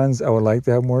more guns. I would like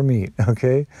to have more meat,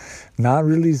 okay? Not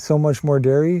really so much more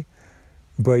dairy,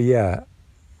 but yeah,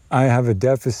 I have a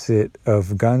deficit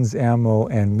of guns, ammo,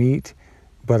 and meat,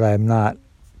 but I'm not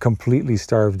completely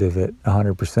starved of it,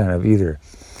 100% of either.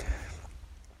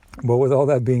 But with all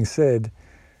that being said,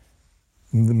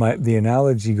 the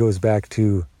analogy goes back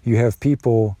to, you have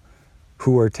people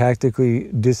who are tactically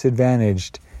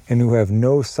disadvantaged and who have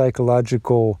no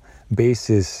psychological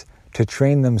basis to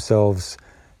train themselves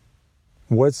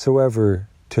whatsoever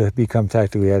to become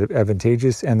tactically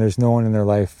advantageous, and there's no one in their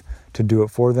life to do it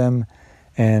for them,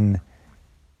 and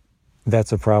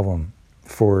that's a problem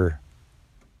for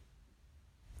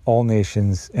all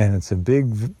nations, and it's a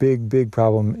big, big, big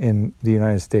problem in the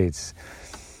United States.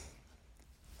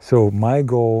 So my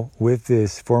goal with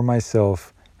this for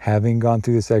myself, having gone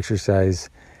through this exercise,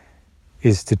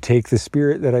 is to take the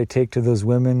spirit that I take to those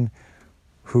women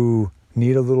who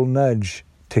need a little nudge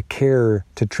to care,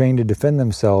 to train to defend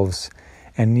themselves,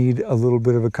 and need a little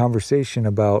bit of a conversation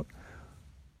about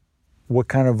what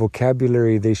kind of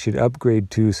vocabulary they should upgrade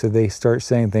to, so they start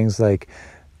saying things like,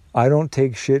 I don't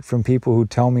take shit from people who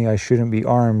tell me I shouldn't be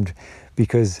armed,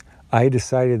 because I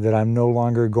decided that I'm no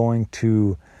longer going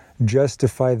to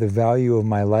justify the value of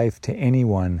my life to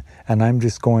anyone, and I'm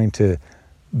just going to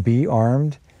be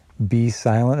armed, be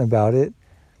silent about it,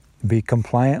 be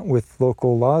compliant with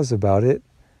local laws about it,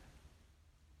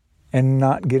 and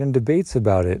not get in debates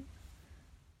about it.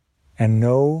 And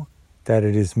know that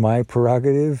it is my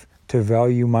prerogative to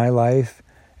value my life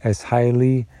as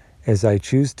highly as I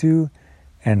choose to,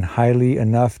 and highly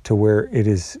enough to where it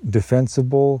is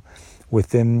defensible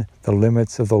within the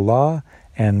limits of the law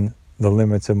and the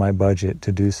limits of my budget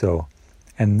to do so.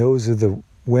 And those are the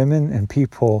women and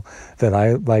people that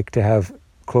I like to have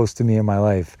close to me in my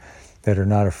life, that are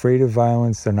not afraid of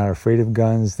violence, they're not afraid of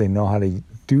guns, they know how to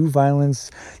do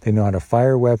violence, they know how to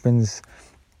fire weapons,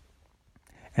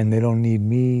 and they don't need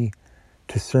me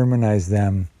to sermonize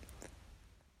them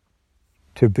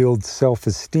to build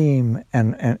self-esteem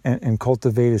and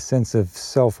cultivate a sense of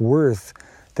self-worth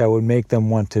that would make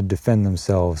them want to defend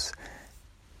themselves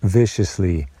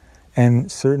viciously.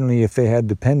 And certainly if they had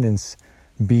dependents,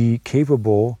 be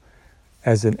capable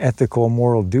as an ethical,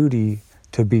 moral duty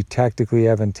to be tactically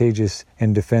advantageous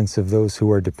in defense of those who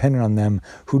are dependent on them,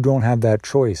 who don't have that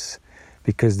choice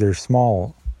because they're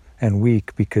small and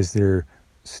weak, because they're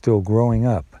still growing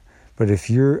up. But if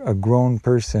you're a grown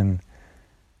person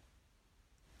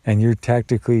and you're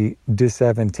tactically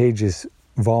disadvantageous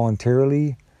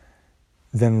voluntarily,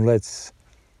 then let's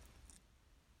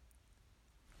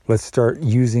start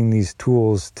using these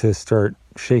tools to start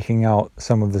shaking out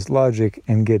some of this logic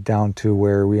and get down to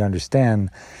where we understand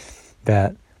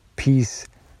that peace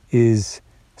is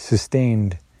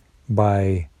sustained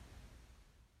by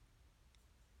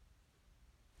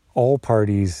all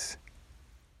parties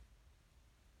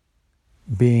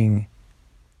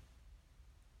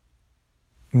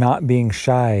not being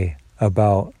shy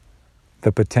about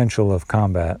the potential of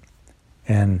combat.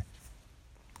 And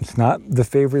it's not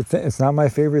it's not my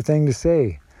favorite thing to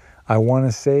say. I want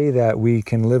to say that we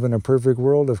can live in a perfect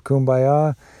world of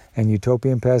kumbaya and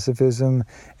utopian pacifism,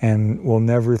 and we'll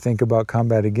never think about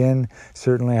combat again.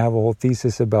 Certainly I have a whole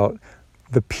thesis about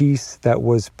the peace that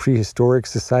was prehistoric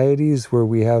societies where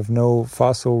we have no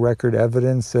fossil record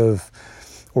evidence of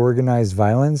organized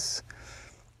violence.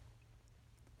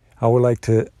 I would like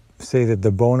to say that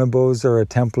the bonobos are a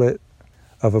template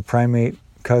of a primate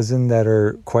cousin that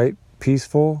are quite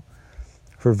peaceful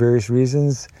for various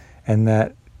reasons, and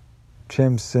that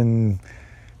chimps and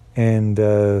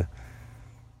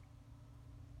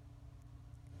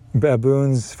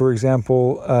baboons, for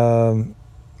example,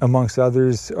 amongst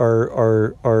others,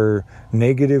 are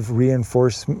negative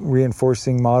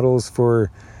reinforcing models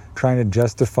for trying to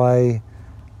justify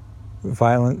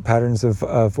violent patterns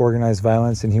of organized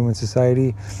violence in human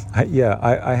society.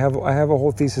 I have a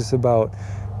whole thesis about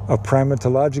a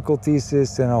primatological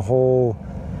thesis and a whole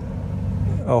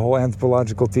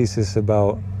anthropological thesis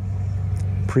about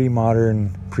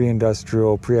pre-modern,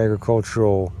 pre-industrial,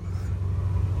 pre-agricultural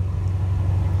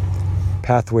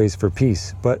pathways for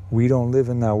peace. But we don't live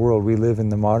in that world. We live in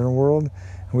the modern world,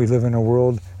 and we live in a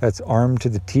world that's armed to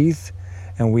the teeth,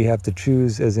 and we have to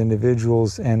choose as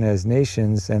individuals and as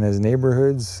nations and as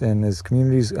neighborhoods and as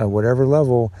communities at whatever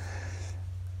level,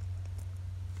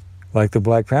 like the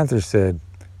Black Panthers said,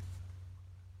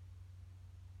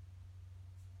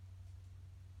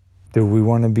 do we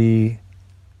want to be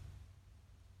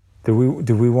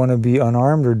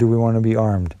unarmed, or do we want to be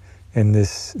armed in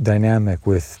this dynamic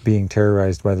with being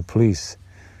terrorized by the police,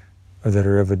 or that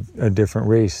are of a different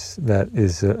race, that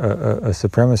is a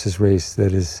supremacist race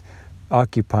that is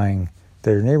occupying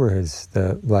their neighborhoods,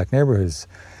 the black neighborhoods?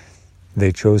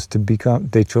 They chose to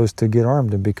get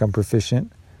armed and become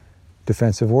proficient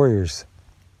defensive warriors.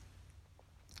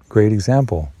 Great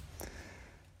example.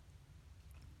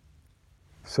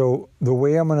 So the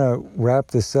way I'm going to wrap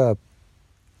this up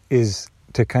is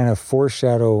to kind of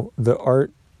foreshadow the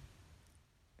art,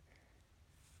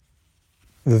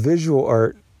 the visual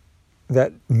art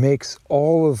that makes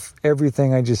all of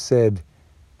everything I just said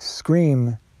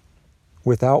scream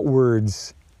without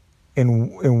words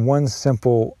in one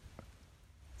simple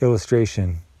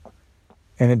illustration.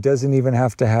 And it doesn't even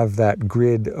have to have that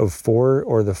grid of 4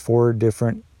 or the 4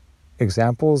 different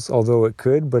examples, although it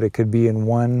could, but it could be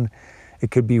one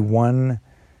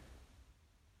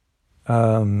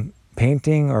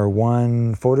painting or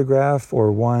one photograph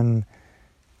or one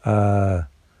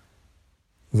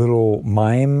little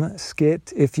mime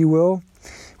skit, if you will.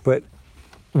 But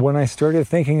when I started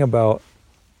thinking about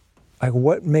like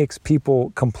what makes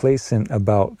people complacent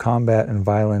about combat and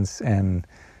violence and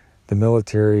the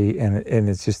military, and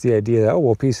it's just the idea that, oh,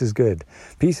 well, peace is good.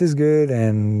 Peace is good,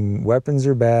 and weapons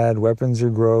are bad, weapons are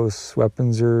gross,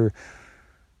 weapons are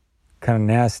kind of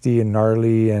nasty and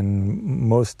gnarly, and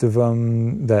most of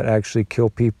them that actually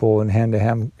kill people in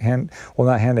hand-to-hand, well,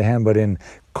 not hand-to-hand, but in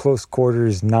close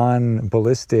quarters,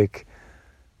 non-ballistic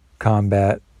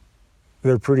combat,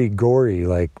 they're pretty gory,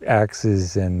 like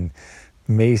axes and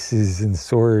maces and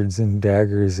swords and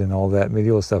daggers and all that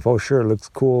medieval stuff. Oh, sure, it looks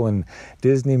cool in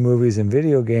Disney movies and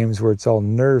video games where it's all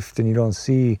nerfed and you don't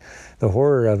see the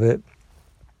horror of it.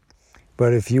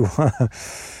 But if you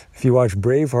watch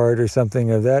Braveheart or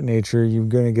something of that nature, you're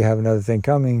going to have another thing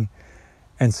coming.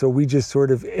 And so we just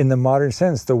sort of, in the modern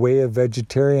sense, the way a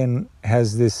vegetarian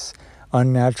has this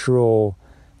unnatural,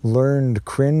 learned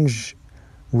cringe,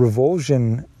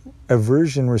 revulsion,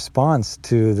 aversion response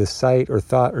to the sight or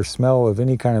thought or smell of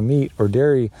any kind of meat or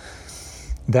dairy,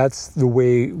 that's the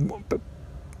way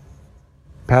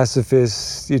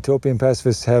pacifists, utopian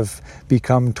pacifists, have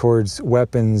become towards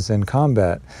weapons and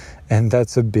combat. And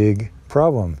that's a big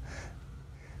problem.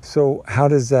 So how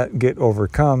does that get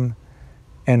overcome?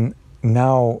 And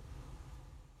now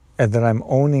that I'm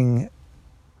owning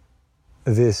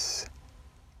this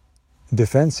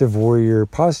defensive warrior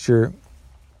posture,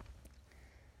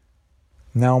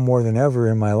 now more than ever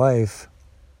in my life,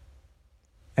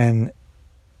 and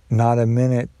not a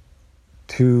minute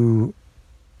too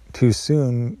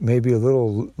soon, maybe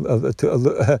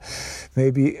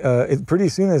pretty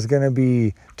soon is going to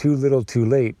be too little too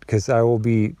late, because I will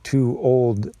be too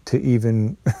old to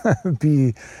even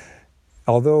be,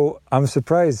 although I'm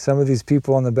surprised some of these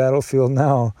people on the battlefield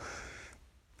now,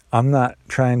 I'm not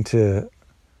trying to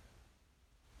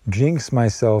jinx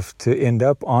myself to end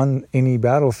up on any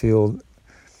battlefield.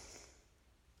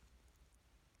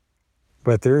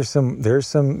 But there are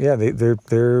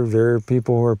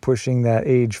people who are pushing that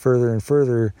age further and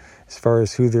further as far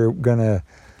as who they're gonna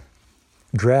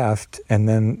draft, and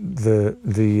then the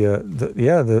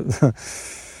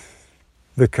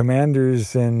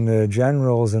commanders and the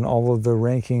generals and all of the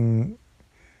ranking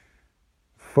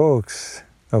folks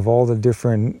of all the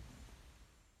different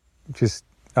just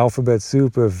alphabet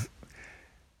soup of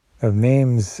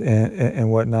names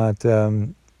and whatnot.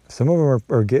 Some of them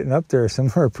are getting up there. Some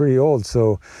of them are pretty old.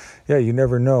 So, yeah, you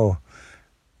never know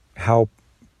how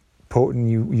potent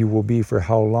you will be for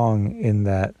how long in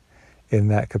that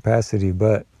capacity.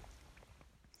 But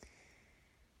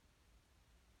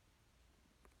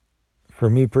for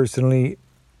me personally,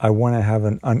 I want to have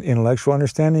an intellectual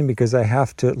understanding, because I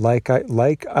have to, like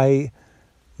I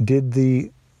did the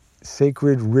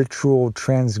sacred ritual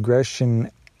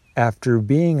transgression after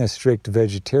being a strict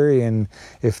vegetarian,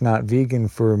 if not vegan,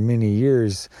 for many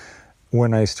years,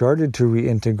 when I started to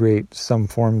reintegrate some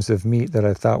forms of meat that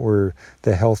I thought were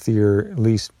the healthier,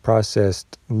 least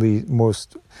processed,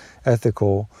 most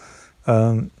ethical,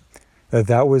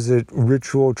 that was a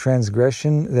ritual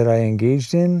transgression that I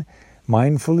engaged in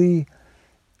mindfully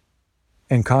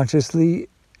and consciously,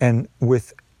 and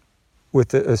with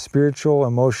a spiritual,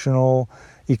 emotional,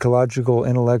 ecological,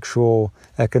 intellectual,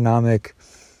 economic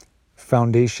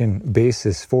foundation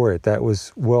basis for it that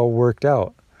was well worked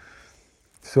out.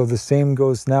 So the same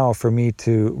goes now for me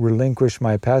to relinquish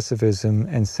my pacifism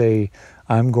and say,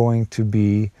 I'm going to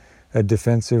be a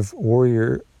defensive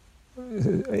warrior,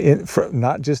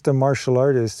 not just a martial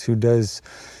artist who does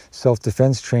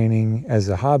self-defense training as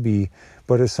a hobby,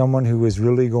 but as someone who is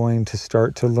really going to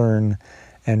start to learn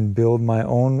and build my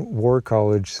own war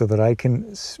college so that I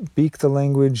can speak the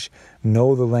language,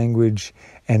 know the language,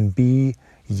 and be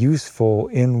useful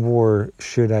in war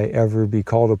should I ever be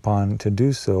called upon to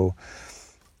do so.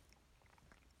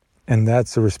 And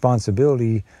that's a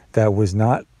responsibility that was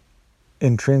not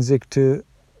intrinsic to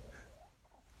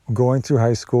going through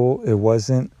high school. It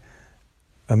wasn't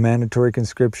a mandatory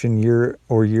conscription year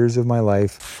or years of my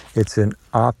life. It's an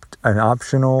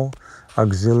optional,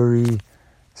 auxiliary,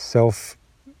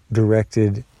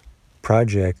 self-directed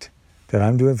project that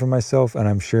I'm doing for myself, and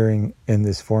I'm sharing in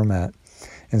this format.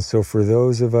 And so for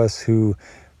those of us who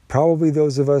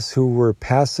were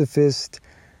pacifist,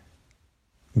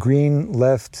 green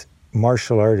left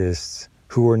martial artists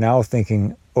who are now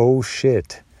thinking, oh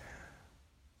shit,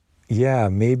 yeah,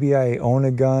 maybe I own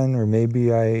a gun, or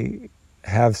maybe I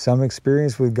have some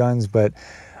experience with guns, but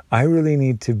I really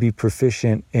need to be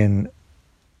proficient in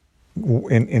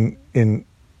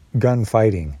gun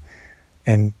fighting.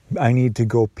 and I need to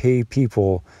go pay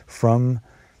people from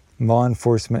law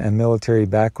enforcement and military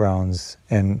backgrounds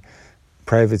and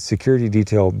private security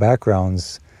detail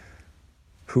backgrounds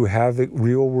who have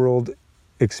real world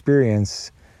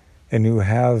experience and who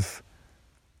have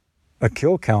a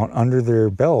kill count under their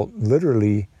belt,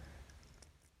 literally,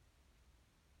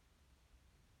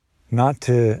 not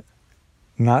to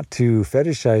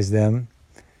fetishize them,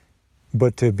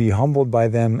 but to be humbled by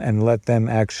them and let them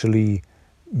actually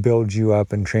build you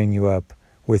up and train you up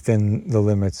within the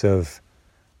limits of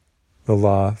the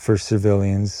law for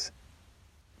civilians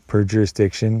per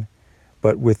jurisdiction,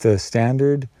 but with a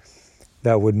standard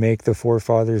that would make the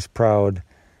forefathers proud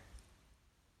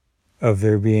of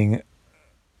there being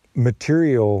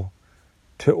material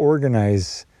to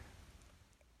organize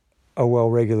a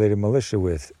well-regulated militia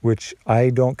with, which I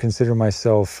don't consider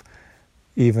myself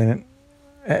even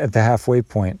at the halfway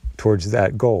point towards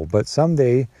that goal. But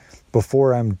someday,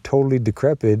 before I'm totally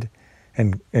decrepit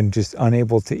and just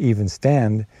unable to even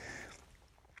stand,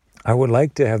 I would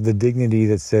like to have the dignity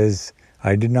that says,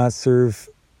 I did not serve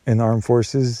in the armed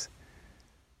forces,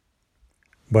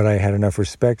 but I had enough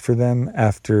respect for them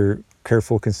after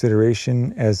careful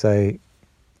consideration as I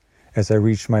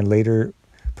reached my later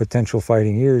potential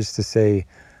fighting years to say,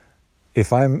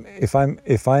 if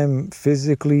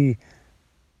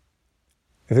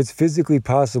it's physically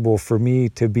possible for me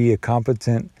to be a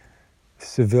competent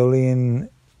civilian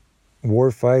war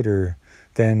fighter,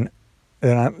 then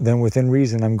within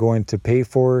reason I'm going to pay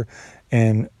for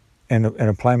and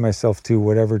apply myself to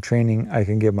whatever training I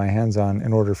can get my hands on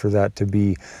in order for that to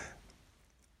be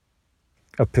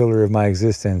a pillar of my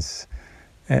existence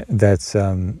that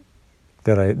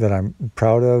I'm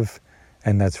proud of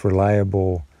and that's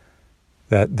reliable,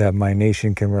 that my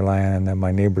nation can rely on and that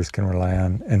my neighbors can rely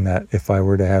on, and that if I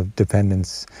were to have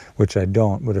dependents, which I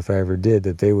don't, but if I ever did,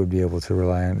 that they would be able to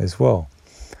rely on as well.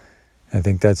 I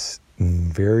think that's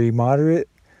very moderate.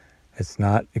 It's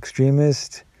not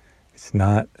extremist. It's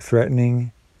not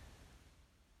threatening.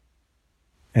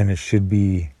 And it should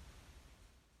be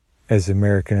as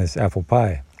American as apple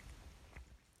pie.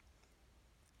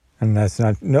 And that's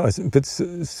not, no, and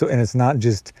it's not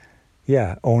just,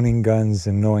 owning guns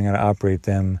and knowing how to operate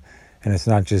them. And it's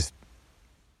not just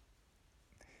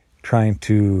trying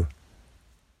to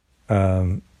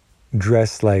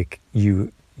dress like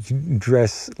you're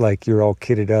all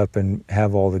kitted up and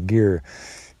have all the gear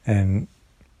and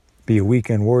be a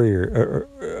weekend warrior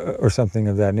or something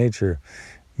of that nature.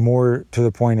 More to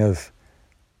the point of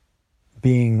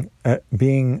being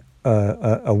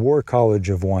a war college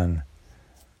of one.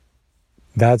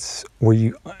 That's where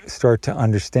you start to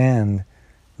understand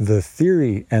the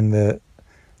theory and the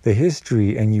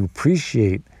history, and you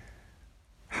appreciate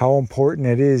how important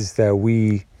it is that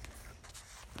we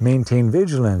maintain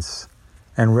vigilance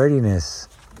and readiness,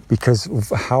 because of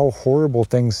how horrible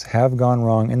things have gone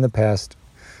wrong in the past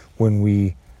when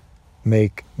we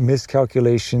make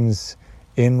miscalculations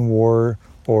in war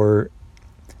or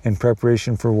in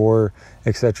preparation for war,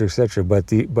 etc., etc.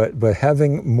 But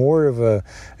having more of a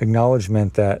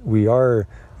acknowledgement that we are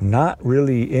not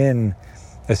really in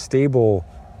a stable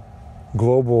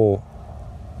global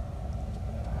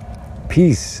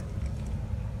peace,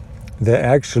 that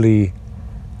actually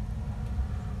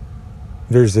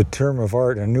there's a term of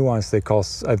art, a nuance I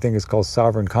think it's called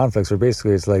sovereign conflicts, where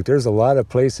basically it's like there's a lot of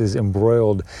places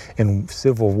embroiled in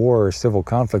civil war or civil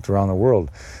conflict around the world.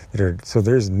 So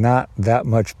there's not that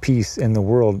much peace in the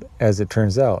world as it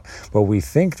turns out. But we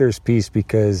think there's peace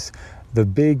because the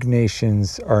big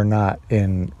nations are not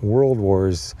in world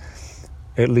wars,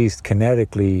 at least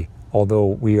kinetically, although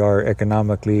we are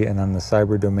economically and on the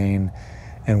cyber domain,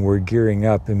 and we're gearing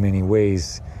up in many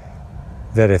ways.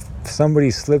 That if somebody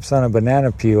slips on a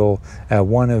banana peel at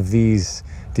one of these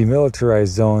demilitarized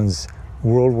zones,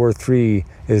 World War III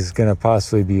is going to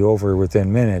possibly be over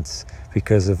within minutes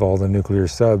because of all the nuclear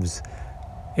subs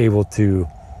able to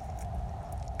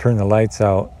turn the lights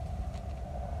out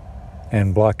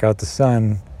and block out the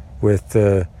sun with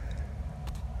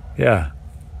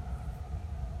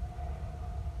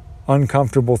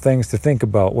uncomfortable things to think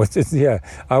about.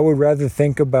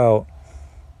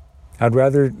 I'd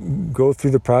rather go through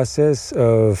the process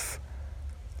of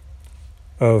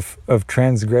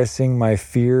transgressing my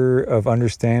fear of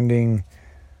understanding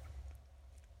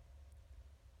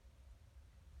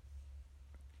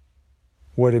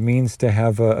what it means to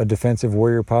have a defensive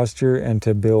warrior posture and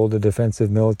to build a defensive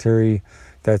military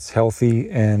that's healthy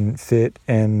and fit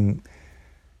and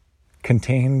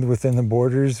contained within the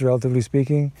borders, relatively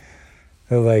speaking.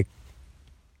 Like,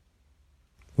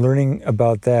 learning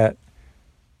about that,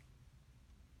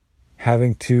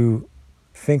 having to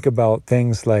think about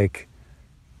things like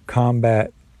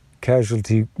combat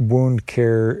casualty wound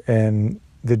care and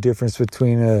the difference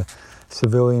between a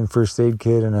civilian first aid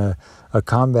kit and a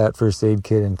combat first aid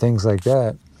kit and things like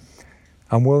that,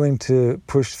 I'm willing to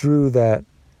push through that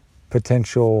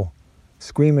potential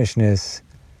squeamishness,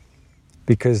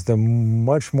 because the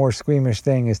much more squeamish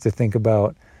thing is to think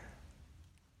about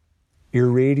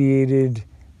irradiated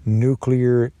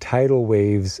nuclear tidal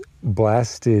waves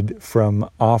blasted from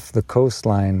off the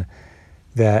coastline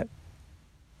that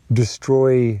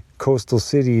destroy coastal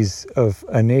cities of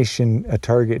a nation, a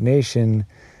target nation,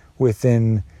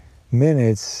 within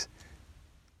minutes,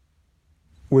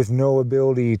 with no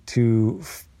ability to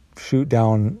shoot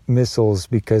down missiles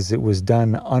because it was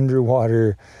done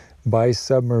underwater by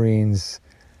submarines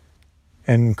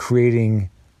and creating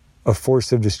a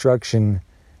force of destruction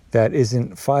that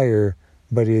isn't fire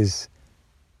but is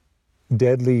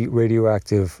deadly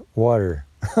radioactive water.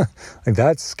 Like,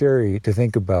 that's scary to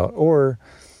think about. Or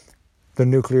the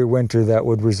nuclear winter that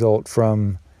would result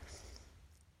from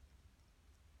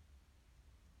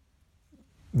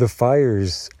the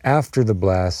fires after the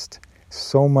blast,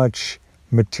 so much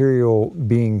material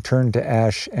being turned to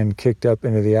ash and kicked up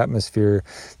into the atmosphere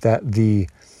that the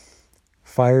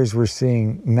fires we're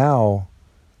seeing now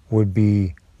would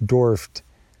be dwarfed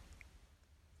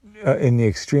in the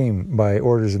extreme by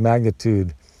orders of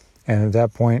magnitude. And at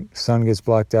that point, sun gets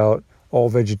blocked out, all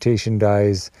vegetation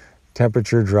dies,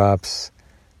 temperature drops.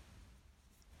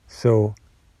 So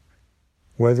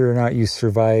whether or not you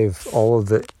survive all of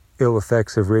the ill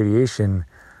effects of radiation,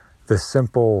 the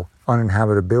simple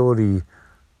uninhabitability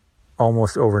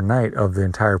almost overnight of the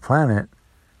entire planet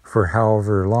for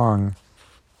however long,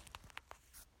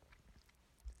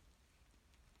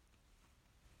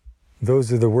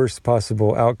 those are the worst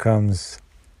possible outcomes.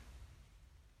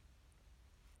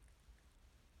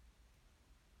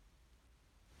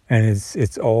 And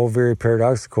it's all very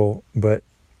paradoxical, but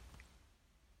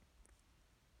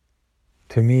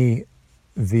to me,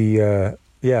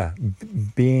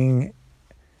 being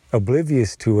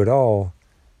oblivious to it all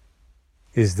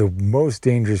is the most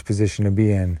dangerous position to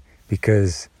be in,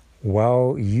 because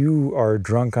while you are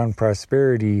drunk on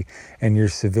prosperity and your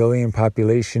civilian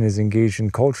population is engaged in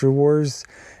culture wars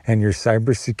and your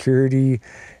cybersecurity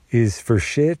is for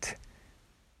shit,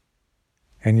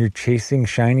 and you're chasing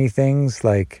shiny things,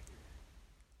 like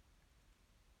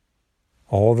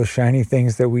all the shiny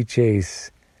things that we chase,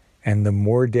 and the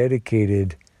more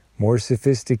dedicated, more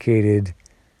sophisticated,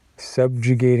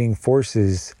 subjugating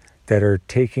forces that are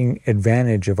taking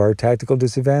advantage of our tactical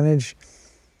disadvantage,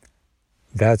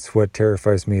 that's what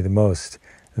terrifies me the most.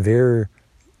 They're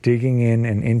digging in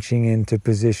and inching into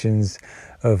positions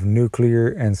of nuclear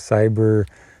and cyber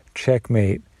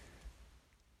checkmate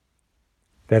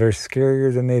that are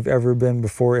scarier than they've ever been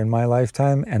before in my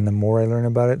lifetime. And the more I learn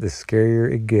about it, the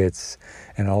scarier it gets.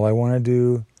 And all I want to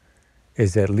do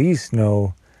is at least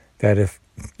know that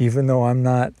even though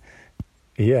I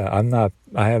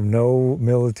have no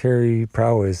military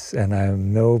prowess and I have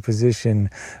no position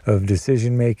of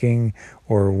decision making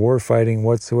or war fighting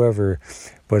whatsoever,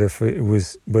 but if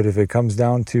it comes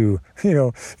down to,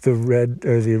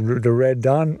 the Red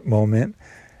Dawn moment,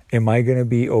 am I going to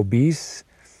be obese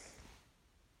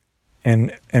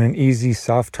and an easy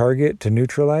soft target to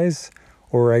neutralize,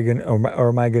 or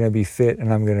am I going to be fit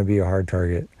and I'm going to be a hard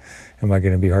target? Am I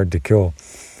going to be hard to kill?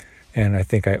 And I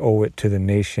think I owe it to the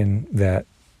nation that,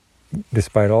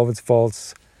 despite all of its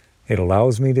faults, it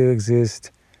allows me to exist.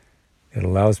 It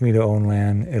allows me to own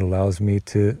land. It allows me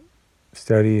to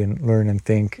study and learn and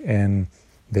think. And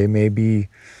they may be,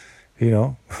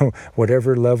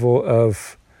 whatever level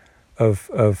of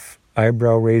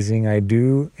eyebrow raising I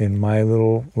do in my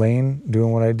little lane,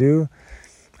 doing what I do,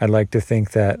 I'd like to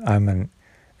think that I'm an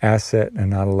asset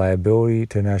and not a liability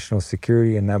to national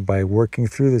security, and that by working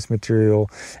through this material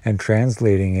and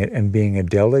translating it and being a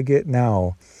delegate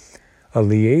now, a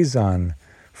liaison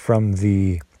from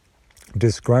the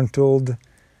disgruntled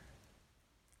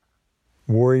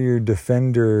warrior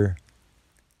defender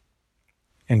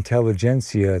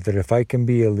intelligentsia, that if I can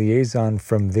be a liaison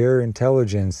from their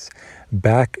intelligence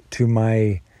back to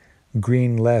my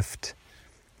green left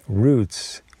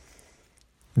roots,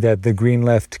 that the green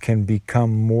left can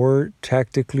become more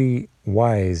tactically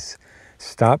wise,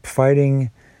 stop fighting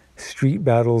street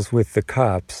battles with the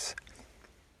cops,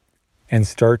 and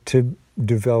start to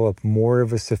develop more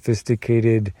of a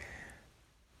sophisticated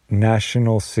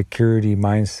national security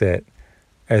mindset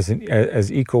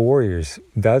as eco-warriors.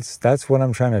 That's what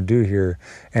I'm trying to do here.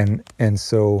 And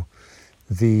so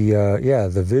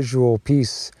the visual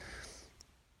piece,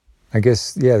 I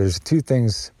guess, there's two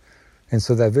things And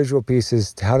so that visual piece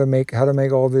is how to make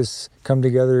all this come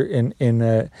together in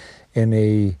an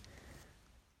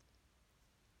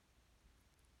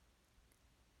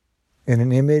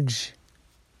image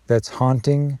that's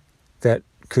haunting, that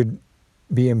could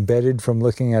be embedded from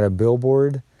looking at a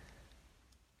billboard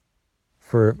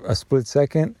for a split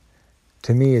second.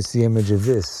 To me, it's the image of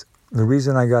this. The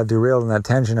reason I got derailed in that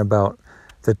tangent about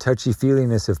the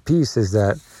touchy-feeliness of peace is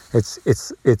that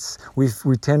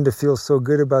we tend to feel so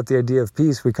good about the idea of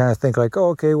peace. We kind of think like, oh,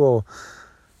 okay, well,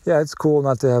 yeah, it's cool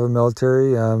not to have a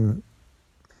military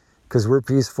because we're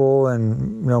peaceful,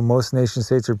 and most nation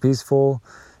states are peaceful,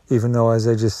 even though, as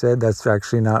I just said, that's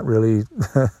actually not really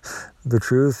the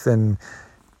truth. And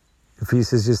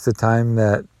peace is just the time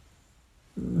that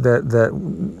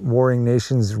warring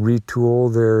nations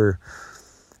retool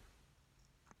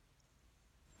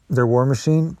their war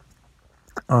machine.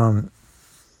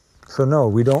 So no,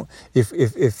 we don't.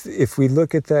 If we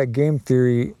look at that game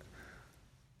theory,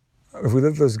 if we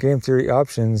look at those game theory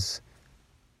options,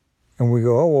 and we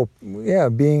go, oh well, yeah,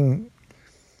 being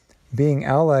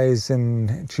allies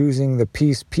and choosing the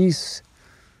peace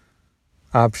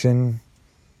option.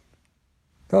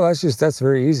 No, that's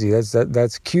very easy.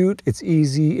 That's cute. It's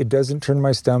easy. It doesn't turn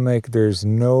my stomach. It's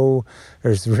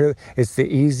the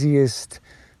easiest,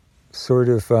 sort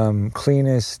of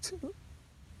cleanest,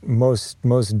 most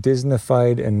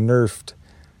Disneyfied and nerfed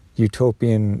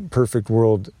utopian perfect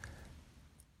world,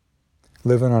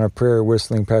 living on a prayer,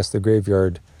 whistling past the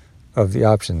graveyard of the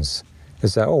options.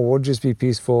 Is that, we'll just be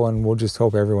peaceful, and we'll just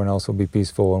hope everyone else will be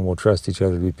peaceful, and we'll trust each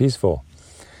other to be peaceful,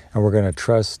 and we're going to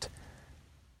trust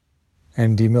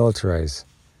and demilitarize.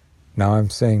 Now I'm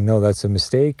saying, no, that's a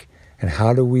mistake. And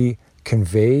how do we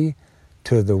convey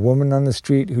to the woman on the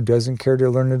street who doesn't care to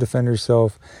learn to defend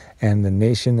herself, and the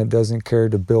nation that doesn't care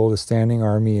to build a standing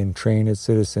army and train its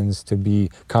citizens to be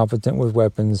competent with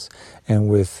weapons and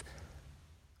with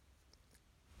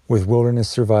wilderness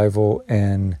survival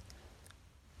and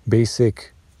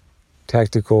basic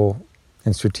tactical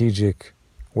and strategic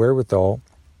wherewithal,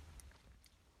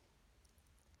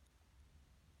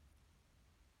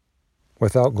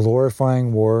 without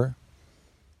glorifying war,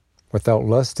 without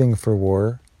lusting for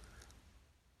war,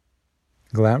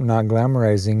 not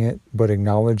glamorizing it, but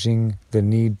acknowledging the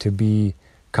need to be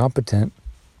competent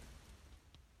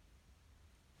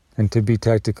and to be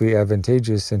tactically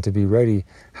advantageous and to be ready.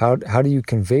 How do you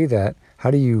convey that? How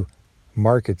do you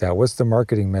market that? What's the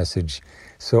marketing message?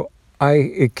 So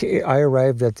I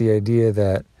arrived at the idea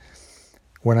that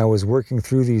when I was working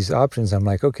through these options, I'm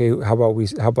like, okay, how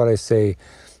about I say,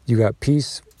 you got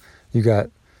peace, if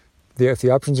the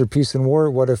options are peace and war,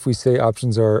 what if we say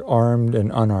options are armed and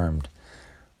unarmed?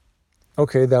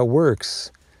 Okay, that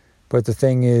works. But the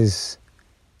thing is,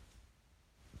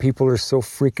 people are so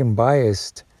freaking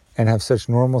biased and have such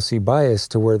normalcy bias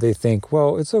to where they think,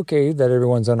 well, it's okay that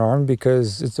everyone's unarmed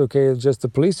because it's okay if just the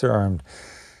police are armed.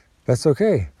 That's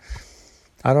okay.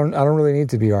 I don't really need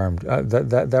to be armed.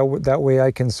 That way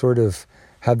I can sort of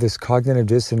have this cognitive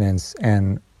dissonance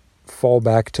and fall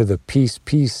back to the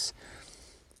peace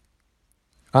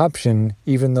option,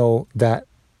 even though that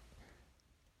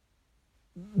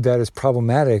is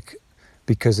problematic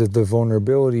because of the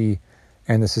vulnerability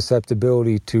and the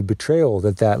susceptibility to betrayal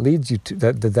that leads you to,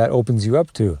 that opens you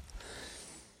up to.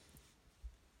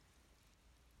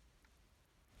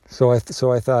 So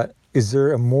I thought, is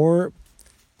there a more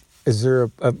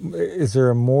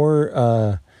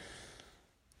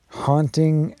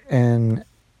haunting and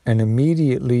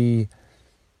immediately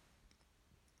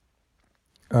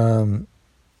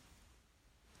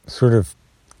sort of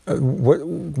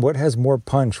what has more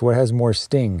punch, what has more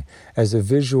sting as a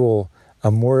visual,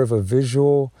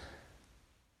 visually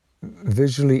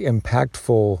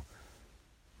impactful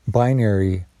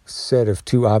binary set of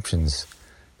two options?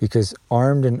 Because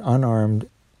armed and unarmed,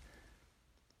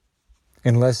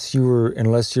 unless you're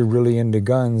really into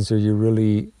guns or you're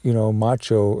really,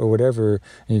 macho or whatever,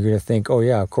 and you're going to think, oh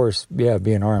yeah, of course, yeah,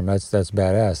 being armed, that's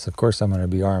badass. Of course I'm going to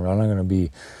be armed. I'm not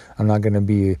going to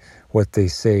be what they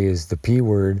say is the P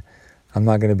word. I'm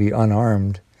not going to be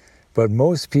unarmed. But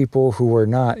most people who are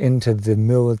not into the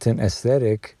militant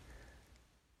aesthetic,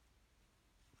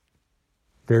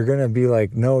 they're going to be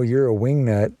like, no, you're a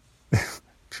wingnut,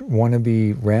 want to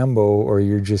be Rambo, or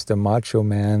you're just a macho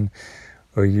man,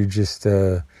 or you're just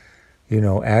a,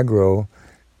 aggro,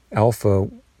 alpha,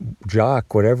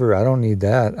 jock, whatever. I don't need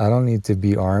that. I don't need to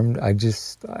be armed.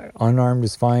 Unarmed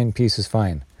is fine. Peace is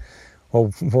fine.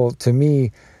 Well, to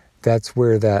me, that's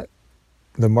where the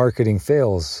marketing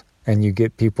fails, and you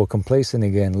get people complacent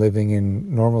again, living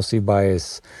in normalcy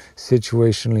bias,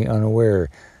 situationally unaware,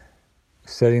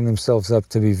 setting themselves up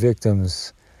to be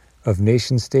victims,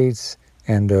 nation states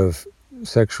and of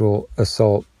sexual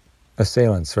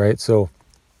assailants, right? So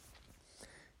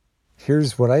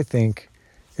here's what I think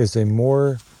is a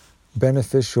more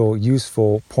beneficial,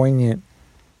 useful, poignant,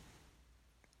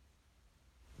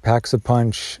 packs a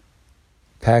punch,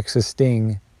 packs a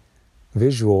sting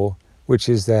visual, which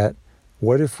is that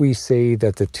what if we say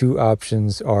that the two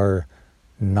options are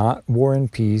not war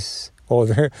and peace? Oh,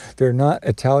 they're not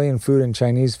Italian food and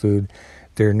Chinese food.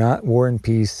 They're not war and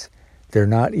peace. They're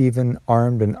not even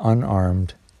armed and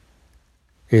unarmed.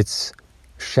 It's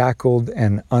shackled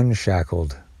and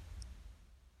unshackled,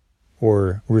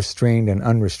 or restrained and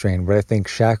unrestrained. But I think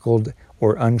shackled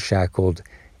or unshackled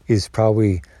is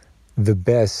probably the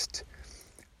best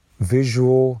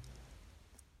visual,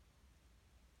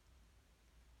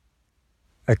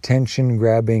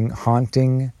 attention-grabbing,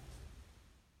 haunting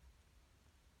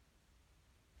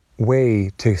way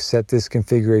to set this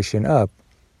configuration up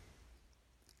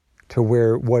to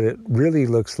where what it really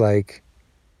looks like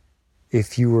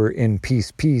if you were in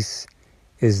peace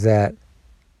is that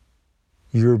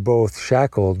you're both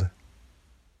shackled,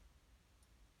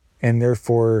 and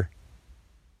therefore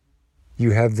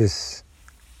you have this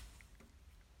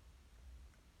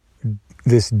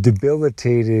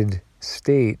debilitated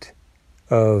state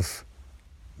of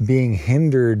being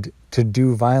hindered to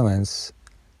do violence,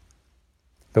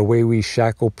 the way we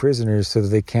shackle prisoners so that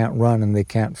they can't run and they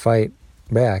can't fight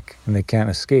back and they can't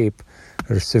escape.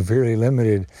 They're severely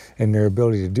limited in their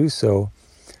ability to do so.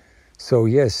 So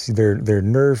yes, they're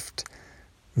nerfed,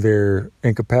 they're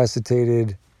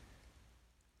incapacitated,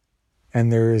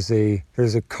 and there's a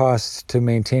cost to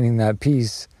maintaining that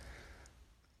peace,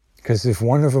 because if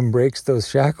one of them breaks those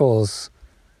shackles,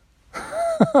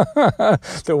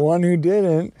 the one who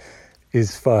didn't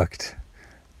is fucked,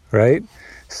 right?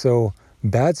 So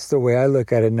that's the way I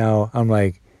look at it now. I'm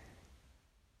like,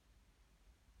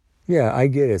 yeah, I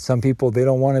get it. Some people, they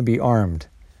don't want to be armed.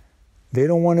 They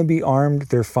don't want to be armed.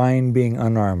 They're fine being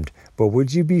unarmed. But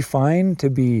would you be fine to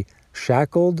be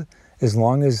shackled as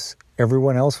long as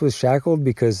everyone else was shackled?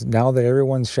 Because now that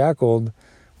everyone's shackled,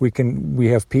 we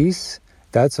have peace.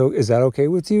 Is that okay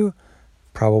with you?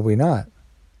 Probably not.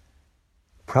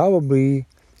 Probably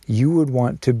you would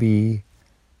want to be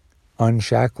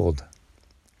unshackled.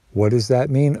 What does that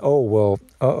mean? Oh,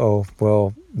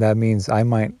 well, that means I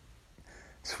might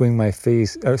swing my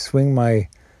fist, and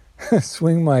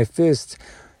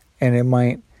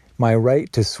my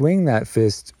right to swing that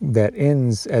fist that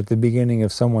ends at the beginning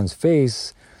of someone's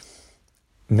face,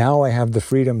 now I have the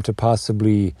freedom to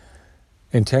possibly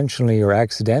intentionally or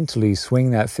accidentally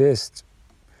swing that fist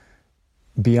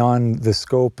beyond the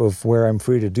scope of where I'm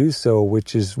free to do so,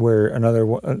 which is where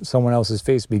someone else's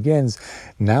face begins.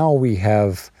 Now we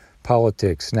have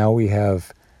politics. Now we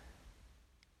have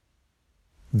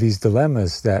these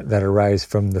dilemmas that arise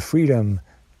from the freedom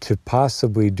to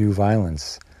possibly do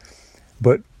violence.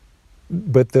 But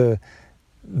the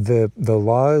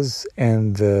laws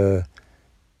and the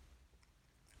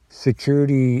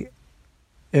security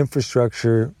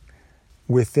infrastructure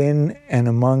within and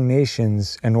among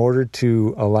nations, in order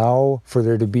to allow for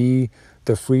there to be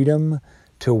the freedom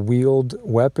to wield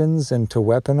weapons and to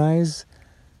weaponize,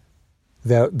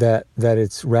 that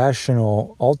it's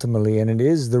rational ultimately, and it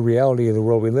is the reality of the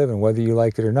world we live in, whether you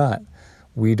like it or not.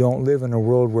 We don't live in a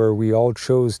world where we all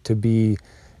chose to be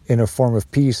in a form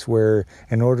of peace where,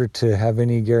 in order to have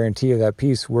any guarantee of that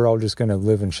peace, we're all just going to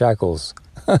live in shackles.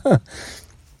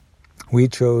 We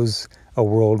chose a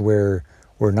world where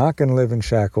we're not going to live in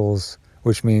shackles,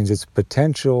 which means it's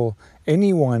potential.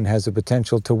 Anyone has a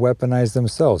potential to weaponize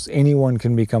themselves. Anyone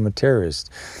can become a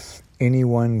terrorist.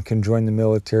 Anyone can join the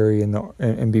military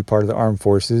and be part of the armed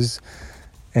forces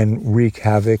and wreak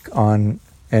havoc on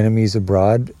enemies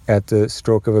abroad at the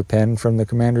stroke of a pen from the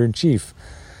commander-in-chief.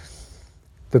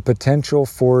 The potential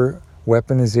for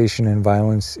weaponization and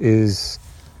violence is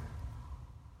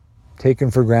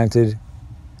taken for granted,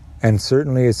 and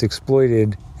certainly it's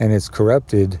exploited and it's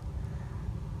corrupted.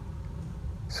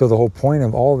 So the whole point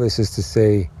of all this is to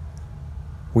say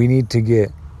we need to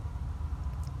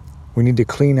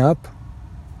clean up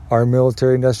our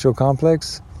military-industrial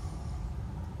complex,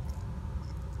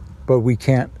 but we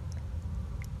can't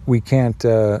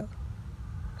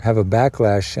have a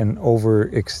backlash and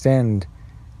overextend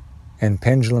and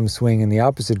pendulum swing in the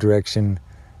opposite direction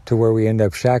to where we end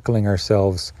up shackling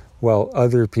ourselves while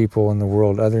other people in the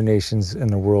world, other nations in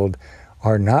the world,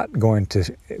 are not going to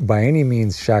by any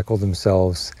means shackle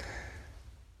themselves,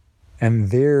 and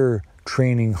they're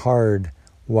training hard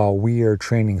while we are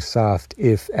training soft,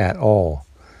 if at all.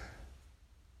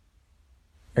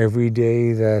 Every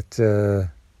day that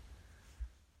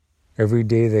every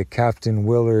day that Captain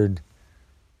Willard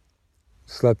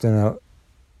slept in a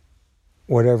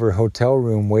whatever hotel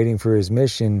room waiting for his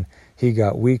mission, he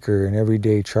got weaker. And every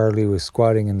day Charlie was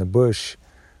squatting in the bush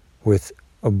with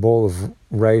a bowl of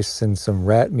rice and some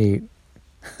rat meat.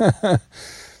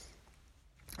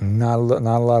 Not a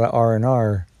lot of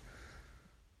R&R.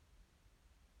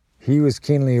 He was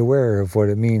keenly aware of what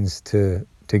it means to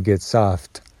get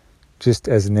soft, just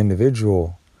as an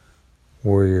individual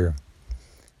warrior.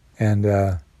 And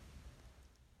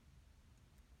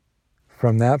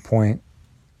from that point,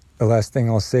 the last thing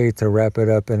I'll say to wrap it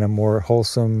up in a more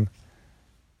wholesome,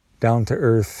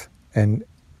 down-to-earth, and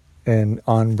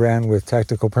on brand with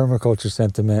tactical permaculture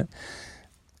sentiment,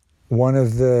 one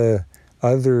of the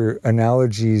other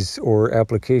analogies or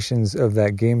applications of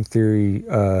that game theory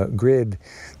grid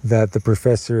that the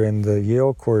professor in the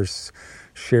Yale course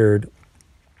shared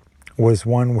was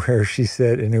one where she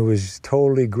said, and it was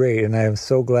totally great, and I am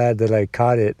so glad that I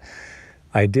caught it.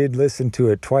 I did listen to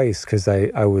it twice because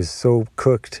I was so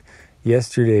cooked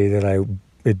yesterday that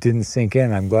it didn't sink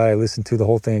in. I'm glad I listened to the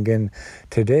whole thing again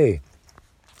today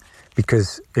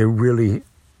because it really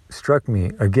struck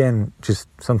me. Again, just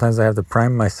sometimes I have to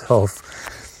prime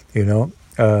myself,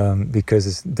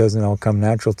 because it doesn't all come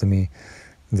natural to me,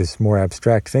 this more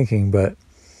abstract thinking, but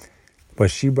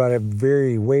she brought it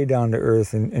very way down to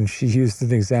earth, and she used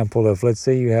an example of, let's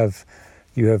say you have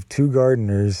two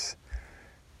gardeners,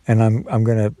 and I'm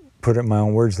going to put it in my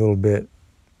own words a little bit,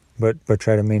 but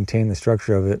try to maintain the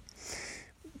structure of it.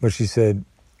 But she said,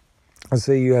 let's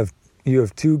say you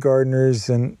have two gardeners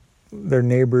and they're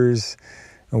neighbors,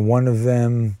 and one of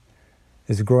them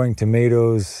is growing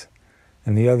tomatoes,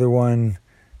 and the other one,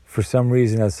 for some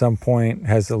reason, at some point,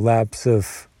 has a lapse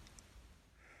of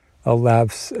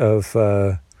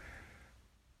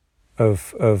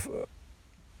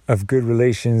good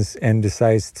relations and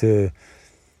decides to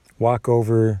walk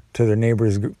over to their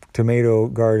neighbor's tomato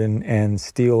garden and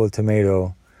steal a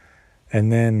tomato,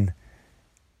 and then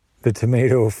the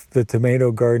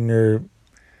tomato gardener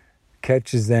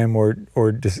catches them or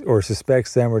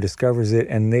suspects them or discovers it,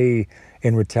 and they,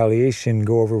 in retaliation,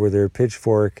 go over with their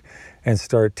pitchfork and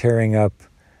start tearing up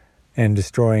and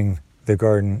destroying the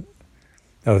garden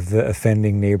of the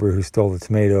offending neighbor who stole the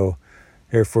tomato.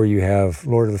 Therefore, you have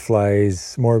Lord of the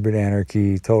Flies, morbid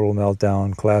anarchy, total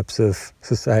meltdown, collapse of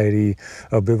society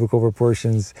of biblical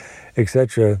proportions,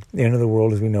 etc. The end of the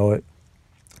world as we know it.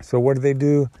 So what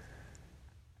do?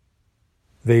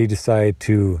 They decide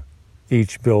to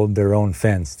each build their own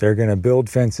fence. They're going to build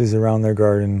fences around their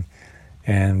garden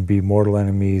and be mortal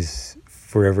enemies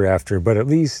forever after. But at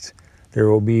least there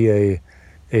will be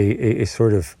a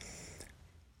sort of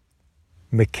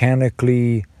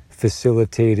mechanically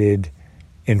facilitated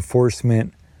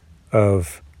enforcement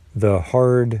of the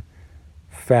hard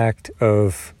fact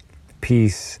of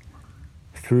peace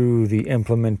through the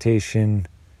implementation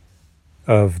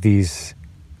of these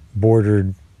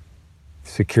bordered,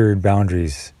 secured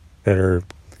boundaries that are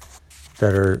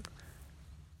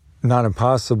not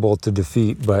impossible to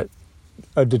defeat, but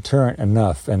a deterrent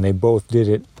enough. And they both did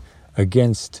it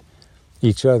against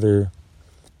each other,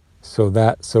 so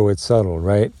it's subtle,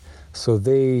 right? So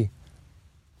they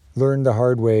learned the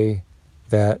hard way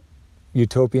that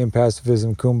utopian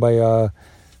pacifism, kumbaya,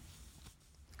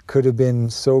 could have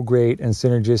been so great and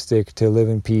synergistic to live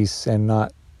in peace and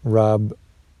not rob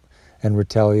and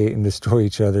retaliate and destroy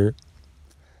each other.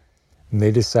 And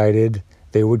they decided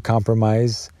they would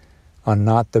compromise on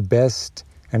not the best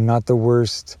and not the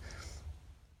worst,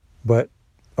 but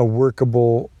a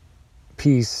workable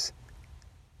peace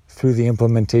through the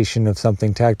implementation of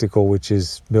something tactical, which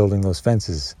is building those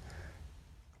fences.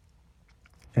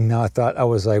 And now I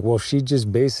was like, well, she just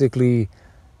basically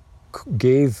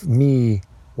gave me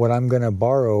what I'm going to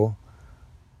borrow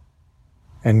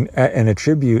and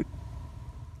attribute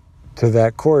to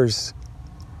that course.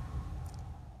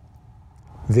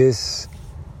 I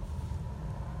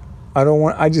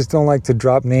just don't like to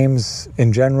drop names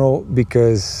in general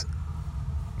because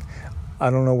I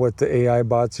don't know what the AI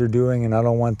bots are doing, and I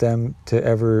don't want them to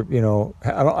ever, they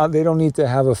don't need to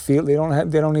have a feel. They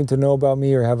don't need to know about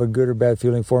me or have a good or bad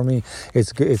feeling for me.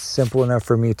 It's simple enough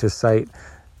for me to cite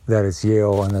that it's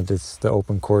Yale and that it's the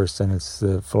open course and it's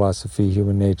the philosophy,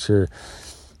 human nature,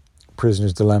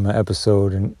 prisoner's dilemma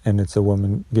episode, and it's a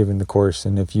woman giving the course.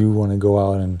 And if you want to go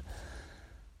out and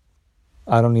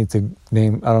I don't need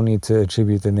to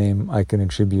attribute the name. I can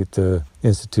attribute the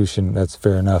institution. That's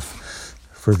fair enough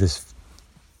for this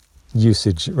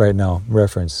usage right now,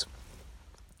 reference.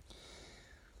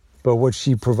 But what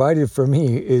she provided for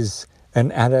me is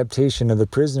an adaptation of the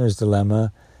prisoner's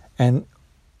dilemma, and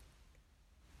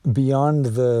beyond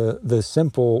the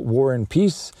simple war and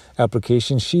peace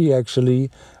application, she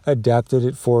actually adapted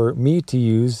it for me to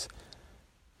use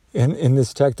in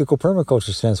this tactical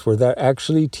permaculture sense, where that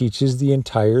actually teaches the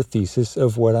entire thesis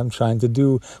of what I'm trying to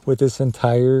do with this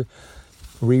entire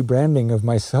rebranding of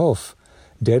myself,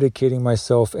 dedicating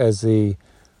myself as a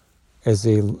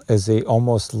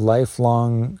almost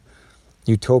lifelong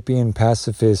utopian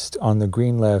pacifist on the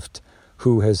green left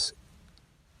who has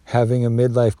having a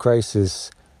midlife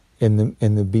crisis in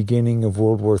the beginning of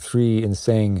World War III and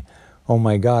saying, oh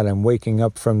my God, I'm waking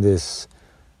up from this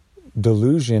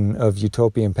delusion of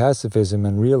utopian pacifism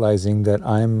and realizing that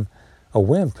I'm a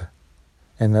wimp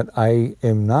and that I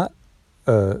am not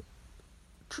a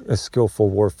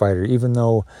skillful warfighter,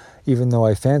 even though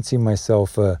I fancy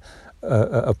myself a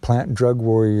plant drug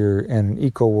warrior and an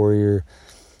eco warrior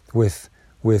with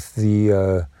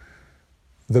the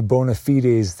bona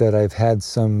fides that I've had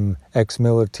some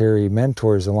ex-military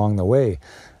mentors along the way.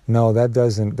 No, that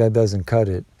doesn't cut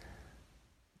it.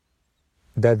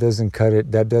 That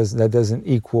doesn't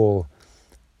equal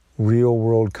real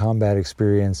world combat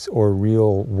experience or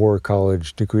real war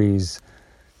college degrees.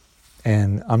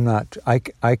 And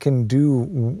I can do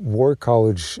war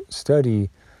college study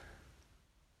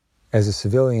as a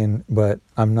civilian, but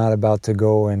I'm not about to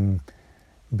go and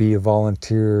be a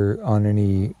volunteer on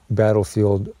any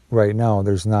battlefield right now.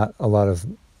 There's not a lot of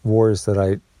wars that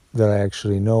I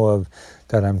actually know of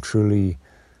that I truly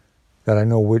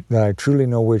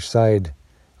know which side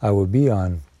I would be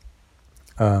on.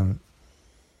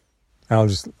 I'll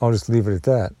just leave it at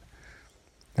that.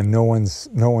 And no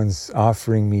one's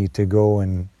offering me to go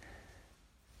and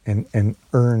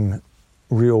earn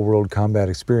real world combat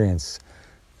experience.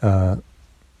 And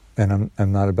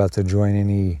I'm not about to join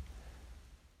any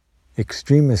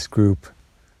extremist group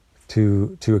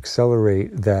to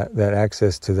accelerate that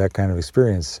access to that kind of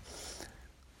experience.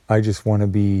 I just want to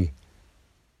be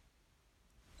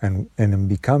and am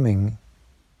becoming,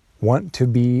 want to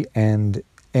be and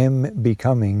am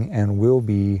becoming and will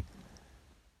be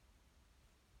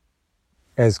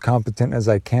as competent as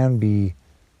I can be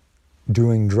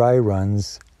doing dry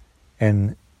runs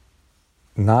and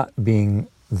not being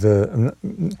the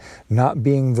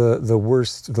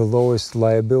worst, the lowest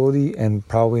liability, and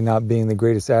probably not being the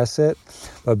greatest asset,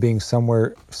 but being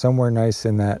somewhere nice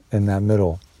in that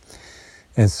middle.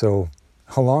 And so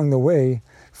along the way,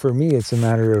 for me, it's a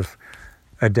matter of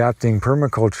adapting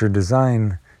permaculture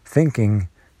design thinking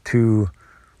to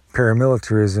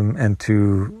paramilitarism and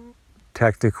to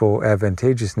tactical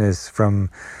advantageousness from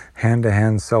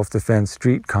hand-to-hand self-defense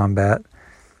street combat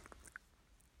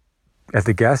at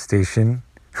the gas station.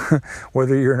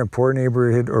 Whether you're in a poor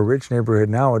neighborhood or rich neighborhood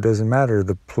now, it doesn't matter.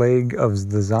 The plague of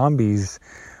the zombies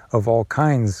of all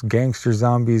kinds, gangster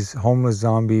zombies, homeless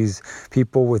zombies,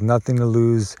 people with nothing to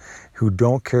lose, who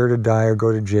don't care to die or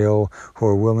go to jail, who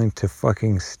are willing to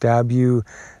fucking stab you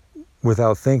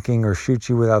without thinking or shoot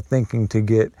you without thinking to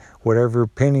get whatever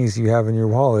pennies you have in your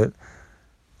wallet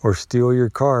or steal your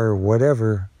car or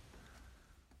whatever.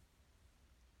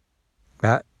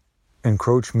 That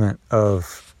encroachment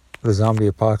of the zombie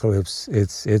apocalypse,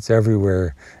 it's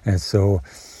everywhere. And so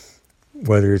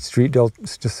whether it's street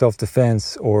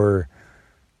self-defense or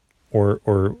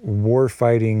war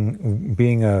fighting,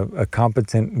 being a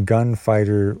competent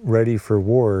gunfighter ready for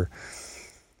war,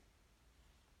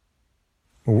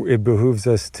 it behooves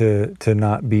us to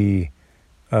not be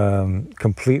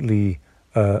completely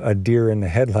a deer in the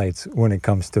headlights when it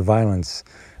comes to violence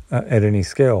at any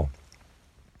scale.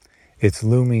 It's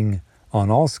looming on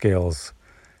all scales,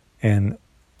 and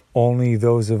only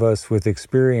those of us with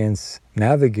experience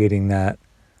navigating that,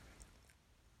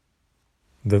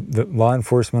 the law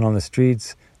enforcement on the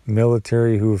streets,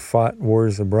 military who have fought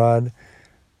wars abroad,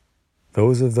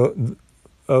 those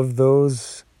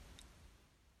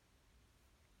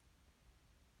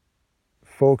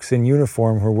folks in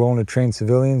uniform who are willing to train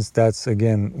civilians, that's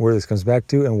again where this comes back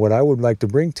to. And what I would like to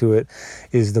bring to it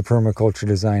is the permaculture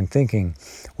design thinking,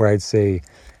 where I'd say,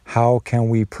 how can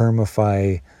we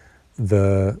permify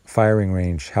the firing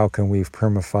range? How can we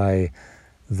permify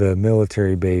the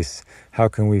military base? How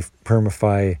can we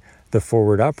permify the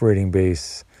forward operating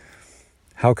base?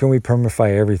 How can we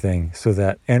permify everything so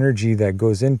that energy that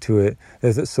goes into it,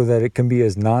 so that it can be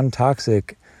as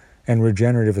non-toxic and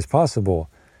regenerative as possible,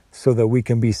 so that we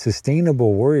can be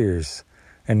sustainable warriors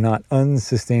and not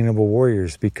unsustainable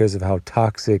warriors because of how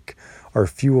toxic our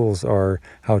fuels are,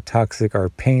 how toxic our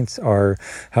paints are,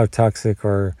 how toxic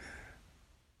our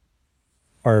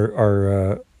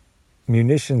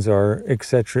munitions are,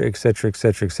 etc., etc.,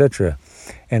 etc., etc.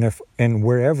 And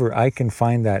wherever I can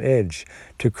find that edge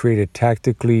to create a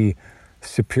tactically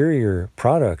superior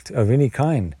product of any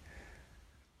kind.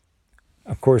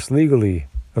 Of course, legally,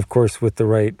 of course, with the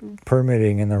right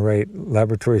permitting and the right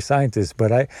laboratory scientists.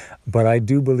 But I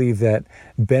do believe that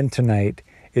bentonite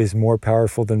is more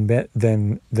powerful than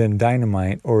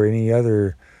dynamite or any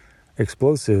other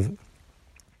explosive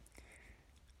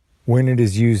when it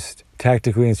is used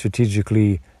tactically and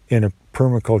strategically in a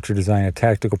permaculture design, a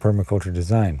tactical permaculture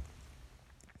design.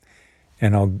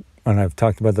 And I've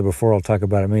talked about that before. I'll talk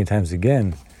about it many times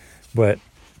again. But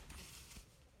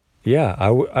yeah,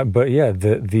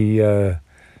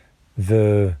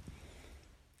 the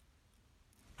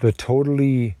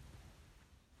totally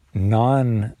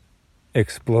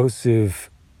non-explosive,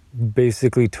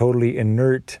 basically totally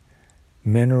inert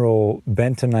mineral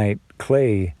bentonite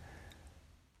clay,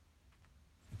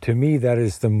 to me, that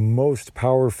is the most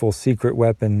powerful secret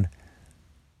weapon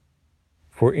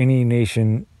for any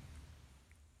nation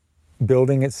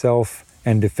building itself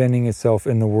and defending itself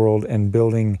in the world and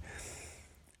building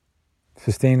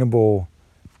sustainable,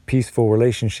 peaceful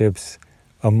relationships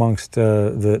amongst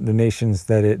the nations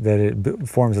that it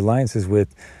forms alliances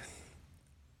with.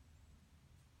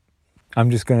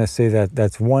 I'm just going to say that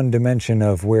that's one dimension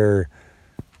of where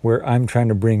I'm trying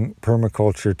to bring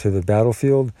permaculture to the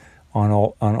battlefield on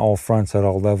all fronts, at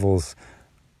all levels,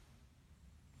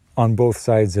 on both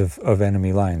sides of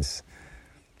enemy lines,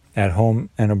 at home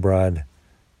and abroad.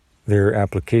 There are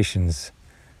applications.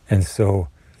 And so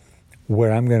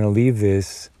where I'm going to leave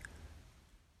this,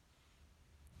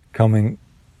 coming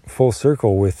full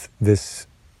circle with this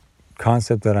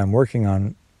concept that I'm working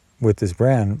on with this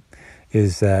brand,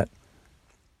 is that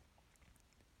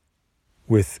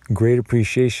with great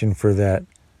appreciation for that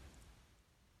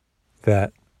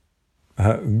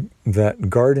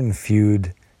garden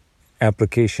feud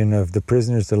application of the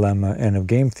prisoner's dilemma and of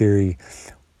game theory,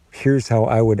 here's how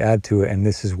I would add to it, and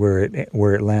this is where it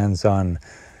lands on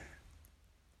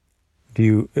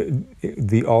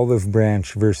the olive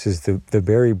branch versus the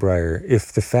berry briar.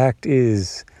 If the fact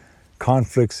is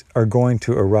conflicts are going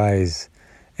to arise,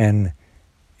 and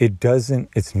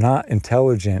it's not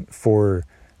intelligent for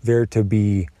there to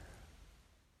be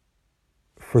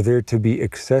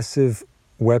excessive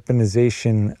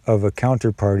weaponization of a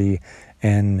counterparty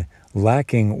and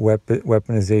lacking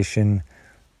weaponization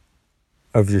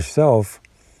of yourself,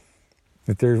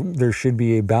 that there should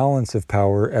be a balance of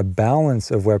power, a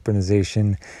balance of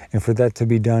weaponization, and for that to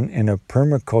be done in a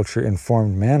permaculture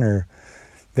informed manner,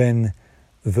 then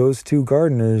those two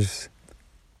gardeners,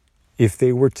 if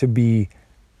they were to be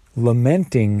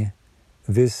lamenting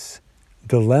this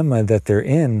dilemma that they're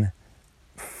in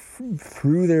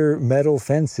through their metal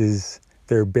fences,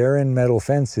 their barren metal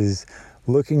fences,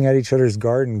 looking at each other's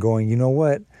garden going, you know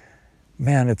what,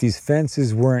 man, if these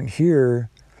fences weren't here,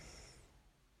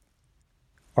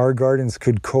 our gardens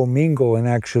could commingle and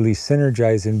actually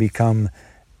synergize and become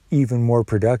even more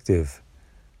productive.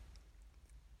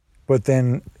 But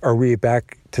then are we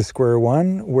back to square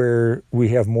one where we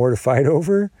have more to fight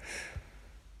over?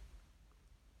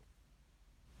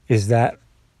 Is that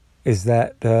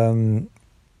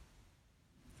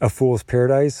a fool's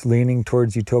paradise leaning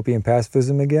towards utopian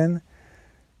pacifism again?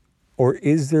 Or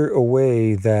is there a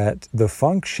way that the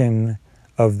function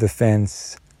of the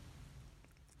fence,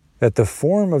 that the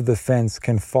form of the fence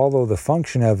can follow the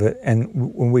function of it?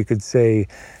 And when we could say,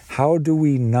 how do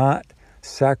we not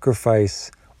sacrifice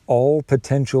all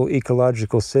potential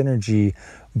ecological synergy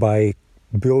by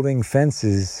building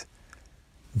fences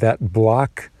that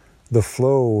block the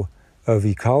flow of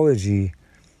ecology,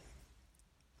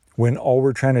 when all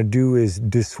we're trying to do is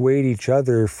dissuade each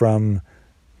other from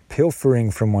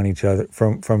pilfering from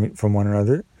one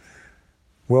another?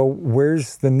 Well,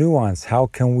 where's the nuance? How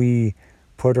can we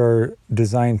put our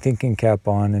design thinking cap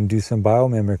on and do some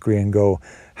biomimicry and go,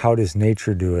 how does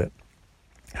nature do it?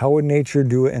 How would nature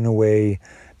do it in a way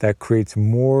that creates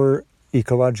more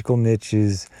ecological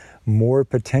niches, more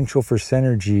potential for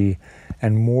synergy,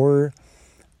 and more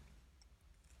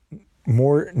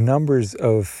numbers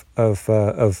of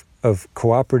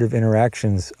cooperative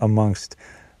interactions amongst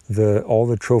all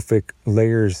the trophic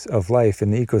layers of life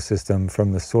in the ecosystem,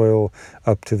 from the soil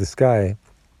up to the sky,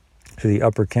 to the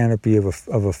upper canopy of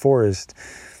a forest?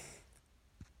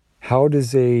 How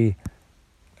does a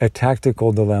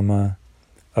tactical dilemma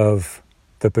of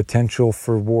the potential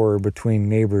for war between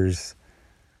neighbors,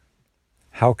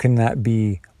 how can that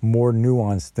be more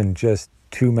nuanced than just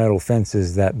two metal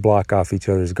fences that block off each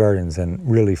other's gardens and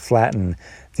really flatten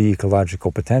the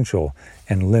ecological potential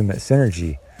and limit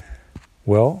synergy?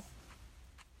 Well,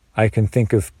 I can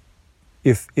think of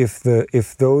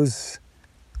if those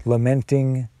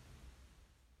lamenting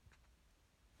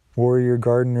warrior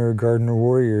gardener, gardener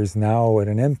warrior is now at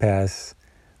an impasse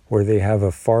where they have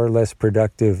a far less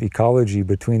productive ecology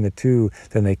between the two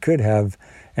than they could have,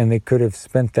 and they could have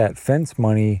spent that fence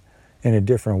money in a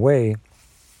different way.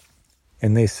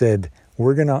 And they said,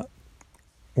 we're gonna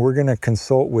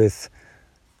consult with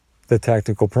the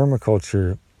tactical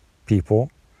permaculture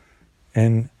people.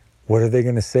 And what are they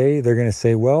going to say? They're going to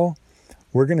say, well,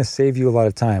 we're going to save you a lot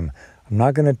of time. I'm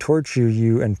not going to torture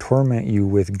you and torment you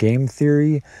with game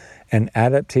theory and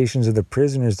adaptations of the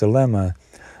prisoner's dilemma.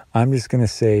 I'm just going to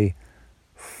say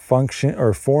function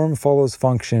or form follows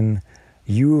function.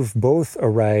 You've both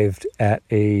arrived at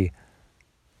you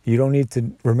don't need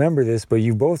to remember this, but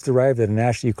you both arrived at a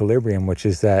Nash equilibrium, which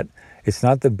is that it's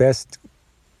not the best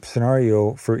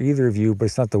scenario for either of you, but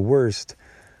it's not the worst.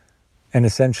 And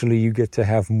essentially you get to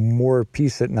have more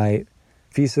peace at night,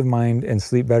 peace of mind, and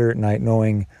sleep better at night,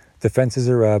 knowing the fences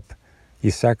are up.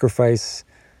 You sacrifice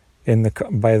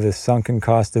by the sunken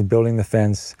cost of building the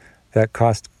fence, that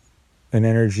cost an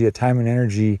energy, a time and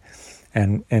energy,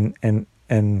 and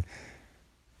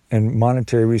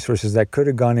monetary resources that could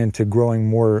have gone into growing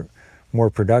more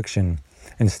production.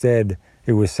 Instead,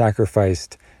 it was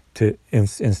sacrificed to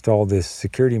install this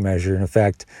security measure. And in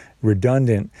fact,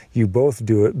 redundant, you both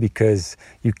do it because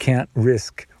you can't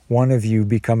risk one of you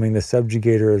becoming the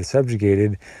subjugator or the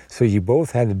subjugated, so you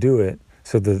both had to do it.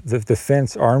 So the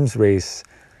fence arms race,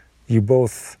 you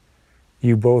both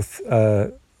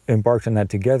embarked on that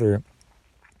together,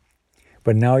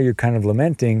 but now you're kind of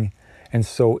lamenting. And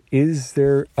so is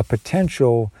there a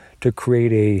potential to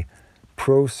create a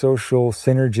pro-social,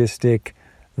 synergistic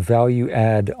value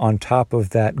add on top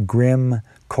of that grim,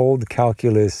 cold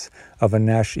calculus of a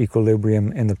Nash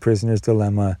equilibrium in the prisoner's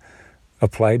dilemma,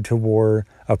 applied to war,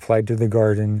 applied to the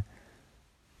garden?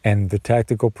 And the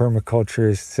tactical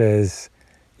permaculturist says,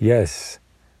 yes,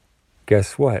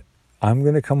 guess what? I'm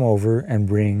going to come over and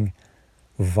bring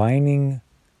vining,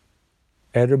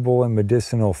 edible and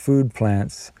medicinal food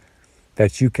plants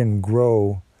that you can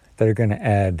grow that are going to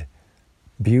add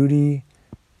beauty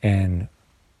and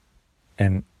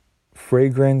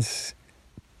fragrance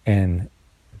and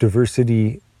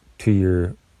diversity to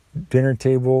your dinner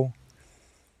table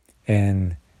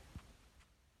and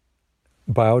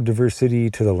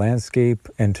biodiversity to the landscape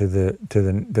and to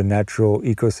the natural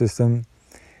ecosystem.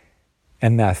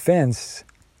 And that fence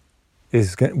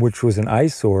which was an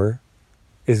eyesore,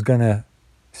 is going to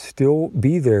still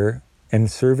be there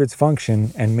and serve its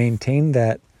function and maintain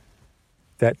that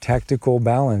tactical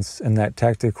balance and that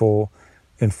tactical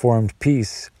informed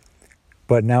peace,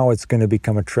 but now it's going to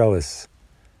become a trellis.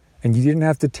 And you didn't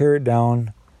have to tear it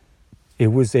down. It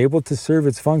was able to serve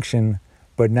its function,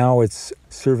 but now it's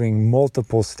serving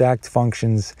multiple stacked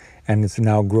functions, and it's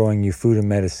now growing you food and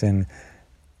medicine,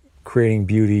 creating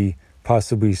beauty,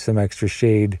 possibly some extra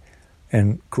shade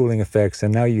and cooling effects.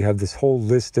 And now you have this whole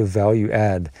list of value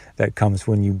add that comes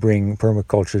when you bring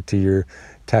permaculture to your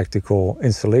tactical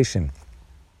installation.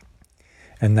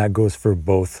 And that goes for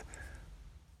both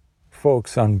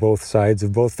folks on both sides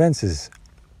of both fences.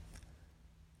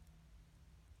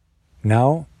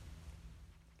 Now,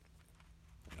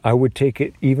 I would take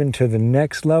it even to the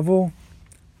next level,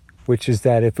 which is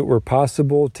that if it were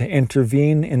possible to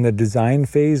intervene in the design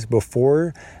phase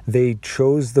before they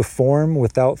chose the form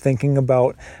without thinking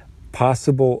about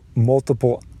possible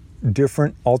multiple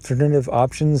different alternative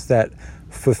options that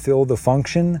fulfill the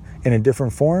function in a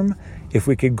different form, if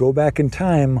we could go back in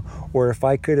time, or if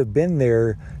I could have been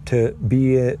there to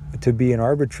be an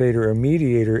arbitrator or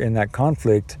mediator in that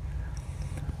conflict,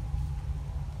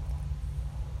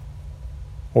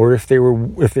 or if they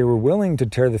were willing to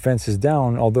tear the fences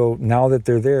down, although now that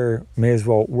they're there, may as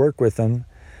well work with them,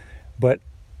 but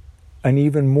an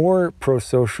even more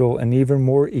pro-social and even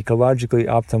more ecologically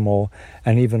optimal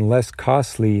and even less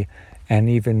costly and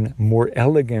even more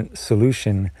elegant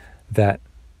solution that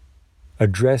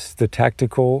addressed the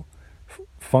tactical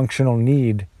functional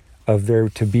need of there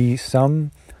to be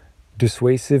some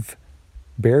dissuasive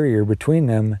barrier between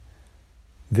them.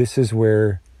 This is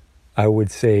where I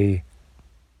would say,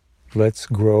 let's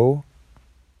grow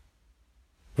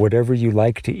whatever you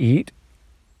like to eat,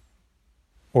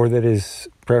 or that is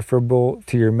preferable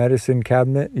to your medicine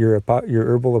cabinet, your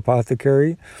herbal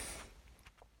apothecary.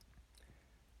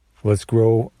 Let's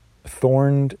grow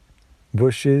thorned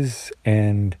bushes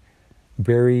and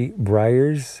berry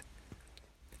briars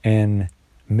and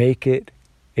make it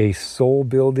a soul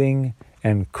building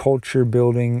and culture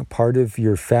building part of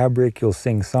your fabric. You'll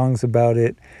sing songs about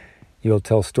it. You'll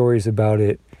tell stories about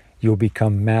it. You'll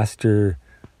become master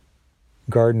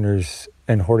gardeners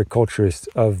and horticulturists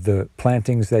of the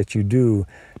plantings that you do,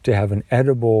 to have an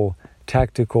edible,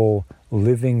 tactical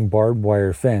living barbed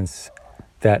wire fence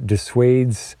that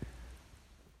dissuades,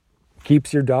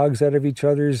 keeps your dogs out of each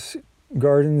other's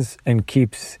gardens and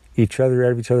keeps each other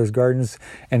out of each other's gardens.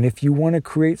 And if you want to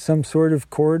create some sort of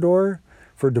corridor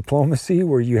for diplomacy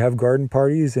where you have garden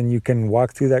parties and you can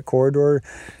walk through that corridor,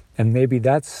 and maybe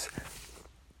that's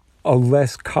a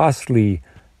less costly,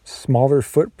 smaller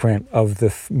footprint of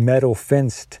the metal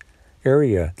fenced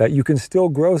area that you can still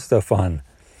grow stuff on.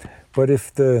 But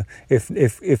if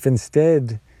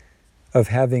instead of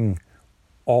having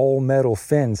all metal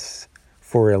fence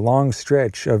for a long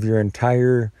stretch of your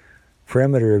entire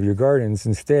perimeter of your gardens,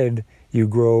 instead you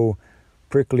grow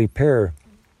prickly pear,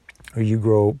 or you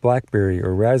grow blackberry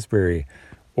or raspberry,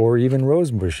 or even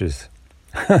rose bushes.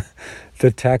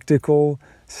 The tactical,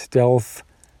 stealth,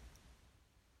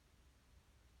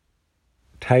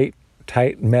 tight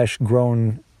mesh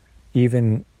grown,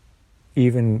 even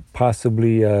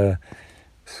possibly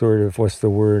sort of, what's the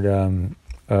word,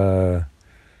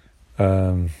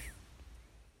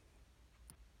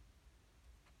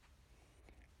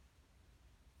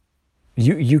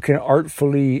 you can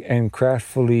artfully and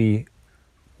craftfully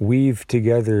weave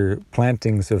together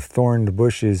plantings of thorned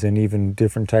bushes and even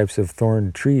different types of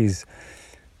thorned trees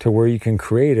to where you can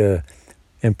create a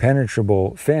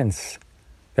impenetrable fence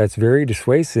that's very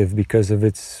dissuasive because of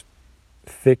its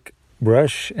thick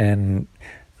brush and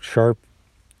sharp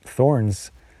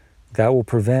thorns that will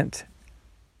prevent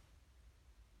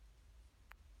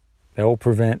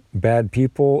bad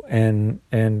people and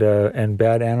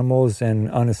bad animals and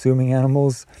unassuming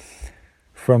animals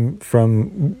from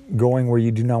going where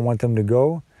you do not want them to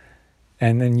go.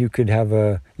 And then you could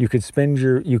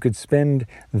spend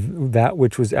that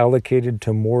which was allocated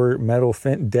to more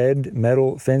dead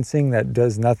metal fencing that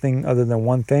does nothing other than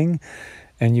one thing,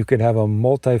 and you could have a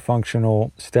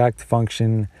multifunctional, stacked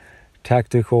function,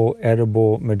 tactical,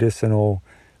 edible, medicinal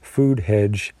food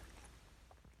hedge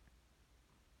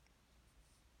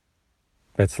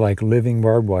that's like living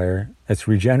barbed wire, that's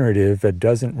regenerative, that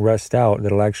doesn't rust out,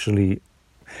 that'll actually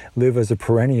live as a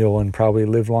perennial and probably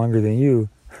live longer than you.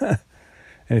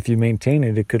 And if you maintain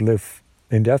it, it could live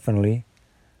indefinitely.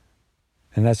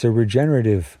 And that's a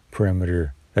regenerative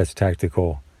perimeter that's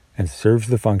tactical and serves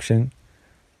the function.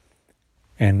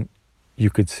 And you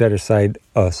could set aside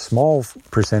a small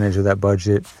percentage of that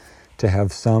budget to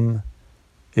have some,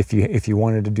 if you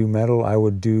wanted to do metal, I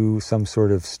would do some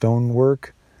sort of stone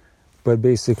work. But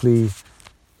basically,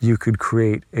 you could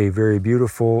create a very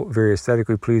beautiful, very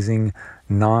aesthetically pleasing,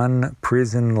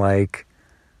 non-prison-like,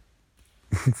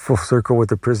 full circle with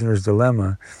the prisoner's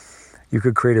dilemma. You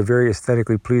could create a very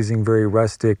aesthetically pleasing, very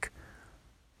rustic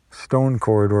stone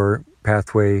corridor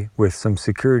pathway with some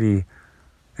security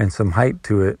and some height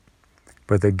to it,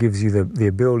 but that gives you the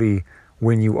ability,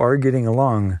 when you are getting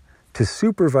along, to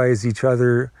supervise each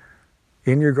other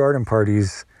in your garden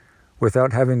parties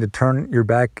without having to turn your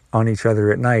back on each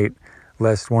other at night,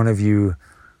 lest one of you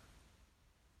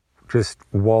just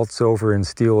waltz over and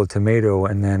steal a tomato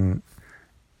and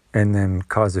then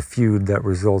cause a feud that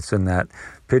results in that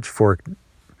pitchfork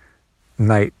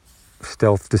night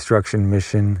stealth destruction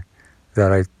mission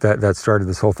that started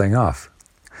this whole thing off.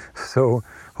 So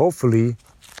hopefully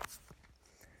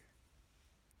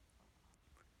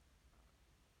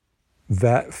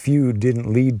that feud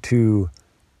didn't lead to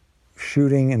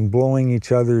shooting and blowing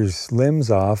each other's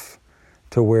limbs off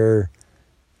to where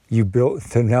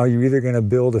now you're either going to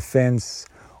build a fence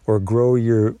or grow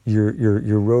your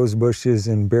rose bushes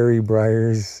and berry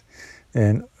briars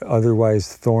and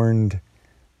otherwise thorned,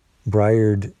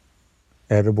 briered,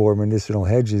 edible or medicinal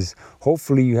hedges.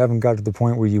 Hopefully you haven't got to the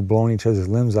point where you've blown each other's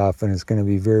limbs off, and it's going to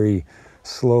be very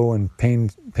slow and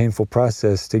painful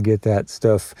process to get that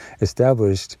stuff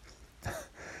established.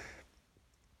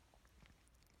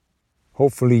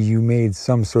 Hopefully you made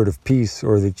some sort of peace,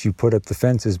 or that you put up the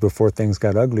fences before things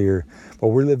got uglier. But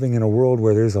we're living in a world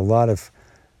where there's a lot of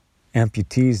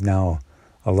amputees now,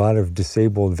 a lot of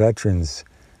disabled veterans,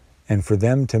 and for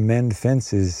them to mend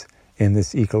fences in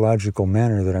this ecological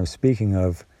manner that I'm speaking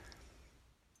of,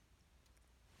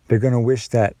 they're going to wish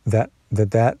that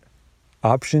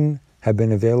option had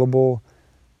been available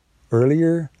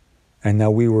earlier, and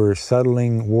that we were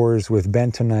settling wars with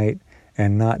bentonite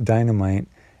and not dynamite,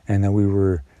 and that we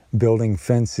were building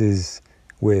fences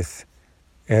with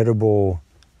edible,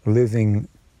 living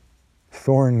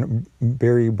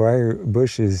thornberry briar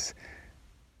bushes,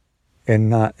 and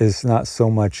not so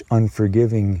much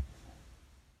unforgiving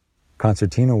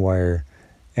concertina wire,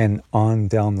 and on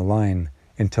down the line,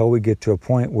 until we get to a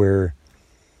point where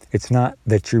it's not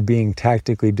that you're being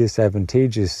tactically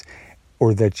disadvantageous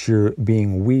or that you're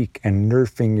being weak and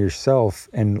nerfing yourself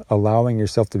and allowing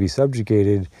yourself to be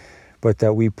subjugated, but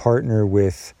that we partner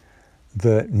with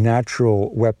the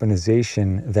natural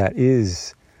weaponization that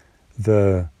is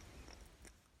the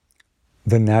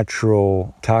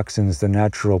natural toxins, the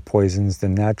natural poisons, the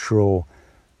natural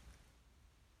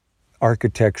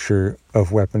architecture of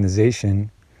weaponization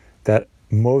that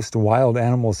most wild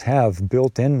animals have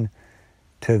built in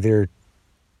to their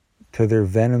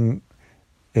venom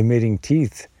emitting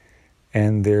teeth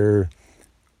and their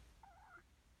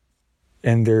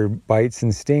bites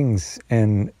and stings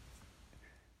and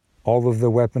all of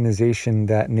the weaponization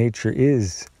that nature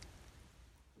is,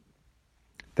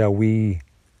 that we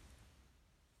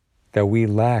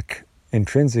lack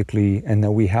intrinsically and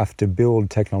that we have to build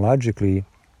technologically.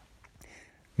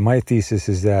 My thesis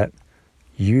is that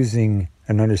using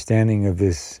an understanding of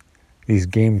these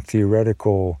game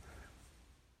theoretical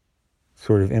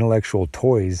sort of intellectual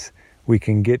toys, we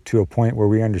can get to a point where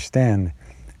we understand,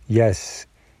 yes,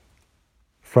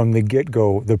 from the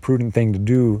get-go, the prudent thing to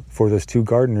do for those two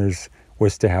gardeners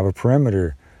was to have a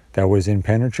perimeter that was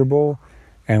impenetrable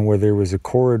and where there was a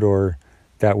corridor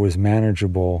that was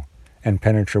manageable and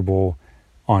penetrable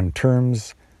on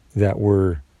terms that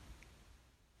were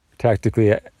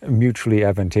tactically mutually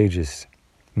advantageous,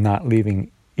 not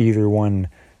leaving either one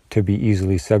to be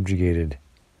easily subjugated.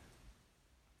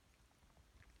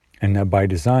 And that by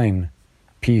design,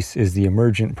 peace is the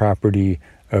emergent property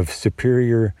of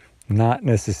superior, not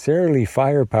necessarily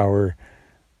firepower,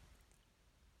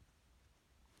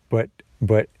 but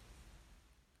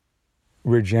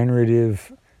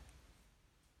regenerative,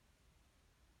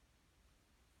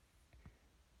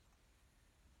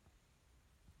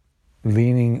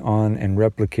 leaning on and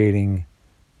replicating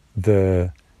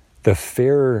the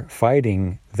fair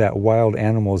fighting that wild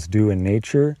animals do in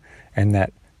nature, and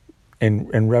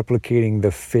replicating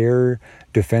the fair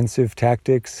defensive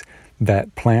tactics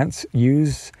that plants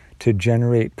use to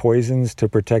generate poisons to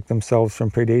protect themselves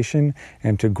from predation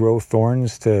and to grow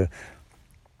thorns to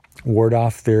ward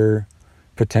off their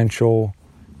potential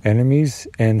enemies,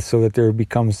 and so that there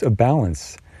becomes a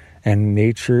balance. And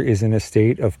nature is in a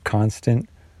state of constant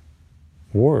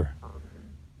war.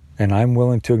 And I'm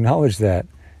willing to acknowledge that.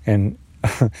 And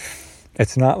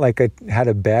it's not like I had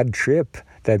a bad trip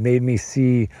that made me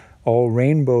see all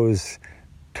rainbows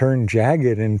turn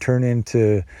jagged and turn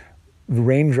into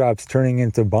raindrops turning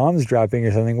into bombs dropping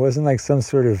or something. It wasn't like some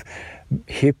sort of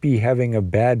hippie having a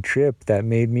bad trip that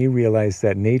made me realize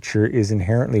that nature is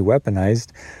inherently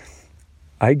weaponized.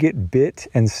 I get bit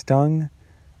and stung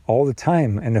all the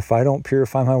time, and if I don't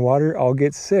purify my water, I'll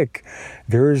get sick.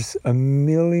 There's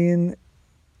infinite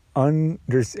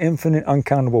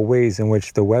uncountable ways in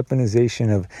which the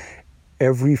weaponization of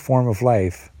every form of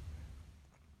life,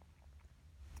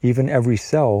 even every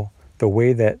cell, the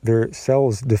way that their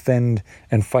cells defend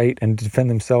and fight and defend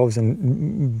themselves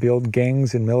and build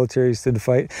gangs and militaries to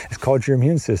fight, is called your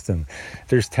immune system.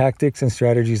 There's tactics and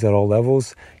strategies at all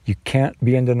levels. You can't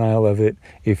be in denial of it.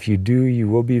 If you do, you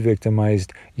will be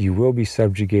victimized, you will be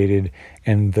subjugated,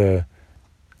 and the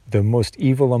most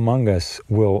evil among us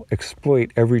will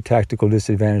exploit every tactical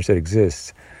disadvantage that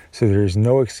exists. So there's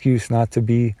no excuse not to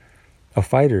be a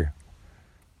fighter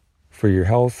for your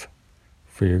health,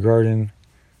 for your garden,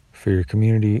 for your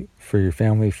community, for your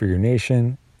family, for your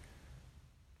nation.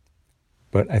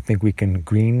 But I think we can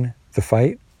green the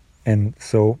fight. And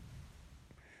so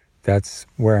that's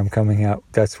where I'm coming out.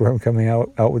 That's where I'm coming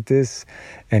out with this.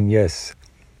 And yes,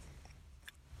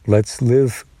 let's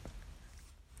live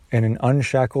in an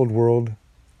unshackled world,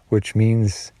 which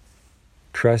means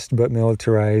trust but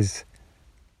militarize.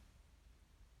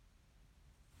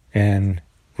 And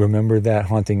remember that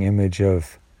haunting image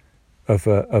of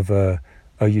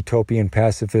a utopian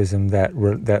pacifism that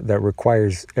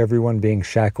requires everyone being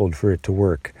shackled for it to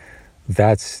work.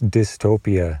 That's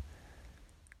dystopia.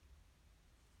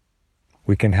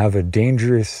 We can have a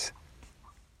dangerous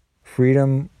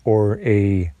freedom or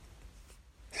a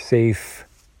safe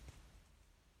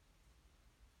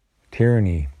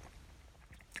tyranny.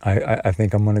 I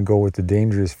think I'm going to go with the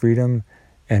dangerous freedom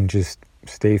and just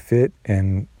stay fit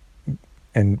and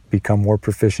become more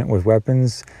proficient with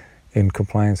weapons in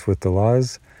compliance with the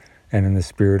laws and in the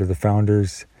spirit of the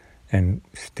founders, and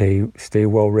stay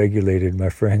well regulated, my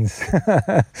friends.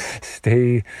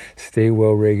 stay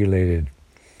well regulated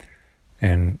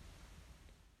and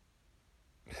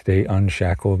stay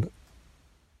unshackled,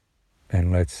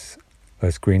 and let's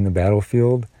green the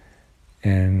battlefield.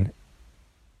 And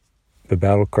the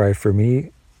battle cry for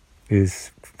me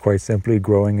is quite simply,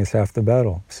 growing is half the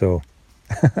battle. So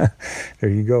there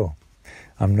you go.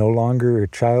 I'm no longer a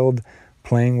child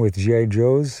playing with G.I.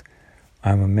 Joes.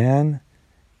 I'm a man,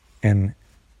 and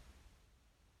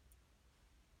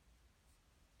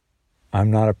I'm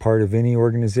not a part of any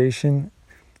organization.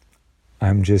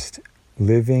 I'm just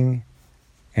living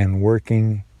and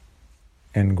working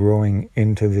and growing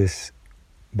into this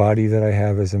body that I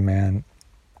have as a man.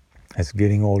 It's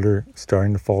getting older,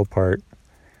 starting to fall apart,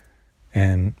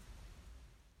 and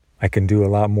I can do a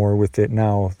lot more with it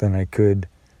now than I could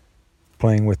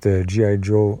playing with the G.I.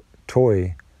 Joe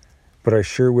toy. But I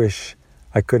sure wish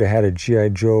I could have had a G.I.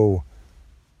 Joe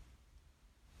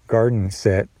garden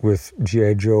set with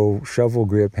G.I. Joe shovel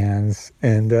grip hands,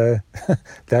 and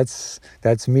that's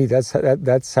me. That's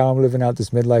how I'm living out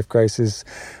this midlife crisis.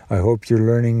 I hope you're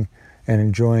learning and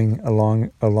enjoying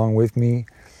along with me,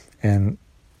 and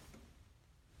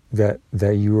that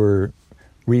you are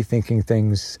rethinking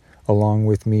things along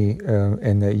with me,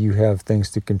 and that you have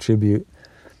things to contribute.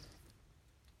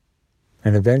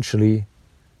 And eventually,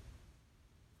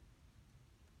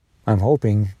 I'm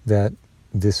hoping that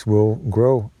this will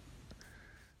grow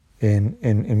in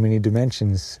many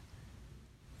dimensions,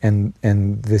 and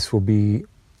this will be,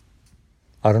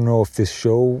 I don't know if this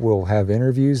show will have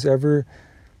interviews ever.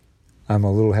 I'm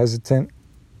a little hesitant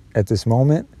at this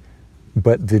moment,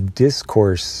 but the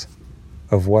discourse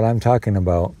of what I'm talking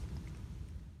about,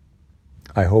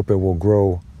 I hope it will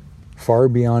grow far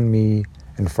beyond me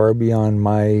and far beyond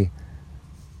my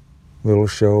little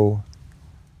show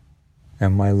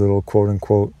and my little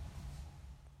quote-unquote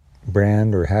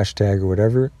brand or hashtag or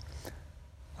whatever.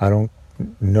 I don't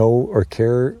know or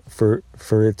care for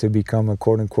it to become a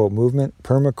quote-unquote movement.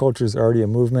 Permaculture is already a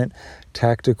movement.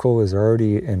 Tactical is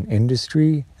already an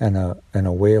industry and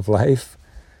a way of life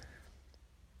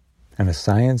and a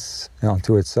science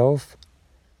unto itself.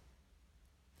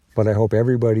 But I hope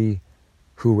everybody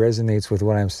who resonates with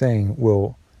what I'm saying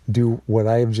will do what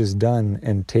I've just done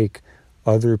and take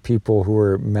other people who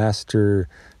are master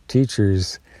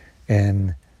teachers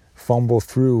and fumble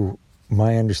through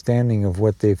my understanding of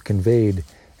what they've conveyed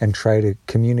and try to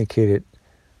communicate it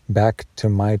back to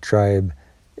my tribe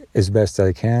as best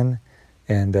I can.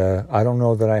 And I don't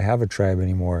know that I have a tribe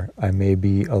anymore. I may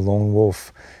be a lone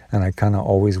wolf, and I kind of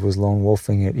always was lone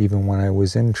wolfing it even when I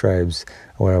was in tribes,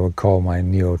 what I would call my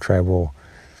neo-tribal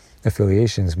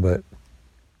affiliations. But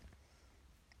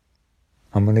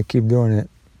I'm going to keep doing it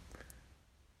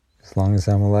as long as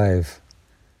I'm alive,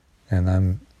 and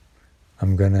I'm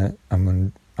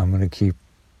gonna keep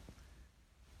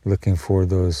looking for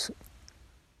those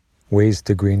ways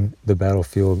to green the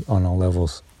battlefield on all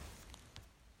levels.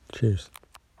 Cheers.